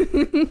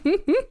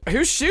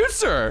 Who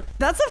shoots her?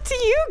 That's up to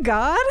you,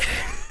 God.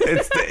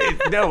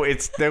 There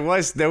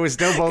was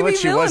no bullet.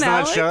 She was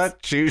not shot.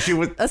 She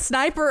was a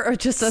sniper or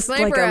just a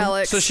sniper,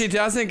 Alex. So she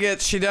doesn't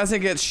get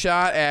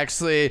shot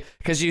actually,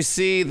 because you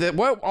see that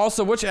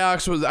which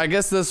Alex was? I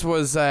guess this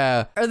was.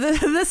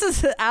 This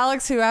is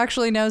Alex who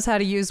actually knows how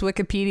to use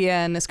Wikipedia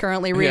and is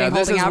currently reading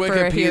Holding Out for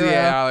a Hero. Wikipedia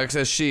Alex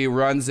as she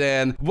runs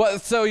in.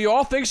 So you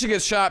all think she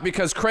gets shot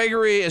because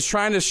Gregory is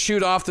trying to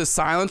shoot off the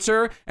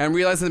silencer and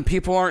realizing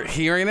people aren't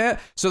hearing it.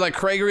 So like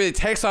Gregory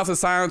takes off the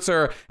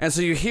silencer, and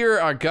so you hear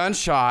a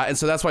gunshot. And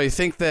so that's why you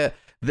think that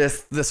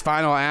this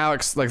final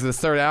Alex, like this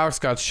third Alex,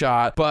 got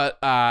shot. But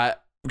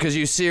because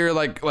you see her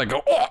like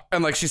go, oh,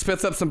 and like she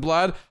spits up some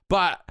blood,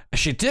 but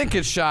she did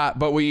get shot.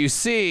 But what you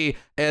see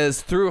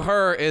is through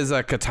her is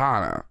a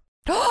katana.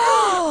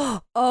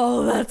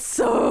 Oh, that's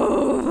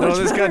so much No,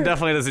 this better. gun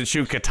definitely doesn't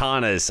shoot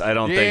katanas. I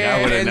don't think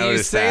I would have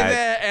noticed that. And you say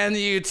that, and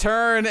you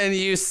turn and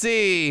you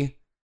see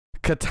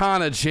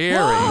Katana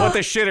Jerry. What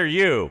the shit are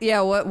you?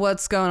 Yeah,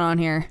 what's going on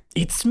here?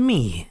 It's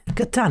me,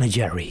 Katana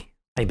Jerry.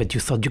 I bet you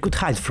thought you could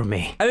hide from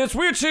me. And it's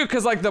weird too,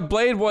 because like the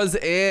blade was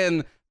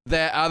in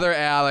that other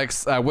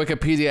Alex,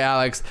 Wikipedia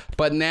Alex,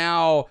 but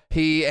now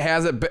he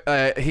has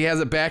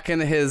it back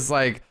in his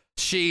like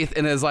sheath,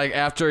 and is like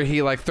after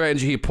he like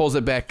threatens you, he pulls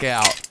it back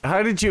out.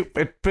 How did you?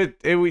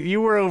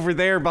 You were over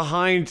there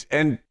behind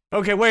and.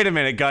 Okay, wait a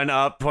minute. Gun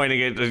up, pointing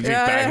it.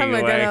 Yeah, I have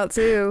my gun out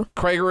too.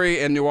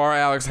 Gregory and Noir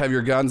Alex have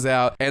your guns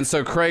out, and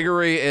so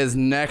Gregory is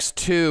next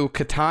to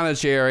Katana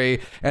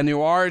Jerry, and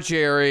Noir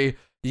Jerry,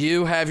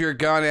 you have your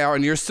gun out,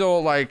 and you're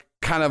still like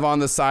kind of on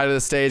the side of the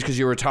stage because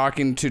you were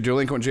talking to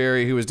Delinquent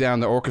Jerry, who was down in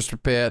the orchestra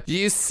pit.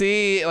 You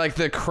see like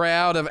the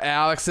crowd of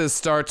Alexes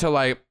start to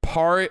like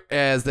part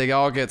as they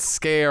all get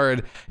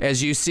scared,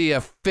 as you see a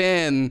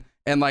fin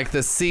and like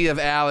the sea of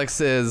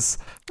Alexes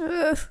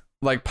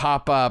like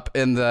pop up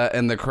in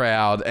the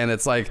crowd, and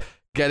it's like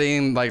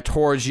getting like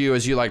towards you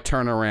as you like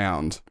turn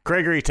around.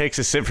 Gregory takes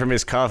a sip from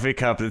his coffee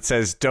cup that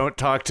says, "Don't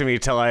talk to me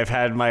till I've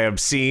had my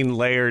obscene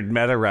layered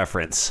meta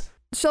reference."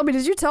 Shelby,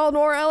 did you tell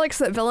Nora Alex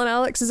that Villain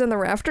Alex is in the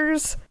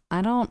rafters?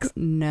 I don't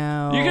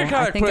know. You can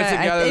kind of put it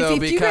together though,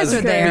 if you guys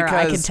are there,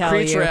 I can tell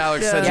Creature you.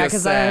 Alex had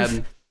just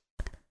said.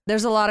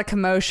 There's a lot of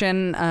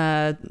commotion.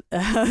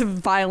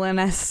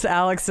 Violinist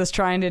Alex is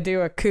trying to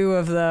do a coup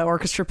of the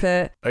orchestra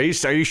pit. Are you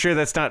sure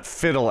that's not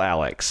Fiddle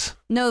Alex?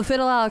 No, the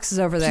Fiddle Alex is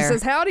over there. She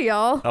says, "Howdy,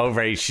 y'all." Oh,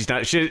 right. She's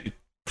not. She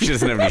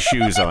doesn't have any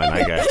shoes on,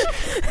 I guess.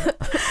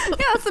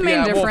 Yeah, that's the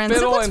main difference. Well,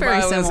 Fiddle it looks and very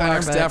Violinist similar.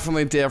 Alex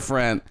definitely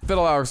different.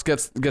 Fiddle Alex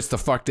gets the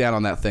fuck down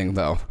on that thing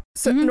though.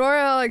 So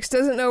Nora Alex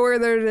doesn't know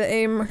whether to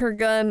aim her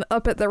gun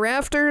up at the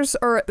rafters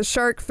or at the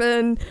shark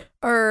fin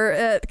or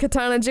at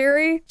Katana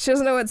Jerry. She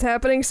doesn't know what's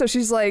happening, so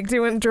she's like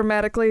doing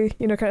dramatically,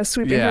 kind of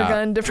sweeping her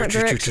gun different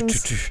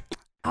directions.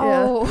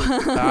 Oh.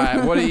 All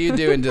right, what are you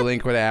doing,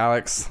 Delinquent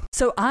Alex?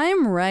 So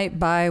I'm right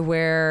by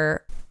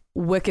where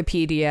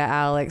Wikipedia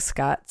Alex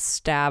got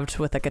stabbed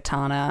with a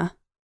katana,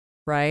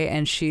 right?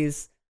 And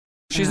she's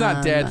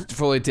not dead,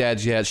 fully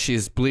dead yet.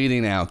 She's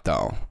bleeding out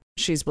though.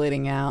 She's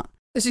bleeding out.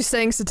 Is she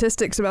saying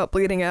statistics about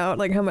bleeding out,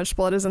 like how much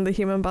blood is in the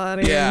human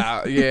body?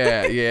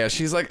 Yeah.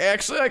 She's like,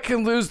 actually, I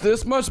can lose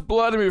this much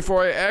blood in me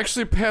before I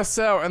actually pass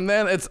out, and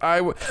then it's It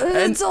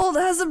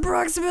has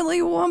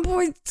approximately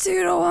 1.2 to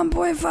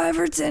 1.5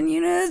 or 10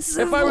 units.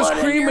 If I was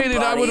cremated,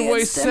 I would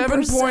weigh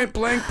 7 point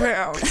blank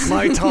pounds.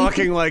 My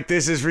talking like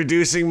this is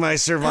reducing my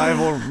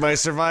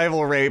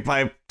survival rate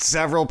by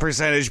several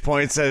percentage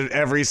points at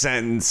every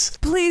sentence.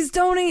 Please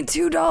donate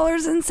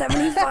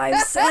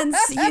 $2.75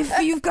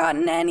 if you've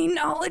gotten any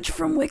knowledge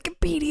from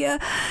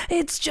Wikipedia.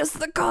 It's just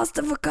the cost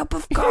of a cup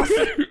of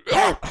coffee.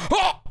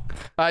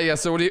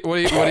 So what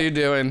are you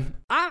doing?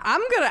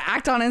 I'm gonna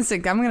act on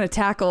instinct. I'm gonna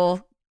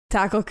tackle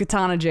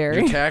Katana Jerry.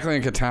 You're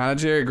tackling Katana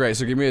Jerry? Great.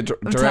 So give me a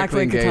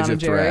directly engaged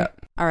threat.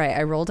 All right,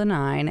 I rolled a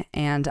 9,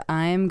 and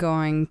I'm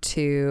going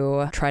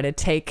to try to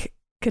take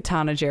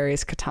Katana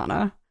Jerry's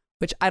katana,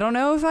 which I don't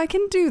know if I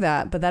can do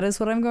that, but that is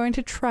what I'm going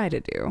to try to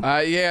do.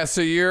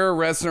 So you're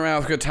wrestling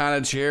around with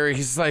Katana Jerry.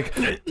 He's like,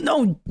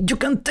 no, you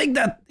can't take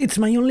that. It's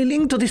my only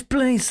link to this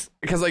place.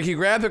 Because, like, you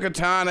grab the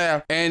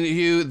katana and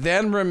you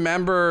then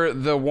remember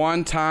the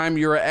one time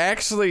you were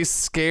actually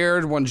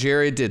scared when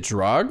Jerry did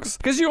drugs.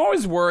 Because you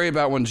always worry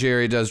about when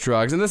Jerry does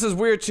drugs. And this is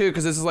weird, too,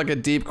 because this is like a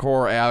deep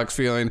core Alex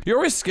feeling. You're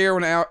always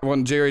scared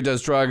when Jerry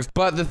does drugs.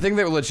 But the thing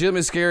that would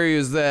legitimately scare you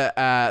is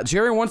that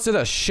Jerry once did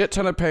a shit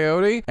ton of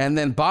peyote and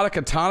then bought a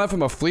katana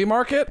from a flea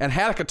market and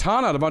had a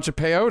katana on a bunch of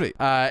peyote.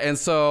 And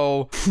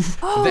so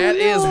that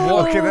is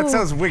one. Okay, that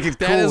sounds wicked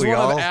cool, That is one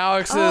y'all. of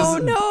Alex's. Oh,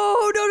 no.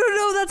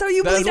 That's how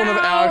you bleed out. That's one of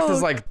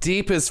Alex's like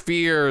deepest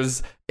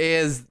fears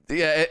is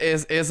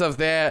of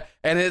that,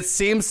 and it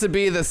seems to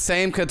be the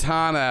same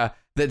katana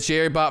that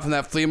Jerry bought from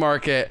that flea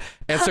market.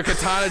 And so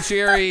Katana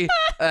Jerry,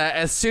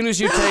 as soon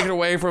as you take it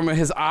away from him,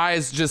 his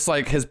eyes just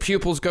like his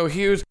pupils go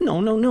huge. No.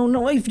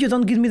 If you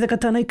don't give me the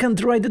katana, I can't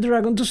ride the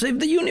dragon to save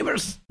the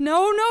universe.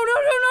 No, not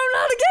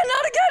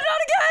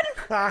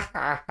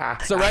again.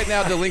 So right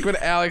now,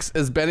 delinquent Alex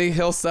is Benny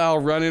Hill style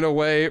running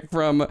away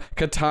from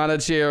Katana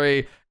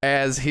Jerry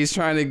as he's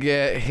trying to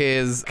get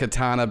his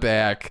katana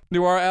back.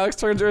 Noir Alex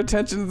turns her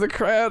attention to the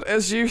crowd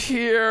as you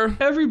hear,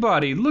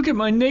 everybody, look at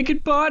my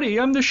naked body.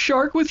 I'm the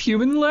shark with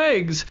human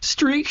legs.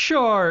 Streak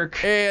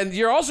Shark. And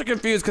you're also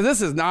confused because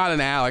this is not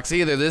an Alex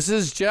either. This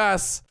is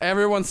just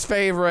everyone's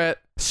favorite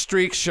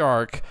Streak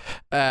Shark,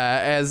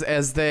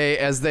 as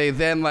they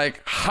then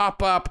like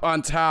hop up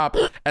on top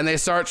and they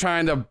start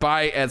trying to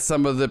bite at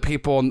some of the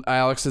people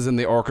Alex is in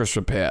the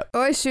orchestra pit.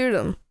 Oh, I shoot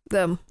them.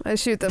 I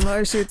shoot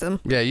them.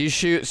 Yeah, you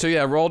shoot. So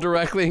yeah, roll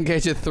directly,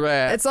 engage a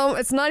threat.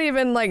 It's not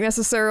even like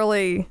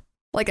necessarily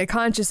like a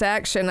conscious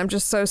action. I'm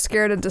just so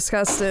scared and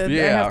disgusted.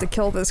 Yeah. I have to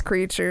kill this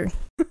creature.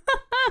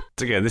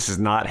 Again, this is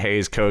not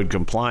Hays Code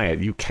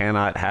compliant. You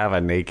cannot have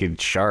a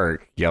naked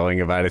shark yelling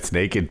about its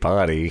naked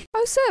body.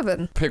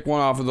 7. Pick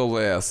one off of the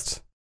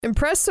list.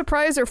 Impress,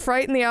 surprise, or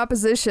frighten the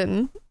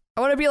opposition.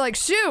 I want to be like,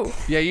 shoo!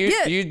 Yeah,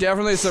 you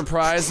definitely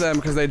surprise them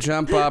because they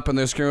jump up and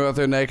they're screaming with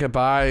their naked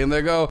body and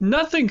they go,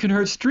 nothing can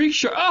hurt Streak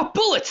Shark. Oh,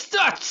 bullets!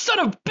 Son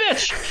of a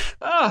bitch!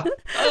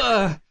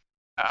 I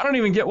don't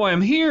even get why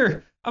I'm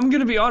here. I'm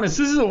gonna be honest,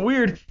 this is a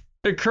weird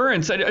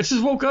occurrence. I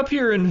just woke up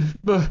here and,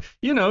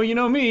 you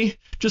know me,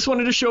 just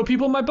wanted to show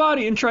people my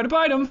body and try to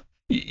bite them.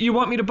 You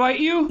want me to bite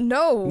you?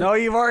 No,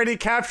 you've already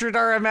captured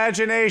our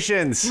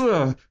imaginations.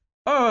 Who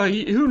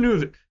knew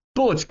that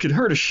bullets could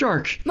hurt a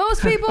shark?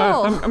 Most people.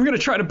 I'm gonna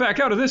try to back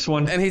out of this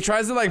one. And he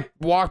tries to like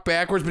walk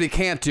backwards, but he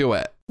can't do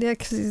it. Yeah,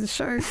 because he's a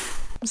shark.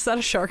 Is that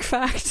a shark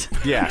fact?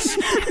 Yes.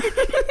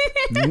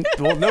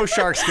 Well, no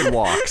sharks can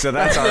walk, so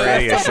that's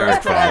already a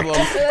shark problem.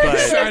 fact. But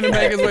he's trying to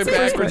make his way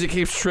backwards, he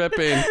keeps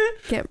tripping.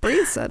 Can't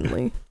breathe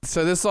suddenly.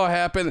 So this all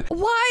happened.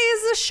 Why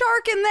is the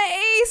shark in the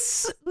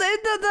Ace,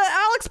 the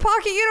Alex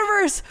Pocket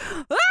universe?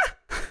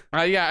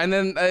 Yeah, and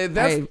then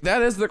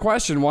that is the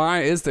question.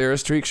 Why is there a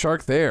Streak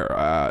Shark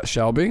there,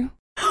 Shelby?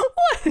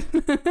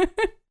 What?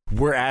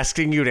 We're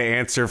asking you to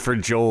answer for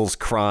Joel's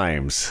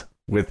crimes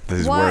with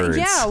his why, words.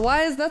 Yeah,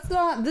 why is that's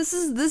not this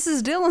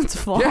is Dylan's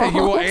fault. Yeah,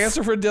 you will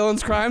answer for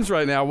Dylan's crimes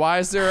right now. Why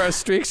is there a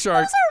Streak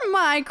Shark? Those are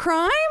my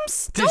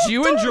crimes. Did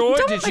you enjoy all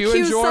of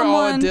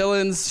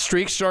Dylan's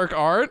Streak Shark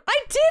art? I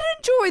did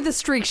enjoy the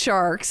Streak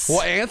Sharks.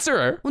 Well,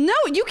 answer. Well, no,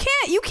 you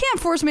can't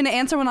force me to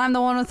answer when I'm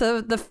the one with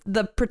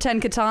the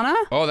pretend katana.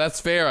 Oh,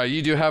 that's fair.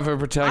 You do have a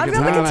pretend I've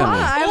katana. got the katana.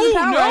 I have the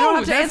power. No, I don't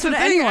have to that's answer the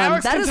to thing. anyone.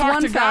 Alex That can is talk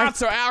one to fact. God,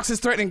 so Alex is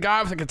threatening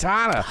God with a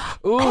katana.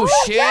 Ooh, Oh,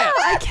 shit. yeah,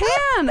 I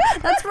can.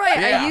 That's right.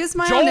 Yeah. I use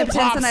my Joel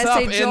omnipotence and I pops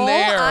say, up in Joel,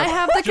 there. I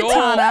have the Joel.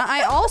 katana.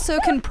 I also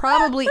can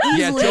probably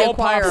easily Joel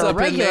acquire pops a up in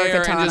regular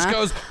there katana. and just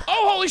goes,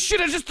 oh, holy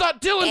shit, I just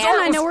thought Dylan's And art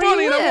I was know where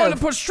funny you and I wanted live.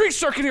 to put Streak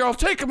Shark in here. I'll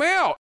take him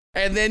out.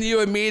 And then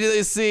you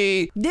immediately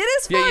see... It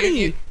is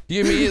funny.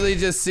 You immediately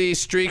just see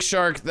Streak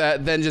Shark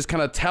that then just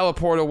kind of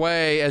teleport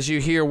away as you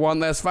hear one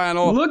last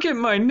final... Look at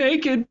my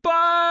naked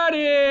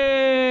body!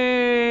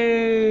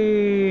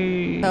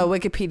 Oh,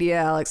 Wikipedia,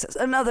 Alex says,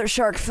 another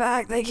shark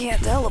fact, they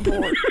can't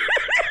teleport.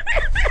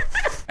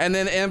 And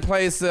then in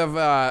place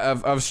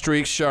of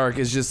Streak Shark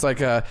is just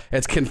like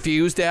it's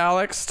confused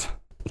Alex.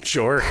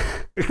 Sure.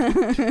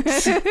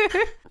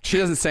 She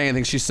doesn't say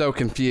anything. She's so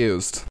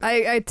confused.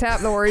 I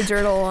tap the worry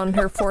journal on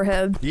her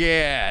forehead.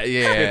 Yeah.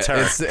 It's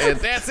her.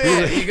 That's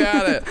it. You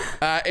got it.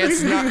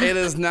 It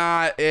is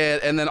not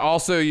it. And then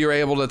also you're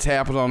able to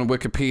tap it on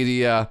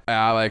Wikipedia,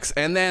 Alex.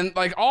 And then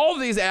like all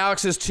of these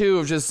Alexes too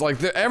of just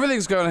like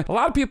everything's going. A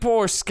lot of people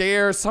are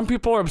scared. Some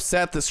people are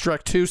upset that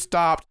Shrek 2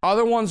 stopped.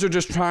 Other ones are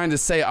just trying to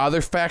say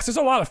other facts. There's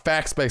a lot of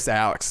facts-based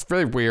Alex. It's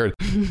really weird.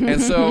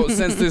 And so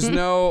since there's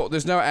no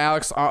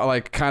Alex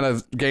like kind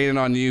of gaining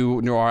on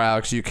you, Noir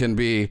Alex, you can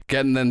be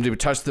getting them to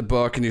touch the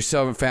book, and you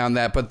still haven't found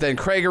that. But then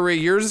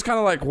Craigery, you're just kind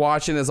of like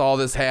watching as all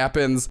this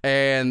happens,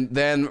 and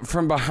then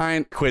from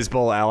behind, Quiz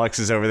Bowl Alex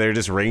is over there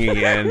just ringing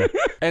in.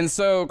 And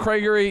so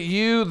Craigery,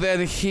 you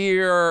then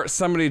hear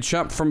somebody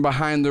jump from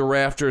behind the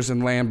rafters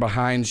and land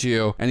behind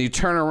you, and you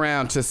turn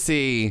around to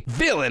see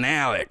Villain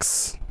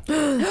Alex.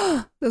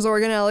 Does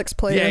Organ Alex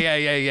play?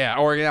 Yeah.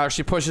 Organ Alex.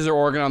 She pushes her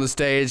organ on the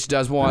stage,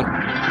 does one.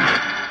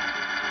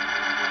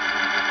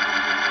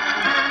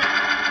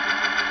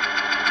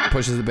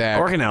 Pushes it back.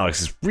 Organ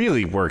Alex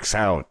really works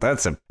out.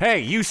 Hey,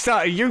 you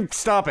stop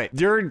it.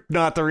 You're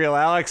not the real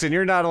Alex, and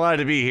you're not allowed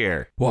to be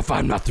here. Well, if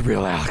I'm not the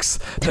real Alex,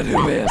 then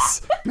who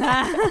is?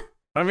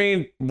 I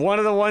mean, one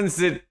of the ones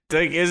that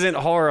like isn't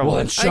horrible. Well,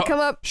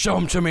 then show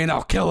him to me and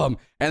I'll kill him.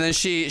 And then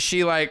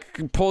she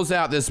like pulls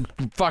out this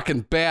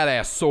fucking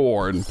badass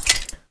sword.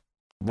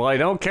 Well, I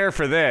don't care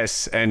for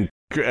this. And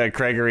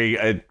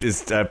Craigery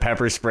is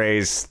pepper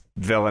sprays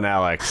Villain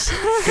Alex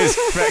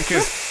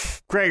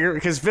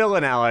because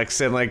Villain Alex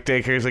and like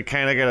Daycare's like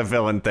kind of got a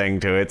villain thing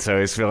to it, so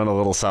he's feeling a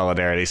little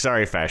solidarity.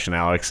 Sorry, Fashion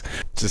Alex,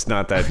 just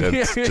not that.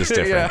 It's just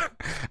different.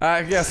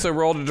 Yeah. So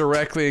roll to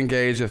directly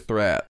engage a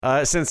threat.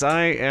 Since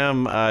I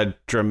am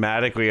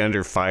dramatically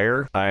under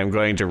fire, I am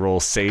going to roll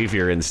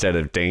Savior instead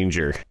of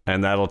Danger,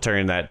 and that'll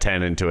turn that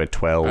 10 into a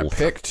 12.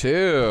 Pick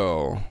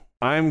 2.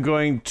 I'm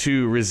going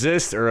to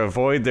resist or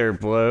avoid their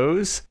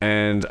blows,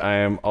 and I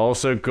am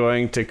also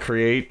going to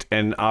create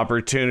an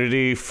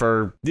opportunity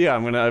for,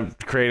 I'm going to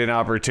create an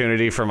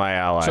opportunity for my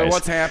allies. So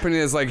what's happening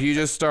is like you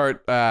just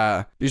start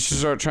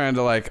trying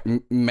to like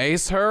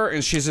mace her,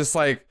 and she's just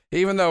like,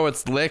 even though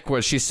it's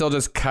liquid, she's still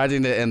just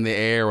cutting it in the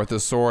air with the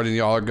sword, and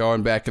y'all are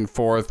going back and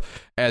forth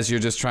as you're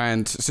just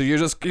trying to. So you're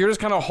just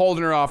kind of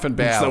holding her off in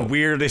battle. It's the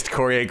weirdest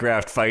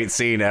choreographed fight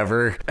scene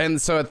ever.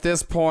 And so at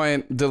this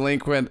point,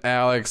 delinquent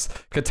Alex,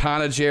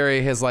 Katana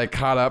Jerry has like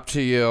caught up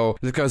to you.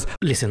 It goes,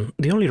 listen,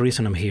 the only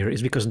reason I'm here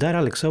is because that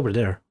Alex over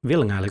there,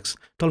 Villain Alex,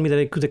 told me that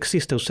I could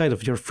exist outside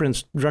of your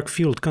friend's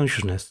drug-fueled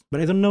consciousness.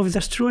 But I don't know if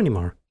that's true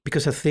anymore.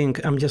 Because I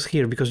think I'm just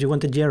here because you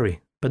wanted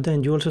Jerry. But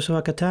then you also saw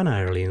a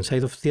katana early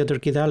inside of Theater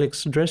Kid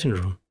Alex's dressing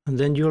room. And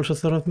then you also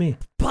thought of me.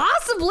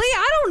 Possibly,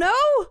 I don't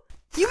know.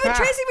 You've been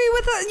chasing me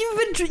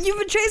you've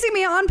been chasing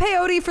me on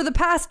peyote for the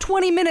past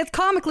 20 minutes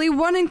comically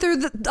running through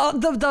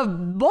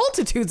the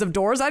multitudes of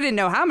doors. I didn't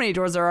know how many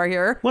doors there are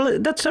here. Well,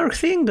 that's our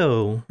thing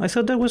though. I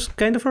thought that was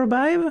kind of our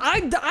vibe.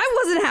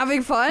 I wasn't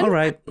having fun. All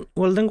right.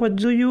 Well, then what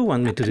do you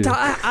want me to do?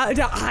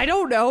 I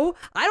don't know.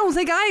 I don't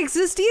think I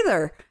exist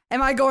either.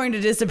 Am I going to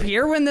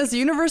disappear when this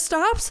universe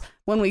stops?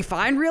 When we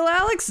find real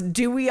Alex,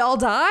 do we all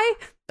die?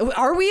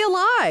 Are we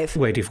alive?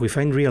 Wait, if we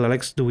find real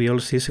Alex, do we all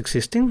cease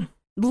existing?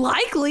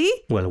 Likely.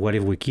 Well, what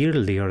if we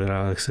kill the other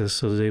Alexes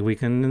so that we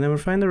can never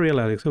find the real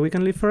Alex, so we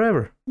can live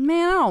forever?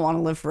 Man, I don't want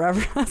to live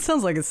forever. That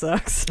sounds like it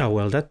sucks. Oh,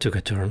 well, that took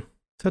a turn.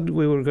 Thought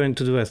we were going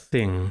to do a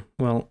thing.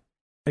 Well,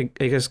 I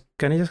guess,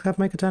 can I just have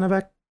my katana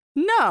back?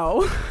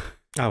 No.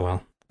 Oh,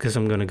 well, guess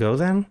I'm gonna go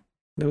then.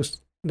 That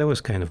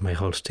was kind of my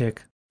whole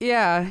stick.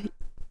 Yeah.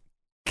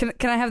 Can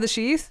I have the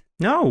sheath?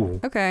 No.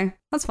 Okay,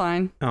 that's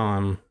fine.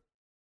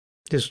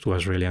 This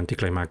was really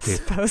anticlimactic.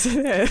 Suppose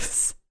it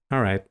is.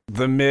 All right.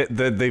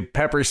 The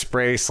pepper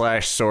spray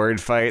 /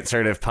 sword fight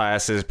sort of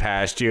passes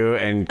past you,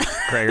 and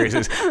Craigery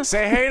says,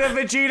 "Say hey to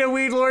Vegeta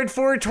Weedlord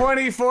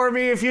 420 for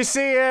me if you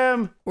see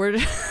him." We're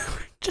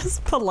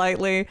just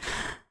politely.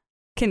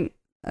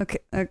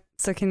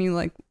 So can you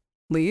like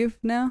leave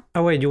now?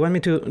 Oh wait, you want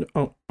me to?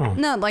 Oh.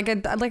 No,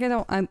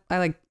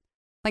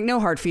 I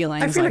no hard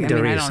feelings. I feel like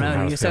there I is don't some know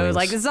hard you, so feelings.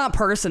 like it's not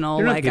personal.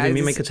 You're not like giving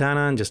me my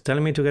katana and just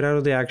telling me to get out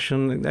of the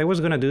action. I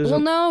was gonna do. Well,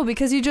 no,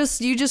 because you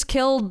just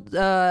killed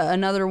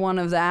another one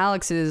of the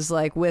Alexes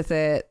like with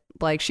it.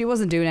 Like she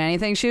wasn't doing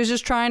anything. She was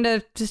just trying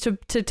to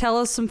tell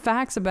us some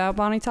facts about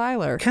Bonnie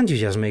Tyler. Can't you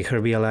just make her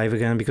be alive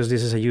again because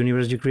this is a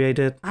universe you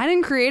created? I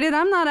didn't create it.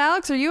 I'm not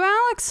Alex. Are you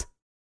Alex?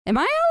 Am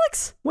I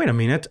Alex? Wait a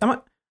minute. Am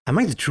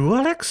I the true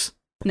Alex?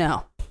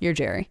 No, you're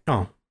Jerry.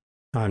 Oh,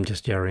 I'm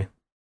just Jerry,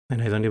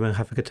 and I don't even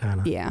have a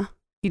katana. Yeah.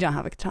 You don't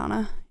have a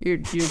katana. You're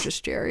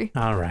just Jerry.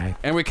 All right.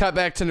 And we cut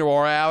back to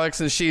Noir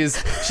Alex, and she's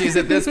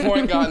at this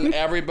point gotten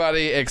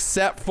everybody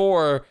except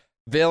for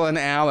Villain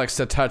Alex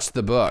to touch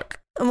the book.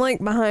 I'm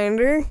like behind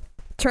her,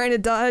 trying to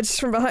dodge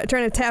from behind,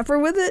 trying to tap her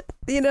with it,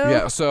 you know?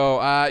 Yeah,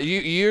 so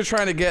you're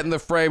trying to get in the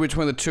fray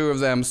between the two of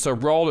them, so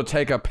roll to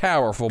take a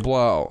powerful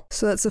blow.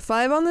 So that's a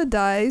 5 on the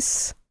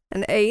dice,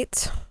 an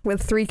 8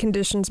 with 3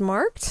 conditions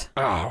marked.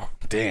 Oh,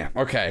 damn.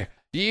 Okay.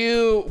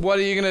 What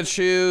are you going to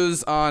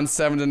choose on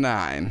 7 to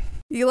 9?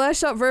 You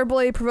lash out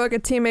verbally, provoke a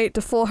teammate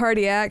to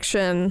foolhardy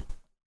action,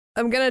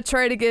 I'm gonna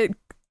try to get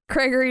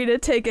Gregory to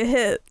take a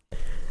hit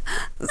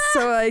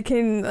so I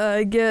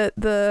can get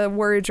the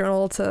worry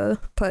journal to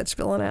touch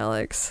Bill and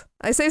Alex.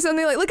 I say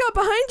something like, look out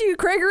behind you,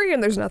 Gregory,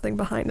 and there's nothing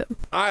behind him.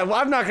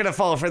 I'm not going to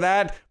fall for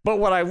that, but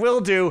what I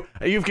will do,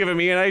 you've given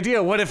me an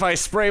idea. What if I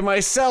spray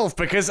myself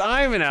because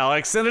I'm an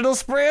Alex, and it'll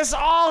spray us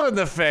all in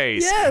the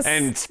face? Yes.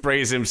 And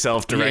sprays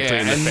himself directly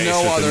in the and face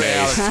no with other the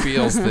mace. Alex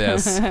feels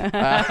this.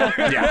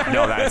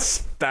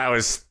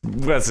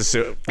 That's a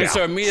suit. And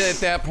so immediately at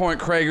that point,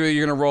 Gregory,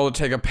 you're going to roll to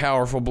take a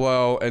powerful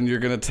blow, and you're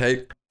going to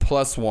take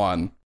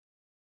 +1.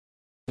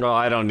 Well,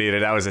 I don't need it.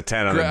 That was a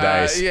 10 on the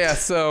dice. Yeah,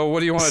 so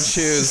what do you want to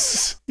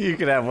choose? You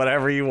can have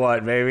whatever you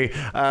want, baby.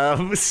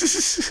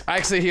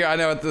 Actually, here, I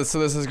know what so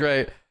this is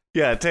great.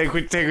 Yeah, take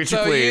what you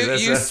so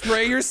please. You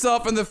spray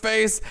yourself in the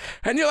face,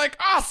 and you're like,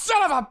 oh,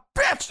 son of a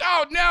bitch,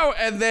 oh no!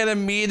 And then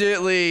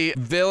immediately,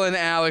 Villain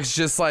Alex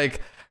just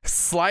like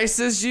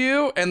slices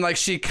you, and like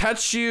she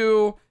cuts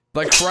you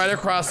like right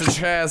across the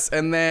chest,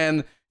 and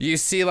then you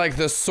see like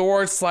the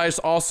sword slice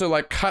also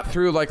like cut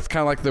through like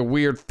kind of like the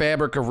weird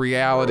fabric of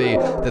reality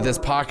that this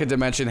pocket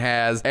dimension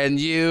has, and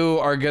you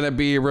are gonna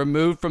be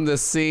removed from the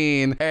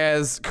scene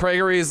as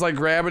Gregory is like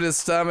grabbing his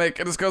stomach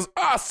and just goes,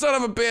 oh, son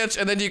of a bitch,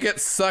 and then you get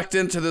sucked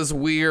into this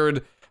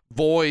weird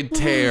void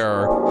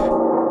tear.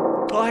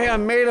 Oh, hey,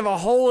 I'm made of a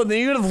hole in the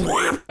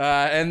universe.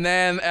 And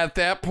then at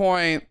that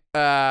point,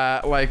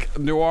 like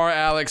Noir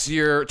Alex,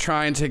 you're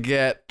trying to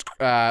get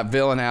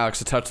Villain Alex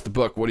to touch the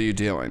book. What are you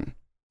doing?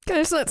 Can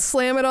I just not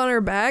slam it on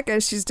her back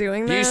as she's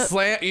doing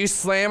that? You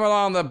slam it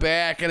on the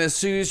back, and as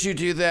soon as you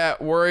do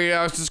that, Worry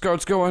Alex just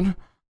starts going,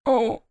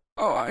 oh,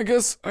 I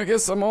guess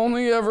I'm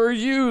only ever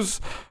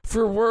used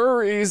for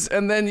worries.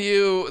 And then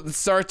you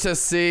start to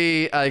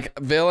see like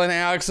Villain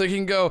Alex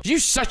looking go, you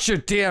shut your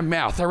damn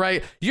mouth, all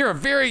right? You're a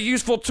very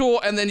useful tool.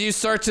 And then you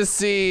start to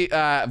see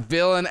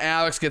Villain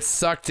Alex get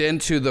sucked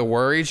into the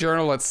worry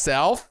journal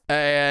itself.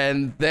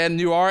 And then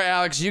Noir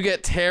Alex, you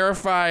get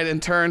terrified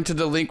and turn to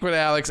Delinquent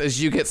Alex as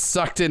you get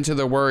sucked into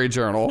the worry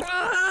journal.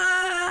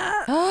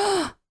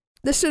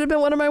 This should have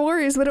been one of my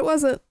worries, but it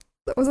wasn't.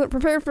 I wasn't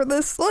prepared for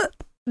this. What?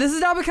 This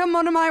has now become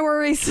one of my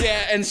worries.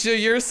 Yeah, and so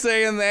you're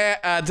saying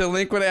that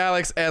Delinquent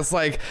Alex as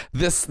like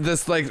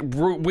this like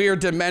weird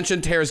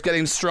dimension tear is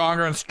getting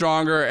stronger and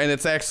stronger, and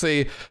it's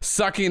actually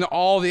sucking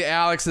all the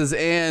Alexes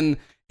in.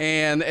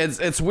 And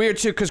it's weird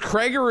too, because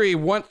Gregory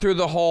went through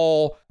the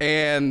hole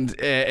and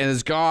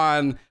is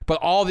gone, but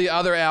all the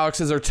other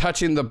Alexes are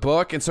touching the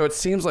book, and so it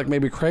seems like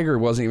maybe Gregory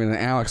wasn't even an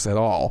Alex at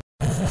all.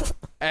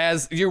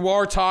 As you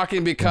are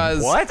talking,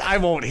 because what? I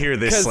won't hear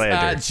this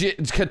slander.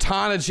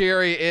 Katana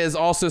Jerry is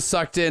also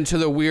sucked into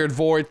the weird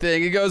void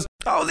thing. He goes,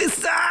 "Oh, this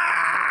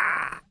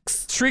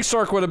sucks." Shriek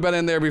Shark would have been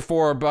in there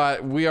before,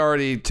 but we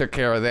already took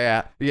care of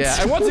that. Yeah,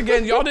 and once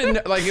again, y'all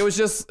didn't like. It was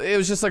just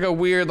like a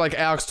weird like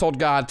Alex told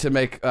God to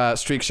make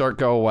Shriek Shark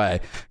go away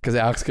because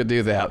Alex could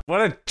do that.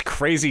 What a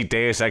crazy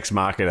Deus Ex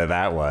Machina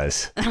that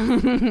was.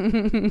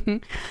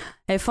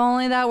 If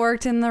only that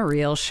worked in the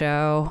real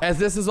show. As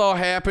this is all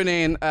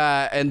happening,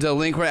 and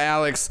Delinquent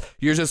Alex,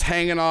 you're just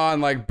hanging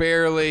on like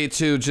barely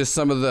to just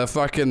some of the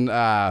fucking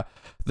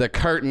the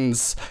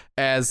curtains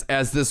as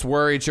this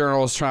worry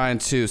journal is trying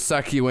to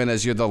suck you in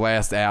as you're the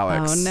last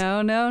Alex.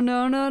 Oh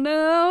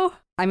no.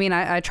 I mean,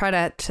 I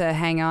try to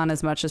hang on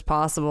as much as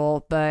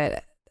possible,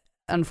 but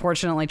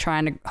unfortunately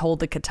trying to hold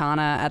the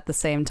katana at the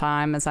same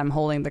time as I'm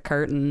holding the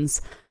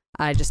curtains,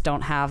 I just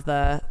don't have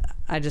the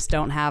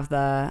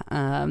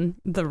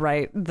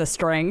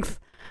strength,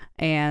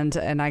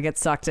 and I get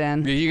sucked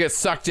in. You get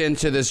sucked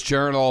into this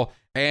journal,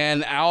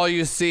 and all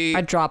you see,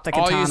 I drop the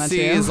katana. All you see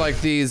too. is like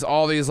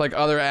all these like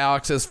other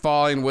Alexes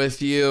falling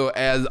with you,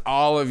 as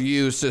all of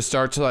you just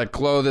start to like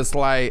glow this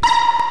light.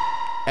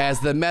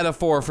 As the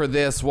metaphor for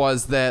this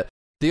was that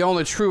the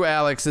only true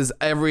Alex is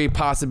every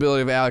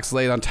possibility of Alex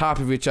laid on top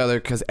of each other,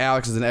 because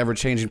Alex is an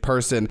ever-changing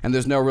person, and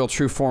there's no real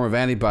true form of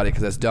anybody,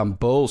 because that's dumb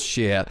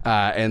bullshit.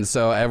 And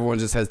so everyone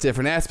just has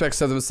different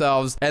aspects of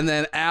themselves. And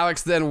then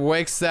Alex then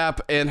wakes up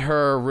in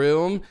her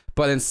room,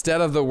 but instead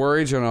of the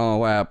worry journal on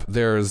the lap,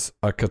 there's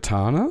a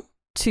katana.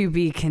 To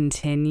be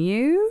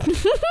continued.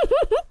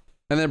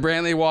 And then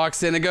Brantley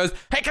walks in and goes,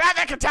 "Hey, can I have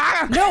that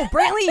katana?" No,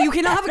 Brantley, you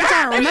cannot have a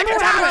katana. Remember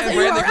what happened? And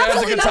Brantley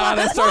grabs the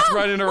katana and starts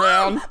running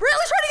around.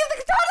 Brantley's trying to get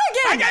the katana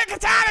again. I got a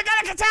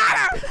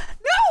katana.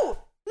 No,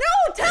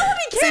 tell him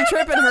he can't. See,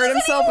 Trip and hurt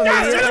himself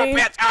immediately.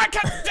 Alex, I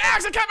cut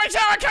my toe.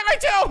 How did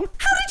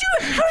you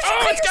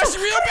cut yourself?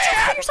 Real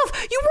bad.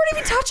 You weren't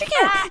even touching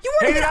it. You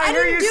weren't even. I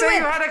heard you say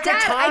you had a katana.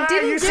 Dad, I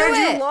didn't you do said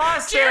it. You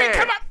lost Jerry, it.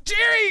 come on.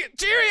 Jerry,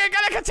 I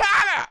got a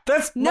katana.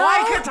 That's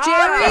my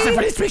katana.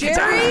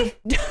 Jerry, katana.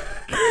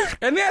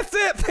 And that's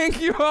it. Thank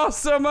you all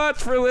so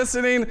much for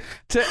listening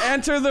to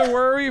Enter the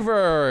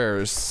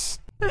Worryverse.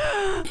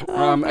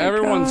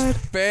 Everyone's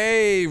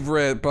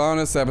favorite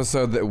bonus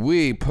episode that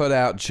we put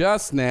out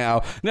just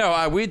now.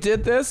 No, we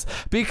did this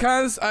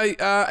because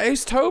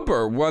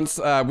Ace-tober, once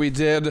we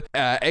did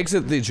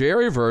Exit the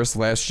Jerryverse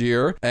last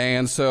year.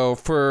 And so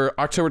for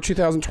October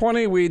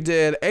 2020, we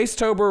did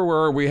Ace-tober,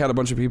 where we had a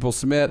bunch of people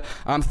submit.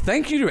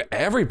 Thank you to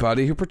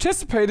everybody who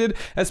participated,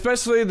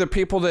 especially the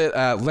people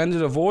that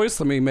lended a voice.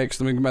 Let me make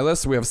my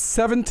list. We have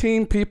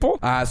 17 people.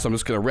 So I'm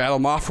just going to rattle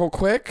them off real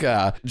quick.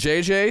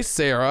 JJ,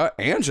 Sarah,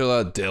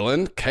 Angela,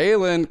 Dylan,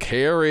 Kaylin,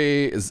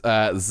 Carrie,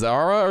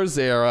 Zara or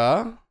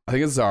Zara. I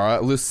think it's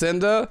Zara.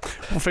 Lucinda.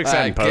 We'll fix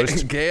that in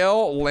post.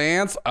 Gail,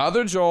 Lance,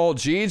 Other Joel,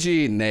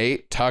 Gigi,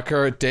 Nate,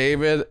 Tucker,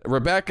 David,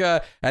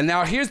 Rebecca. And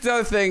now here's the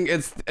other thing.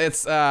 It's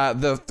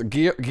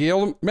the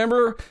Gail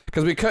member,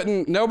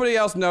 because nobody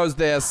else knows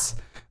this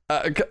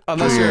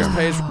unless you're his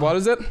page. What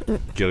is it?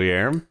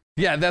 Guillermo.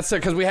 Yeah, that's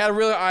it. Because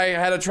I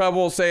had a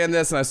trouble saying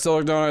this, and I still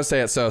don't know how to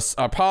say it. So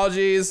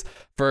apologies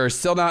for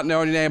still not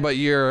knowing your name, but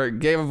you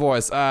gave a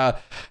voice.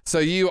 So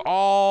you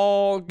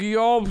all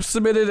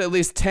submitted at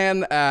least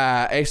 10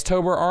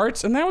 Ace-tober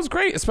arts, and that was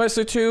great,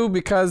 especially too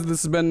because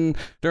this has been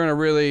during a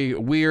really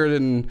weird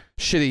and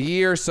shitty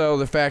year. So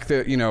the fact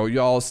that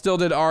y'all still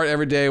did art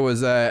every day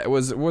was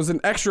an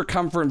extra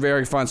comfort and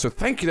very fun. So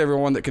thank you to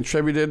everyone that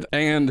contributed.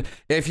 And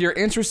if you're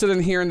interested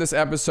in hearing this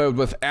episode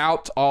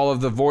without all of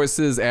the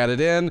voices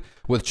added in,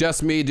 with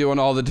just me doing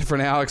all the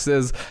different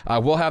Alexes,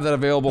 we'll have that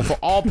available for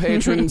all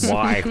patrons.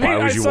 Why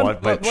would you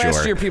want? But last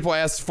sure. year people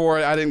asked for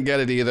it. I didn't get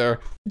it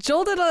either.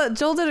 Joel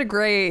did a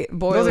great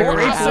boiler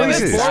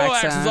accent.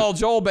 Is all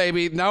Joel,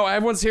 baby. No,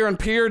 everyone's hearing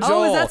Pure Joel.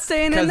 Oh, is that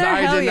staying in there?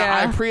 Hell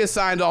yeah. I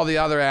pre-assigned all the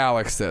other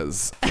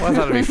Alexes. Well, I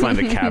thought it'd be fun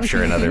to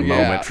capture another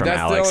moment from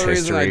Alex history.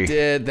 That's the only reason I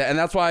did that, and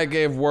that's why I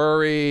gave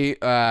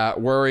Worry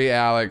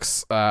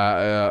Alex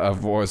a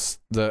voice.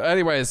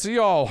 Anyways, so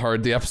you all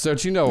heard the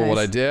episode. You know what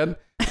I did.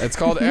 It's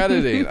called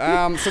editing.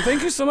 So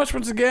thank you so much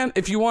once again.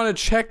 If you want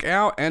to check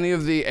out any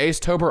of the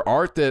Ace-tober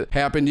art that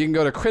happened, you can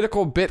go to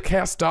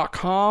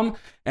criticalbitcast.com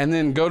and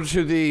then go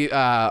to the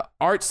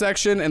art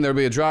section, and there'll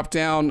be a drop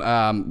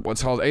down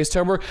what's called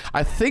Ace-tober.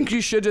 I think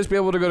you should just be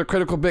able to go to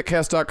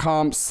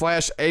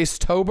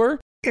criticalbitcast.com/Ace-tober.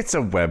 It's a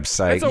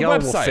website. Y'all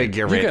will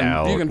figure it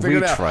out. You can figure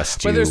it out.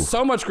 Trust you. But there's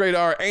so much great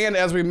art. And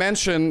as we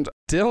mentioned,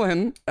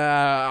 Dylan,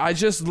 I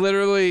just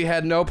literally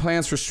had no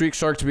plans for Streak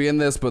Shark to be in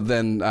this, but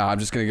then I'm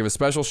just going to give a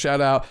special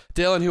shout out.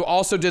 Dylan, who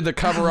also did the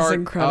cover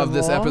art of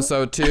this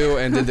episode too,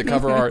 and did the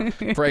cover art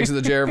for Ace of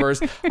the Jerryverse.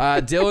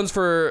 Dylan's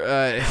for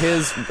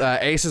his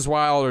Ace's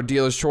Wild or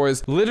Dealer's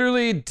Choice,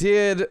 literally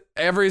did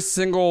every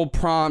single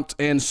prompt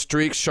in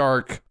Streak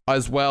Shark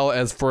as well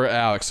as for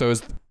Alex. So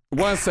it's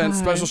 1 cent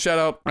special shout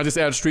out. I just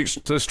added Streak.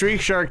 So Streak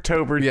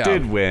Sharktober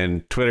did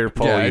win Twitter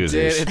poll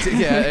users.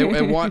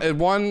 It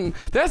won.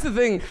 That's the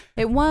thing.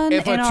 It won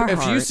if in our If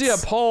you hearts. see a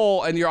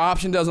poll and your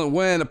option doesn't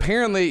win,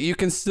 apparently you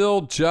can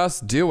still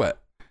just do it.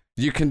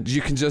 You can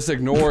just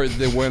ignore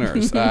the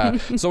winners.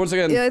 So once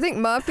again, I think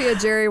Mafia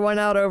Jerry won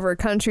out over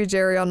Country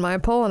Jerry on my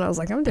poll, and I was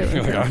like, I'm doing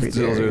Country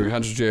Jerry.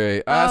 Country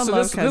Jerry. I So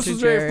love this was Country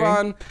very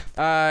fun,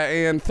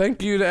 and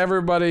thank you to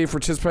everybody for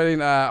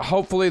participating.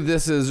 Hopefully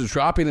this is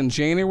dropping in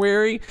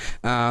January,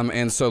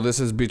 and so this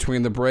is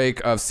between the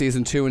break of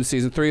season 2 and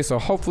season 3. So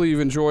hopefully you've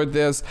enjoyed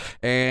this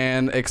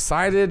and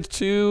excited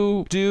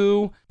to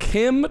do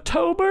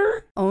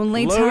Kim-tober.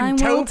 Only time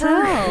will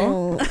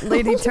tell.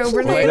 Lady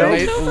Tober.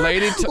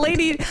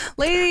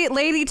 Lady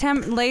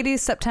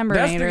September.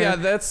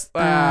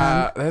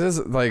 That is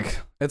like,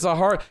 it's a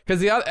hard, because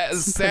the other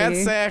Sad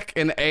Sack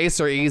and Ace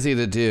are easy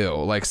to do,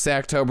 like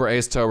Sacktober,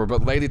 Ace-tober,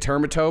 but Lady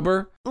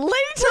Termitober. Lady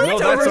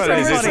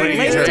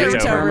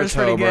Termitober is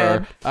pretty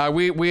good.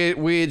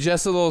 We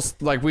just a little,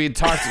 like, we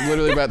talked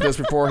literally about this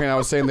beforehand. I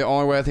was saying the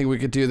only way I think we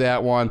could do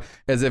that one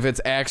is if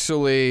it's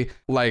actually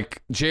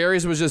like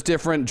Jerry's was just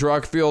different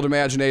drug-fueled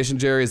imagination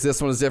Jerry's.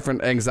 This one is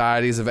different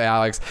anxieties of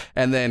Alex,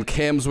 and then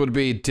Kim's would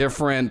be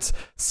different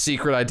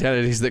secret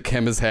identities that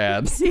Kim has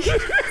had.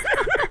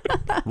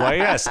 Well,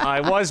 yes,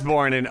 I was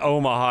born in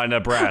Omaha,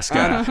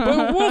 Nebraska.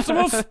 But we'll see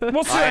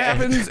what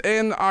happens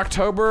in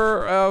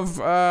October of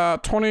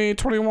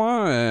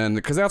 2021,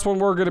 because that's when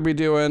we're going to be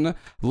doing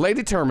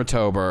Lady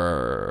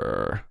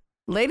Termitober.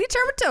 Lady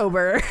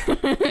Termitober.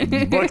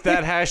 Book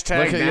that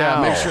hashtag now.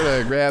 Yeah, make sure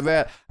to grab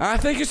that.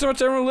 Thank you so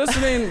much, everyone,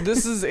 listening.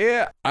 This is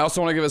it. I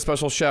also want to give a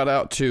special shout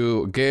out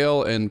to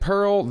Gail and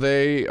Pearl.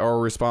 They are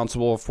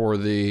responsible for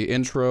the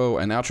intro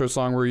and outro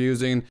song we're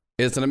using.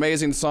 It's an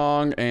amazing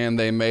song, and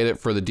they made it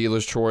for the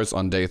Dealer's Choice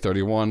on day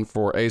 31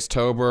 for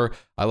Ace-tober.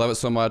 I love it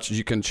so much.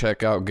 You can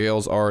check out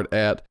Gail's art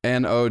at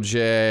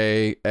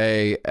NOJALORT.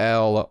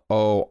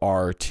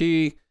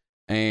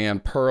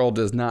 And Pearl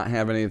does not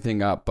have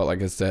anything up, but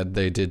like I said,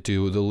 they did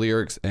do the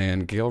lyrics,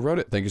 and Gail wrote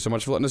it. Thank you so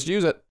much for letting us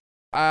use it.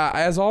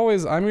 As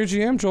always, I'm your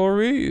GM, Joel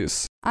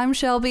Reese. I'm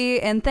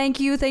Shelby, and thank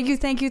you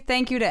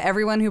to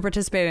everyone who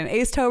participated in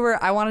Ace-tober.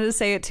 I wanted to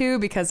say it too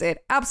because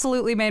it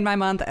absolutely made my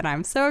month, and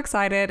I'm so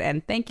excited,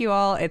 and thank you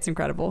all. It's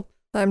incredible.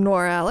 I'm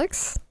Noir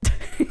Alex.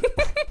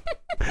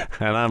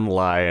 And I'm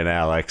lying,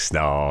 Alex.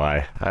 No,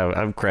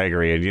 I'm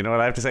Gregory, and you know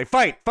what I have to say?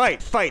 Fight!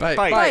 Fight! Fight! Fight!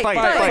 Fight!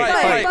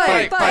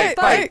 Fight! Fight!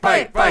 Fight!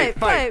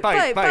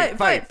 Fight!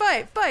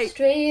 Fight! Fight!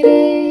 Straight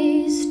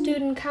A's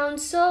student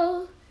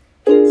council,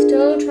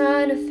 still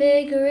trying to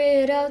figure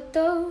it out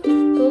though.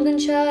 Golden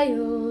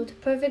child,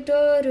 perfect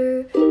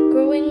order.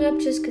 Growing up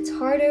just gets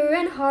harder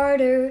and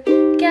harder.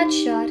 Get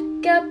shot,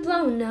 get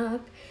blown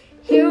up.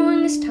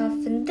 Heroing is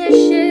tough and this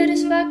shit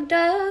is fucked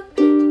up.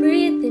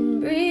 Breathe in,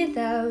 breathe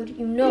out,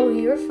 you know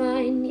you're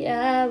fine.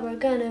 Yeah, we're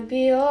gonna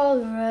be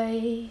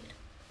alright.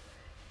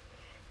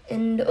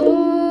 And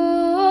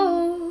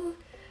oh,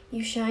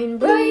 you shine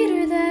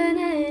brighter than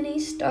any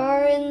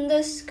star in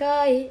the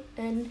sky.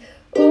 And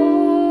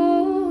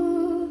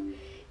oh,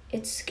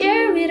 it's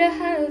scary to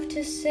have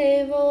to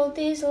save all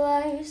these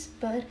lives,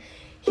 but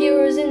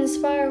heroes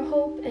inspire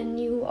hope and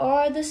you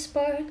are the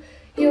spark.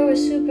 You're a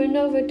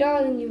supernova,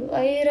 darling, you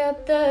light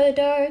up the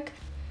dark.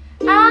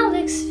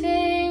 Alex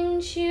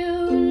Finch,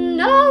 you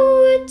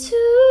know what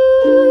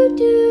to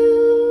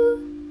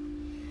do.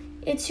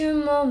 It's your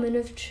moment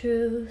of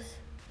truth.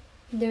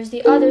 There's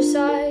the other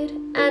side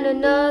and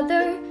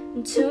another,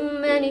 and too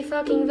many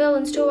fucking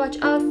villains to watch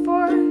out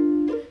for.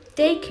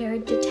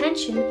 Daycare,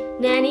 detention,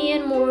 nanny,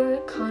 and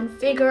more. Can't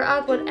figure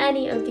out what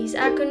any of these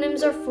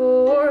acronyms are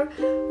for.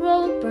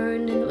 Roll,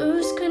 burn, and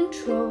lose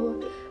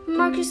control.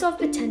 Mark yourself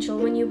potential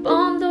when you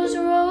bomb those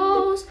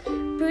roles.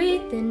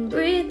 Breathe in,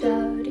 breathe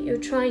out, you're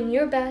trying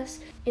your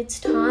best. It's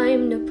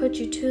time to put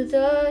you to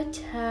the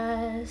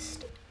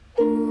test.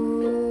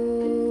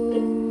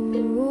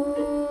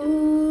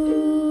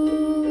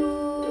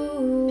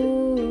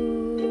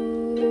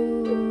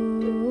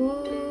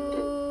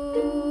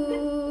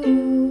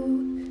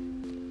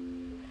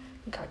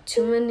 Got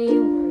too many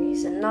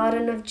worries and not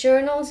enough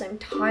journals. I'm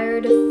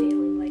tired of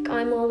feeling like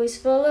I'm always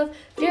full of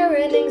fear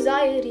and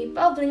anxiety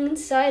bubbling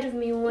inside of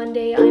me. One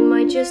day I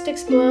might just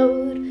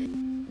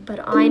explode.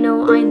 But I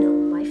know,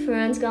 my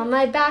friends got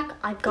my back.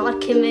 I've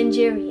got Kim and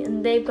Jerry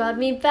and they've got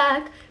me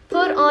back.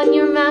 Put on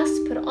your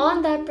mask, put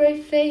on that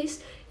brave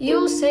face.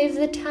 You'll save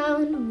the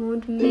town,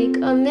 won't make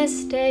a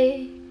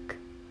mistake.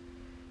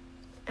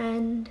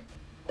 And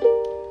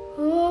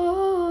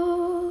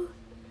oh,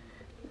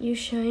 you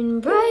shine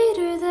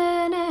brighter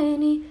than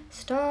any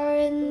star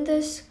in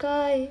the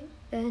sky.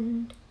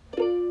 And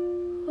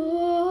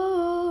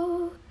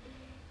oh,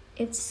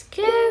 it's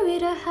scary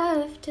to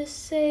have to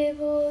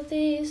save all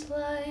these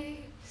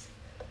lives,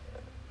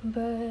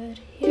 but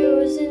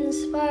heroes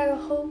inspire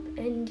hope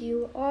and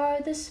you are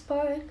the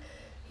spark.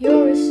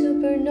 You're a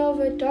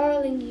supernova,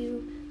 darling,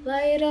 you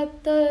light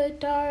up the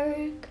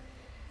dark.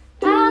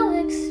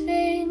 Alex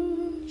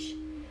Finch,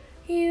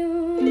 you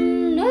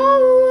know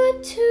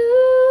what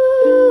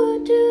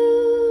to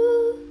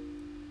do.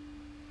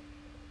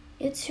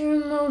 It's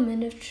your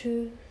moment of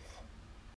truth.